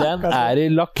 Den i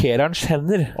lakkererens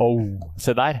hender.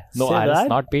 Se der. Nå det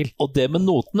snart bil. Og det med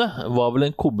notene var vel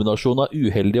en kombinasjon av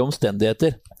uheldige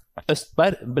omstendigheter.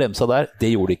 Østberg bremsa der,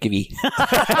 det gjorde ikke vi.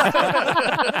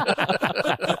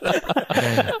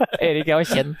 Erik er jo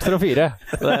kjent for å fyre.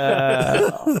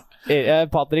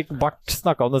 Patrick Barth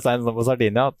snakket om det senest på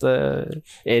Sardinia, at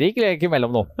Erik leker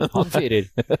mellom nå. Han fyrer.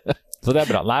 Så det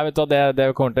bra. Nei, vet du, det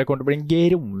kommer til å bli den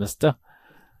grommeste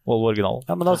Volvo original.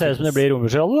 Ja, men da ser det ut som det blir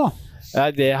romerskjold, da. Ja,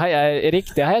 Erik,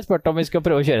 det har jeg spurt om vi skal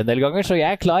prøve å kjøre en del ganger, så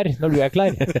jeg klar når du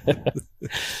klar.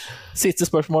 Siste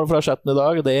spørsmål fra chatten i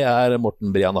dag, det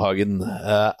Morten Brianhagen.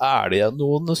 Det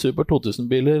noen Super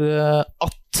 2000-biler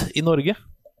i Norge?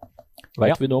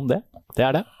 Vet vi noe om det? Det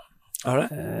det. Det?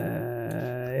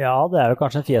 Ja, det jo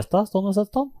kanskje en Fiesta, stående sett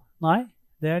sånn. Nei,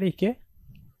 det det ikke.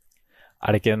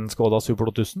 Det ikke en Skoda Super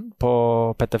 2000 på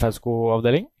Petter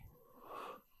Fausko-avdeling?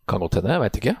 Kan godt hende, jeg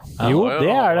vet ikke. Jo, det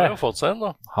det. Han har jo fått seg en,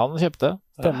 da. Han kjøpte.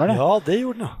 Stemmer det. Ja, det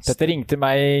gjorde han. Dette ringte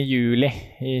meg i juli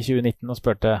i 2019 og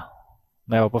spurte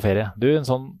når jeg var på ferie. Du, en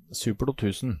sånn Super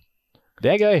 2000,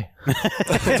 det gøy.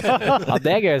 Ja,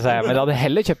 det gøy, sa jeg. Men jeg hadde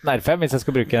heller kjøpt en R5 hvis jeg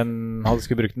skulle brukt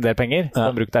en del penger. Så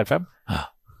hadde brukt R5.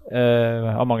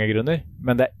 Av mange grunner.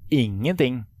 Men det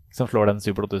ingenting som slår den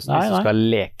Super 2000 hvis du skal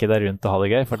leke deg rundt og ha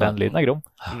det gøy, for den lyden grom.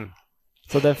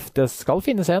 Så det skal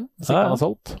finnes en, hvis ikke han har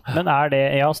solgt. Men det,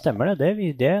 ja, stemmer det,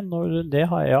 det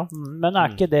har jeg, ja. Men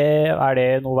ikke det, det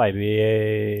noe Veiby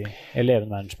eller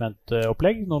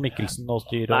Even-management-opplegg? Noe Mikkelsen og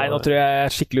styr? Nei, nå tror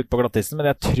jeg skikkelig ut på glattisen, men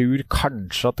jeg tror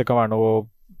kanskje at det kan være noe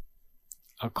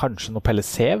Pelle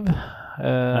Sev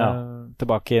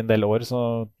tilbake i en del år,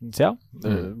 så ja.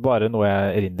 Bare noe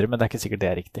jeg erindrer, men det ikke sikkert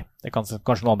det riktig. Det kan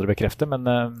kanskje noen andre bekrefte, men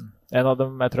en av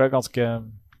dem jeg tror ganske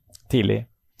tidlig.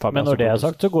 Men når det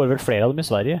sagt, så går vel flere av dem i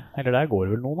Sverige. Eller der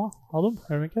går vel noen av dem,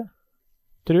 gjør de ikke?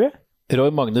 Tror jeg. Roy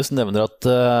Magnus nevner at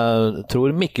tror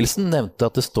Mikkelsen nevnte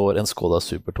at det står en Skoda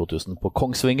Super 2000 på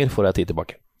Kongsvinger for en tid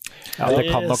tilbake. Ja, det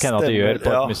kan nok hende at det gjør på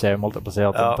et museum, holdt jeg på å si,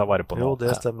 at de tar vare på noe. Jo,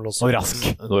 det stemmer også. Noe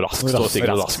rask. Så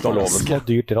sikkert rask på loven. Det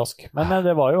dyrt rask. Men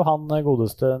det var jo han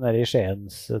godeste nede i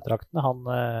Skiens-traktene. Han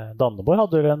Danneborg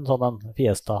hadde jo en sånn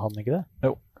Fiesta, han ikke det?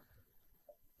 Jo.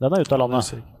 Den ute av landet.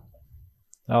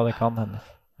 Ja, det kan hende.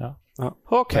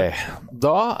 Ok,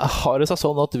 da har det seg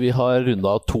sånn at vi har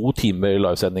rundet 2 timer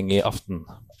livesending i aften.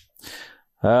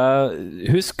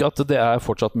 Husk at det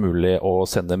fortsatt mulig å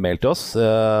sende mail til oss.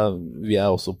 Vi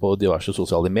også på diverse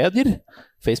sosiale medier,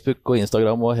 Facebook og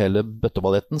Instagram og hele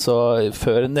bøtteballetten, så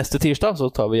før neste tirsdag så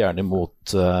tar vi gjerne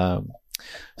imot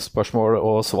spørsmål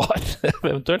og svar,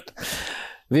 eventuelt.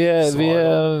 Vi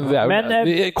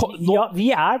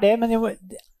det, men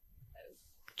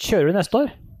kjører du neste år?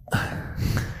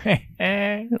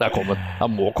 Det kommet.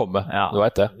 Han må komme. Ja. Du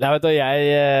vet det. Nei, vet du,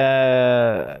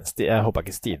 jeg håper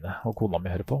ikke Stine og kona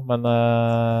mi hører på, men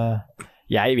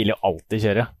jeg vil jo alltid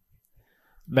kjøre.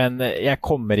 Men jeg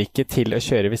kommer ikke til å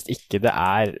kjøre hvis ikke det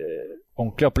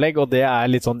ordentlig opplegg, og det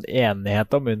litt sånn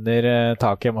enighet om under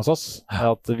taket hjemme hos oss.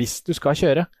 At hvis du skal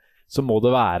kjøre, så må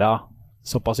det være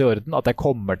såpass i orden at jeg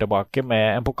kommer tilbake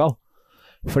med en pokal.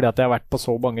 Fordi at jeg har vært på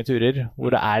så mange turer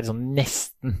hvor det sånn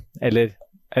nesten, eller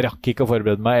jeg rakk ikke å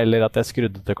forberede meg, eller at jeg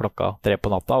skrudde til klokka 3 på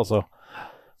natta, og så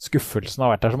skuffelsen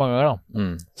har vært der så mange ganger da.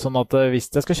 Sånn at hvis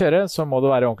jeg skal kjøre, så må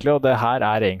det være ordentlig, og det her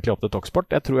egentlig opp til Talksport.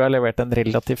 Jeg tror jeg har levert en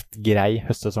relativt grei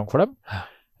høstsesong for dem.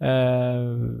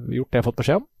 Gjort det jeg har fått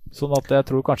beskjed om. Sånn at jeg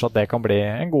tror kanskje at det kan bli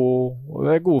en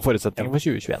god forutsetning for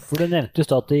 2021. For du nevnte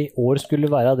just at i år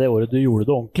skulle være det året du gjorde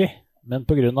det ordentlig. Men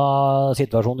på grunn av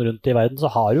situasjonen rundt i verden, så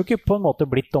har det jo ikke på en måte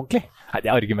blitt ordentlig. Nei,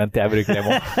 det argumentet jeg bruker det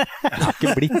med. Det har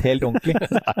ikke blitt helt ordentlig.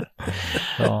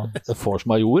 Så force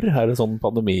majeure det sånn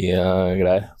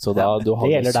pandemigreier. Så da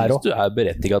synes du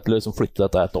berettiget til å liksom flytte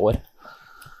dette et år.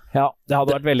 Ja, det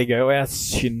hadde vært veldig gøy, og jeg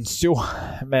synes jo,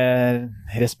 med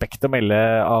respekt å melde,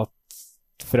 at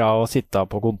fra å sitte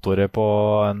på kontoret på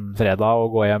en fredag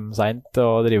og gå hjem sent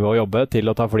og drive og jobbe, til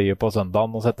å ta flyet på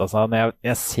søndagen og sette seg ned.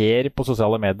 Jeg ser på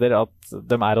sosiale medier at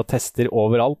de og tester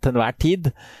overalt til enhver tid.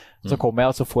 Så kommer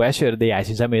jeg, og så får jeg kjøre det jeg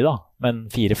synes mye da, men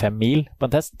 4-5 mil på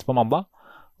en test på mandag,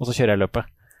 og så kjører jeg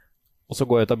løpet. Og så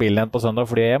går jeg ut av bilen igjen på søndag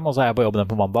og flyr hjem, og så jeg på jobben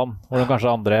igjen på mandagen, hvor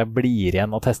kanskje andre blir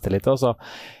igjen og tester litt. Og så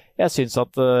jeg synes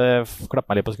at klapp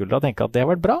meg litt på skuldra og tenker at det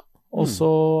har vært bra. Og så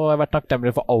har jeg vært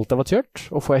takknemlig for alt jeg har kjørt,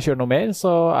 og får jeg kjøre noe mer,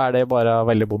 så det bare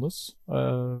veldig bonus.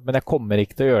 Men jeg kommer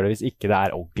ikke til å gjøre det hvis ikke det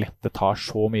ordentlig. Det tar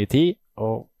så mye tid,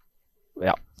 og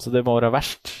ja, så det må være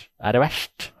verst. Det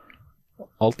verst?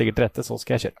 Alt ligger til rette, så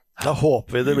skal jeg kjøre. Da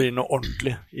håper vi det blir noe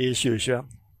ordentlig i 2021.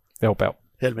 Det håper jeg også.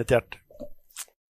 Hele mitt hjerte.